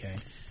 Oh, okay.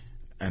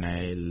 And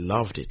I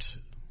loved it.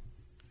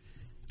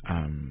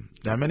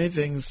 There are many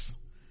things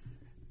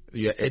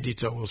your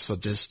editor will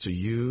suggest to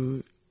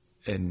you,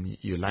 and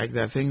you like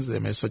their things. They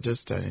may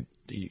suggest, and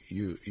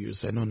you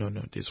say, no,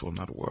 this will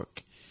not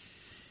work.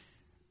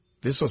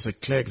 This was a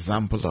clear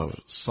example of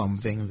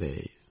something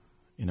they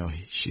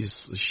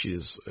she's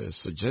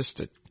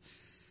suggested,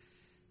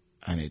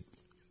 and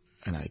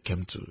I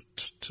came to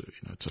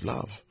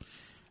love.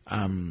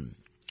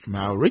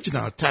 My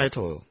original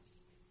title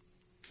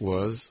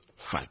was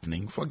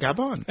Fattening for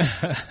Gabon.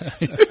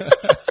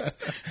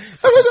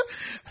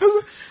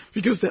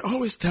 Because they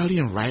always tell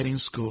you in writing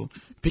school,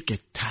 pick a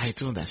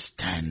title that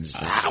stands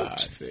out.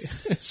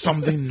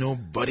 Something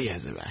nobody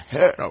has ever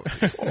heard of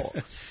before.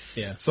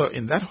 Yeah. So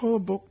in that whole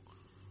book,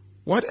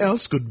 what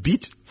else could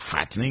beat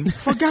Fattening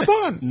for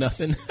Gabon?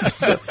 Nothing.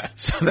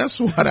 so that's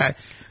what I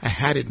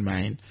had in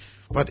mind.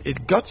 But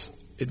it got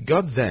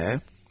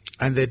there,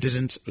 and they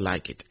didn't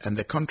like it. And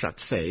the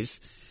contract says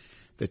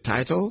the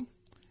title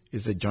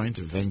is a joint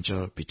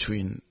venture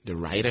between the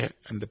writer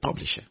and the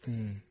publisher.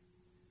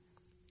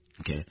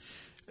 Okay.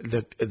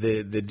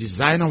 The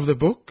design of the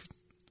book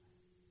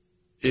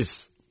is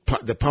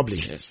the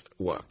publisher's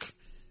work,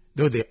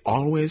 though they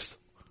always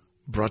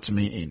brought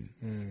me in.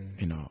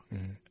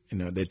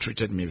 They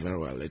treated me very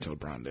well, Little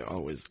Brown. They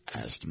always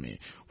asked me,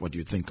 "What do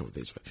you think of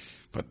this?"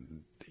 But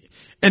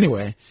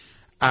anyway,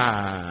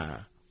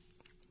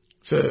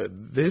 so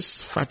this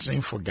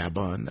Fattening for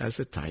Gabon as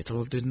a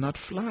title did not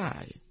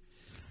fly,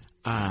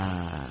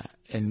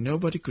 and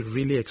nobody could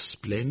really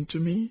explain to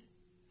me.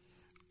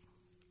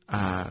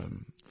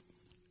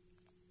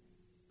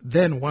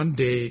 Then one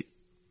day,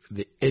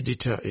 the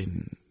editor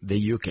in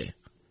the UK,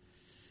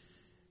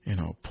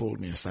 pulled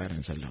me aside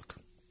and said, "Look,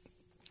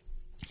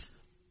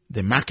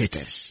 the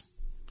marketers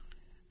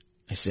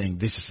are saying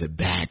this is a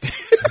bad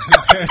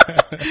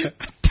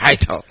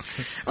title."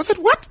 I said,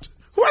 "What?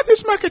 Who are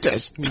these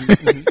marketers?"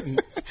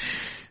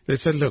 They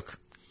said, "Look,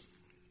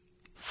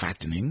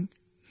 fattening,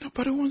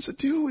 nobody wants to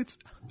deal with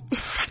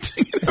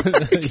fattening in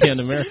America." Yeah, in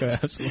America,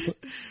 absolutely.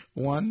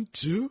 1,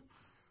 2,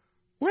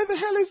 where the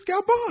hell is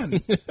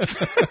Gabon?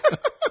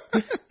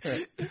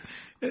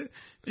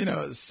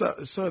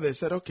 So they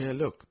said, "Okay,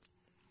 look."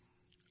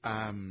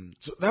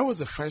 So that was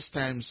the first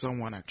time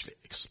someone actually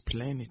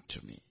explained it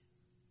to me.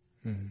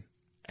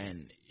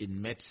 And it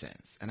made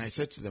sense. And I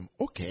said to them,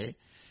 "Okay,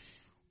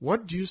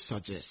 what do you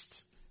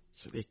suggest?"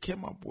 So they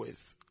came up with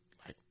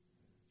like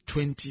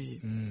 20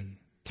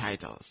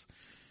 titles.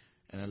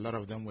 And a lot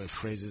of them were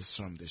phrases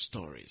from the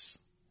stories.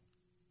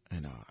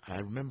 I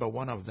remember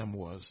one of them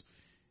was,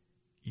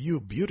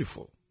 "You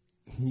Beautiful."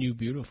 You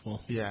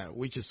Beautiful. Yeah,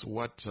 which is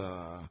what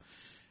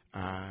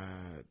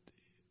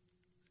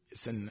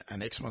it's an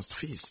Xmas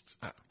feast,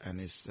 and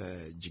it's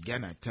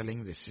Jigana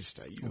telling the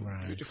sister, "You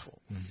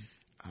beautiful."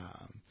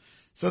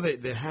 So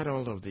they had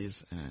all of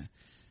these,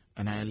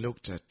 and I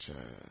looked at,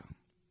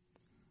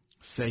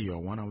 "Say You're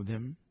One of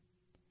Them,"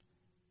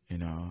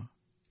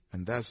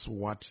 and that's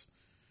what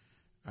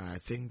I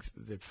think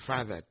the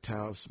father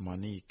tells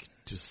Monique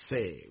to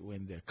say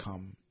when they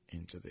come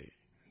into the,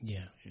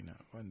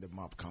 when the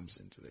mob comes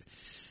into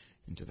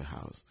the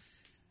house.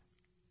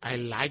 I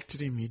liked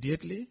it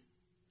immediately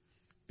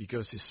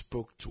because it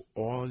spoke to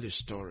all the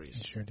stories.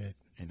 It sure did.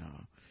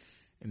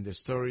 In the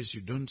stories, you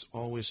don't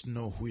always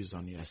know who is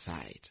on your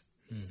side.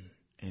 And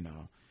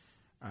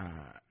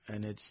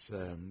it's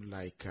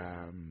like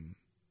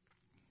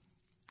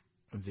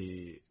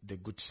the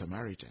Good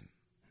Samaritan.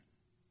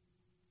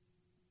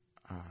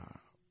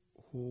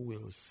 Who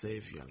will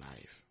save your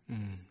life?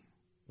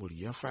 Will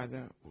your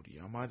father? Will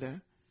your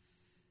mother?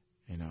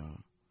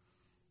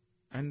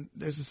 And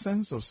there's a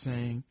sense of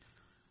saying,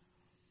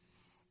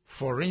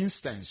 for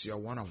instance, you're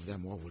one of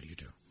them, what will you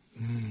do?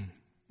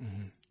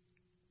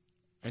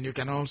 And you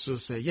can also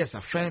say, yes,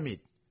 affirm it.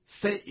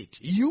 Say it.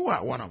 You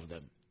are one of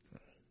them.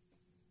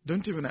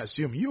 Don't even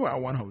assume you are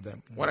one of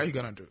them. What are you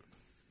going to do?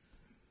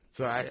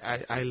 So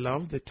I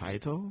love the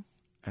title,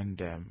 and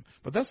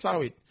but that's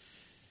how it.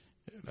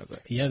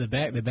 Yeah, the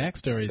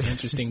backstory is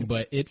interesting,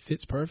 but it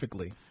fits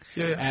perfectly.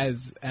 Yeah.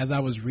 As I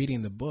was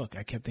reading the book,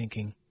 I kept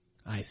thinking,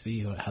 I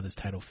see how this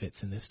title fits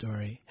in this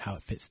story, how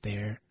it fits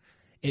there.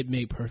 It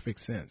made perfect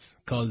sense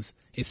because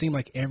it seemed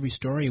like every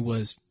story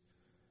was,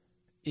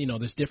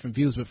 there's different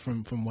views, but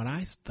from what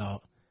I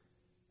thought,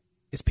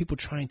 it's people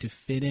trying to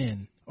fit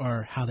in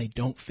or how they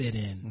don't fit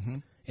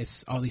in.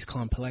 It's all these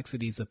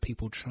complexities of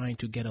people trying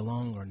to get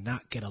along or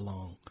not get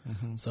along.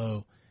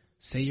 So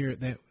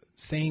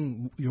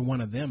saying you're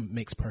one of them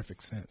makes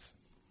perfect sense.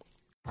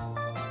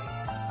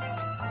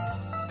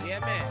 Yeah,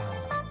 man.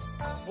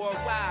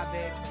 Worldwide,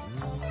 baby.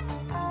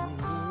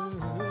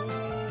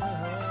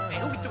 Hey,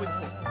 who we do it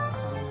for?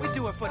 We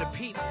do it for the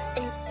people.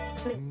 In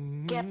the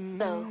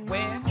ghetto.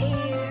 Where?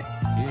 Here.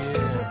 In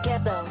the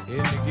ghetto. In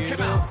the ghetto.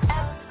 Come on.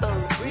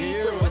 Apple.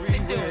 Yeah, what they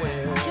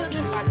doing?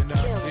 Children are killed.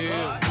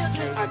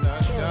 Children are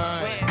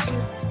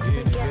killed. In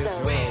the ghetto.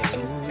 Where?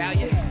 Bow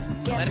your heads.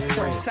 Let us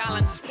pray.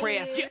 Silence is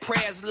prayer.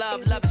 Prayer is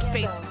love. Love is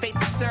faith.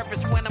 Faith is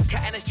service. When I'm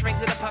cutting the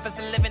strings of the puppets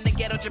and living the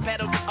ghetto,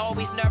 Geppettos is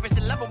always nervous.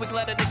 And love when we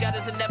clutter the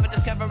gutters and never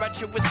discover our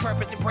truest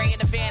purpose and praying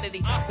to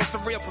vanity. It's the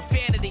real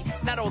profanity.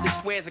 Not all these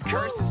swears and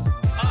curses.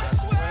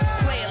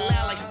 Playing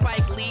loud like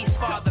Spike Lee's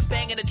father,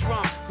 banging the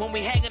drum. When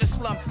we hang in the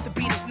slum, the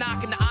beat is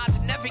knocking. The odds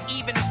are never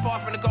even. As far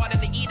from the garden,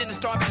 the Eden, the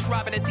starving, is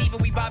robbing, the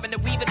thieving. We bobbing, the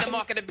weaving, the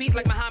mark of the beast. knees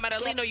like Muhammad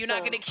Ali. No, you're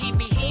not gonna keep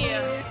me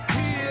here.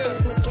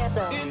 In the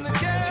ghetto. In the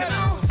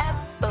ghetto.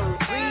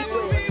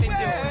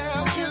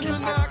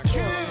 Children are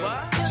killed.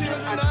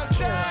 Children are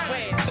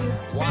dying.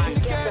 Why?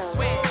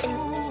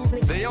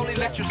 They only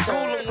let you school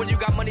them when you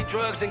got money,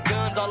 drugs, and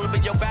guns all up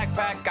in your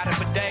backpack. Got it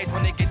for days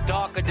when they get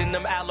darker than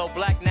them aloe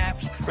black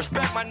naps.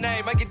 Respect my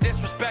name, I get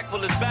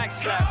disrespectful as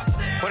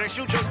backslaps. When they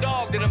shoot your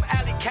dog, then them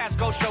alley cats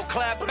go show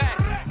clap back.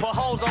 Put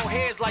holes on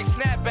heads like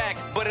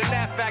snapbacks. But in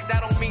that fact, I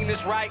don't mean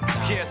this right.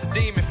 Yeah, it's a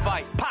demon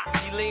fight. Pop,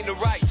 he lean to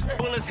right.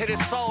 Bullets hit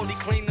his soul, he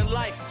clean the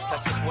life.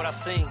 That's just what I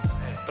seen.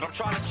 But I'm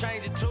trying to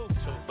change it too.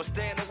 But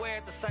staying aware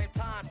at the same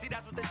time. See,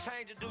 that's what the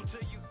change will do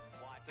to you.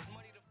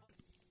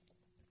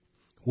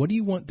 What do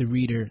you want the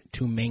reader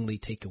to mainly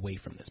take away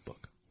from this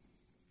book?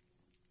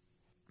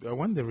 I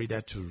want the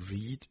reader to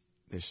read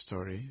the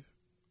story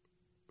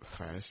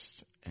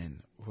first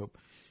and hope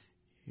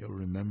he'll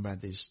remember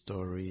these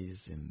stories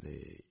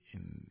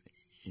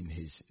in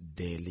his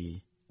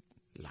daily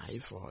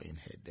life or in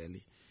her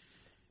daily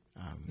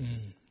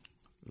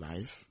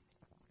life.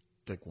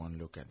 Take one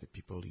look at the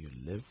people you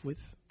live with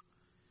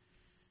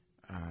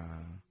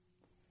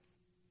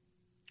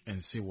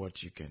and see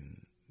what you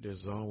can.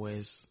 There's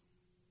always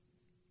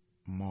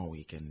more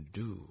we can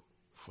do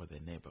for the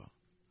neighbor.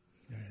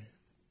 Right.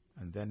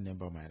 And that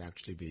neighbor might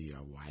actually be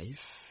your wife,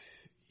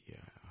 your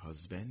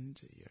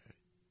husband, your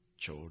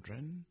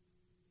children.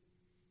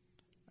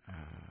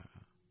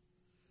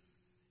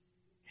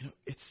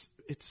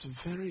 It's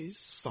very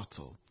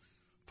subtle.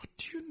 But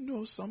do you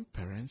know some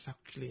parents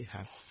actually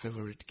have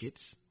favorite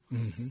kids?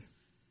 Mm-hmm.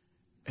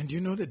 And do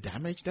you know the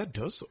damage that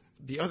does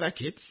the other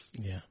kids?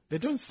 Yeah. They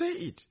don't say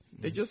it.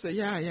 They just say,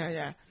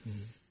 yeah.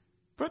 Mm-hmm.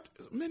 But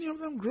many of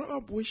them grow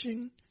up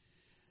wishing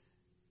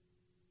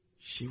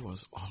she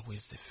was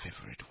always the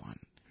favorite one.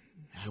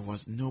 I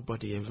was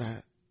nobody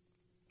ever,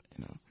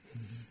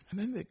 And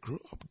then they grow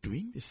up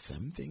doing the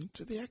same thing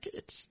to their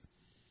kids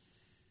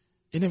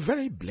in a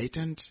very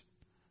blatant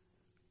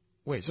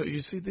way. So you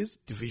see, these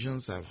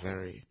divisions are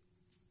very,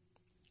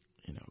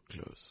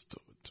 close to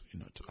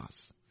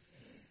us.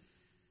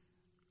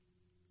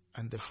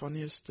 And the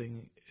funniest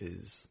thing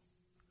is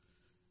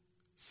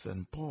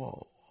St.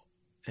 Paul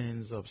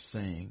ends up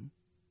saying,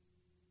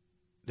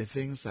 the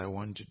things I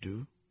want to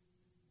do,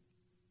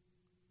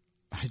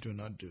 I do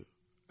not do.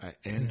 I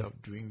end up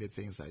doing the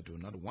things I do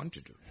not want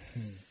to do.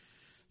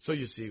 So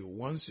you see,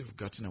 once you've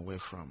gotten away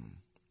from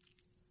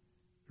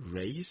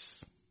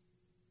race,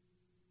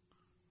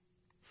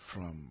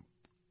 from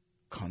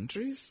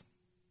countries,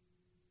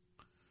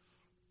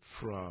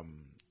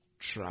 from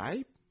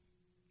tribe,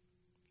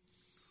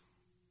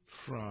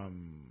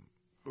 from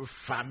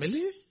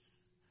family,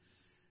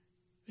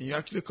 you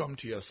actually come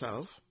to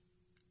yourself,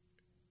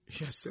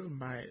 you're still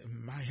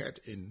mired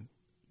in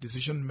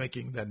decision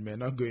making that may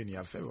not go in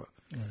your favor.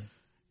 Right.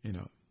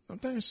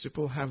 Sometimes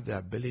people have the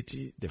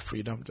ability, the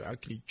freedom to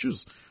actually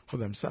choose for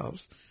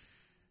themselves,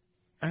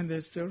 and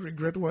they still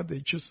regret what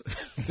they choose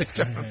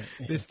later on.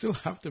 They still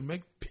have to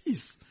make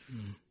peace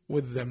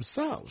with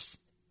themselves.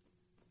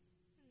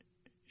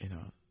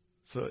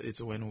 So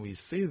it's when we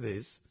see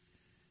this,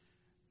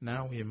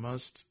 now we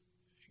must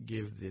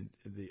give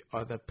the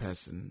other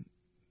person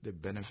the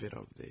benefit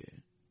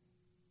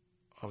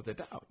of the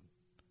doubt.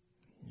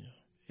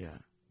 Yeah.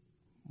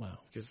 Wow.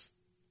 Because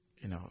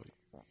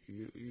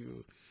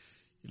you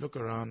look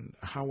around,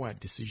 how are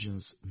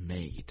decisions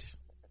made?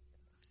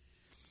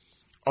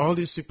 All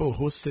these people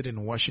who sit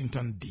in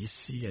Washington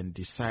D.C. and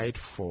decide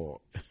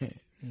for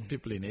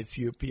people in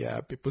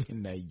Ethiopia, people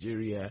in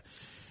Nigeria,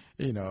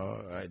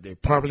 they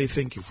probably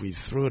think if we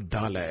throw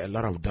a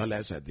lot of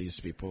dollars at these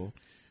people,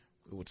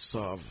 it would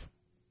solve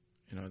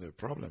the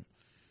problem.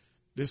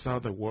 This is how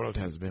the world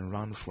has been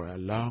run for a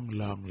long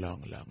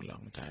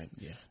time.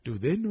 Yeah. Do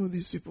they know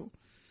these people?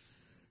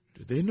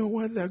 Do they know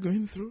what they're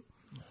going through?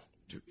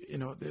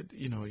 No.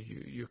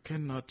 You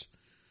cannot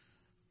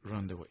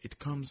run the way. It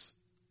comes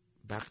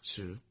back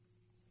to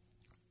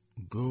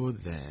go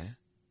there,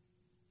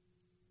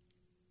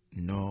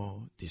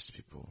 know these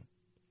people,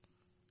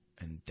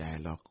 and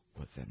dialogue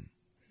with them.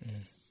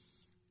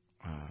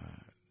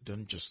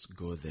 Don't just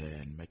go there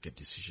and make a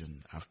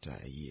decision after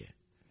a year.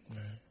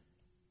 Right.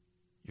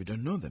 You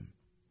don't know them.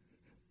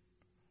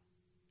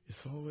 It's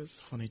always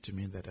funny to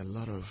me that a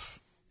lot of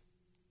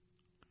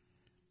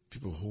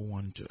people who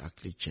want to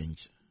actually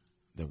change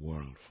the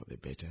world for the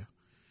better,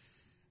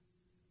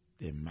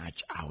 they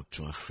march out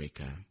to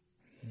Africa,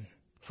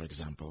 for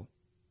example,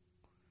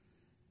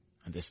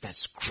 and they start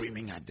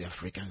screaming at the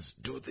Africans,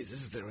 do this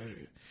is the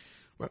right.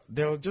 Well,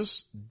 they'll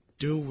just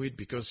do it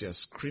because you're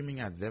screaming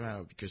at them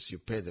or because you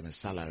pay them a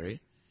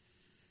salary.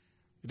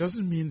 It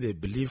doesn't mean they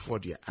believe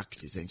what you're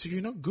actually saying. So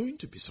you're not going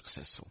to be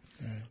successful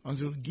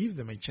until you give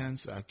them a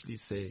chance to actually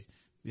say,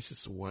 this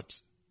is what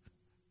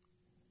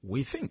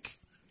we think.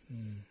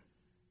 And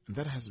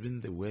that has been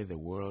the way the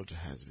world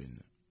has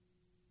been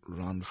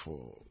run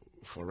for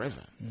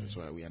forever. That's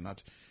why we are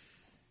not,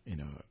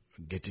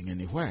 getting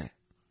anywhere.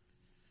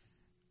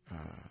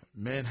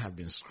 Men have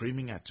been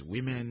screaming at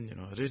women,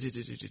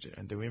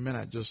 and the women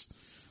are just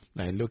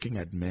like looking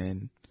at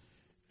men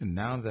And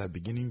now they're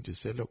beginning to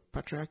say, look,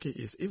 patriarchy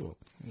is evil.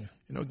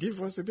 Yeah.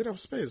 Give us a bit of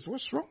space.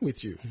 What's wrong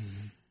with you?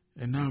 Mm-hmm.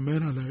 And now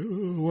men are like,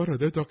 oh, what are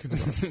they talking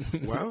about?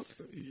 Well,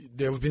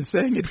 they've been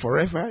saying it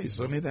forever. It's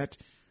only that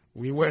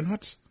we were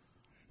not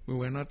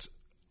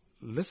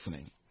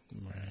listening.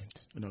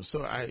 Right.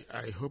 So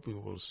I hope we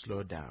will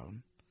slow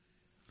down.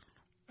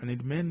 And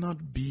it may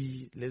not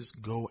be, let's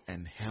go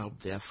and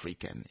help the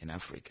African in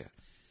Africa.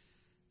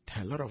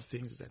 There are a lot of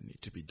things that need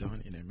to be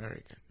done in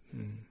America.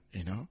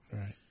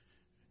 Right.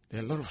 There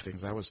are a lot of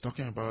things. I was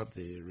talking about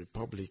the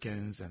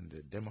Republicans and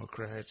the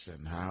Democrats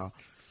and how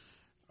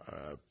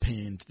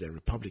pained the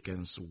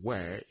Republicans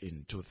were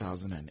in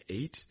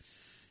 2008,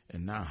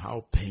 and now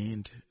how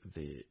pained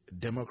the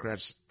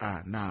Democrats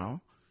are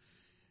now.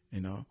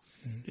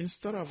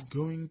 Instead of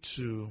going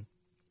to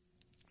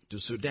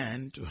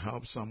Sudan to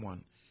help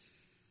someone,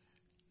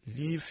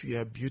 leave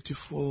your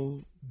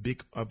beautiful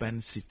big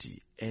urban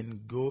city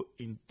and go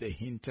in the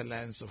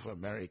hinterlands of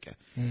America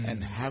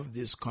and have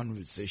this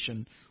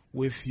conversation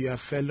with your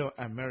fellow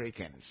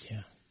Americans.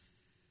 Yeah.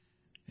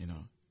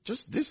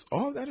 Just this,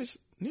 all that is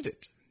needed.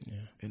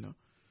 Yeah.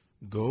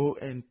 Go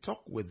and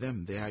talk with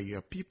them. They are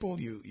your people.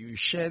 You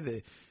share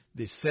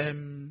the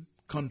same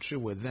country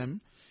with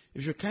them.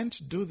 If you can't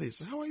do this,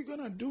 how are you going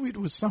to do it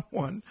with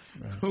someone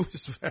who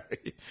is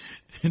very,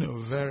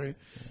 very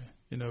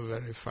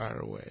far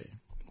away?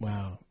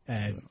 Wow.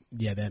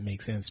 Yeah, that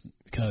makes sense,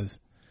 because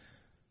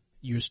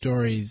your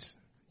stories,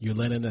 you're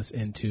letting us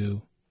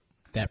into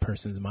that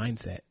person's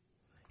mindset.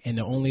 And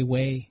the only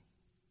way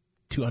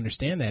to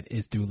understand that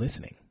is through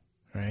listening,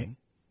 right?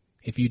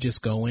 If you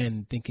just go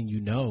in thinking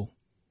you're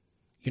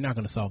not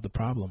going to solve the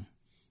problem.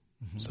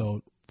 Mm-hmm.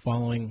 So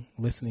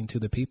listening to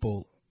the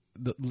people,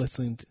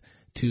 listening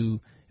to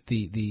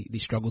the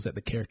struggles that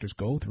the characters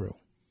go through,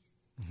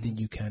 then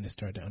you kind of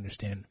start to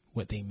understand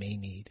what they may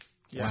need.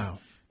 Yeah. Wow.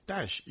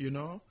 Dash,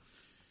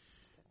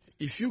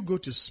 if you go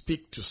to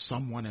speak to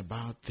someone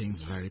about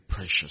things very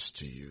precious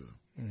to you,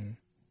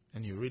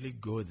 and you really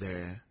go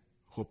there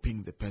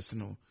hoping the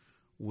person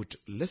would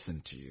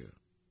listen to you,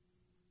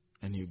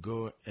 and you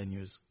go and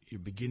you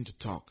begin to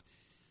talk,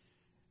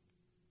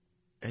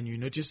 and you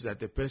notice that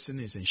the person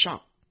is in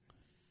shock,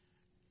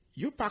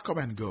 you pack up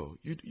and go.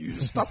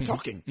 You stop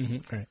talking.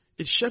 Right.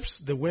 It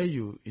shapes the way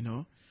you.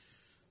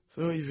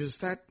 So if you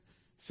start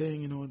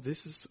saying, this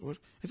is what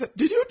I said,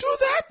 did you do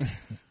that?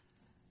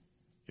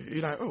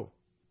 You're like, oh,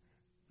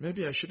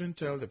 maybe I shouldn't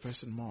tell the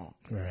person more.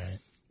 Right.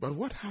 But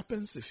what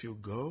happens if you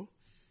go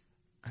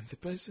and the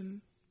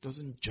person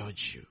doesn't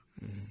judge you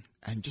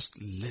and just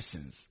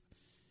listens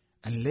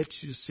and lets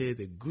you say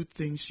the good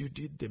things you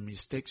did, the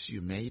mistakes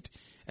you made,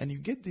 and you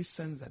get this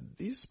sense that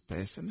this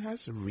person has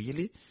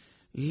really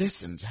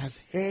listened, has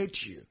heard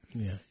you.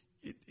 Yeah.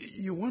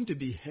 You want to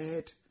be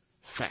heard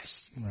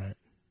first. Right.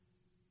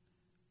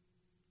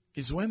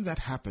 It's when that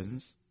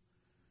happens,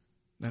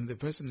 then the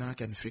person now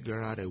can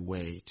figure out a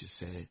way to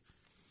say,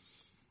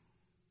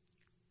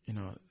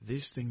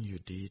 this thing you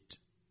did,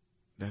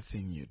 that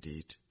thing you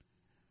did.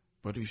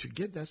 But if you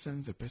get that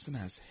sense the person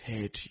has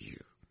heard you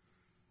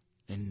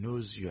and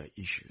knows your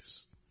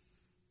issues,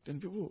 then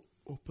people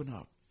open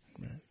up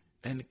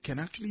and can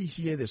actually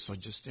hear the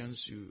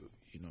suggestions you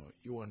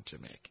want to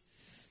make.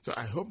 So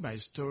I hope my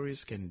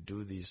stories can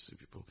do this to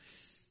people,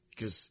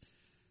 because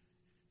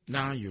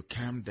now you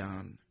calm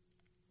down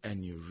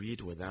and you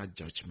read without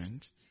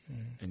judgment,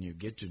 and you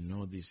get to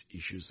know these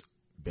issues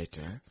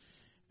better,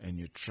 and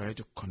you try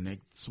to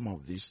connect some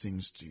of these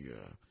things to your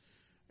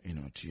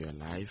to your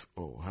life.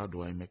 Oh, how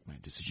do I make my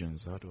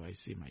decisions? How do I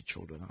see my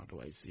children? How do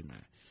I see my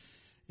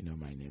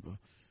my neighbor?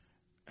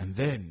 And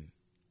then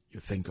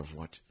you think of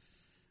what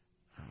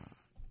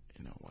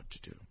to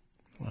do.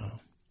 Wow.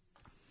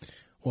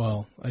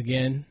 Well,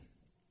 again,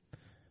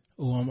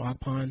 Uwem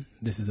Akpan,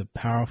 this is a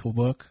powerful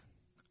book.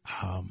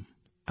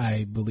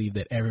 I believe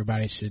that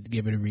everybody should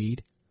give it a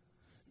read,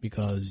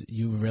 because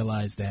you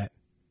realize that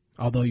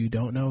although you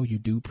don't know, you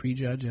do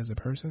prejudge as a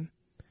person.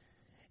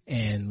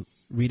 And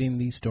reading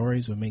these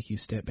stories will make you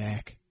step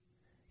back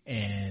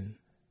and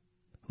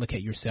look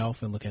at yourself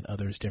and look at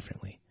others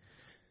differently.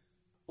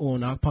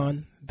 Uwem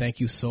Akpan, thank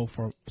you so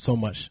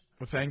much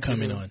for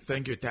coming on.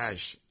 Thank you,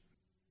 Tash.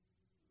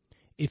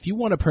 If you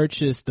want to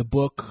purchase the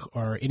book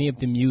or any of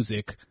the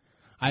music,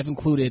 I've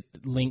included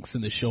links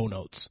in the show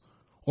notes.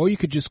 Or you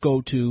could just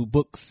go to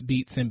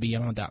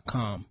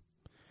booksbeatsandbeyond.com.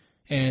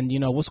 And,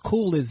 what's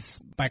cool is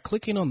by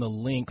clicking on the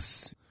links,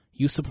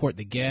 you support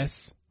the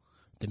guests,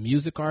 the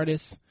music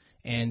artists,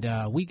 and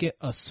we get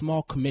a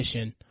small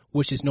commission,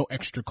 which is no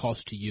extra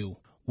cost to you,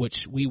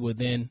 which we would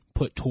then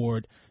put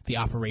toward the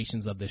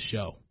operations of the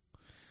show.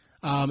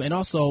 And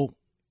also,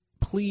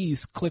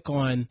 please click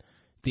on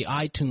the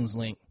iTunes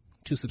link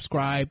to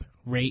subscribe,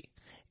 rate,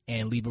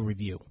 and leave a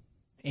review.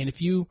 And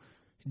if you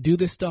do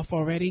this stuff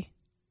already,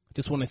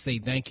 just want to say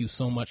thank you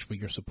so much for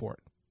your support.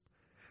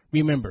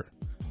 Remember,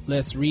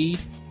 let's read,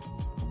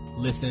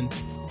 listen,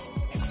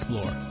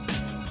 explore.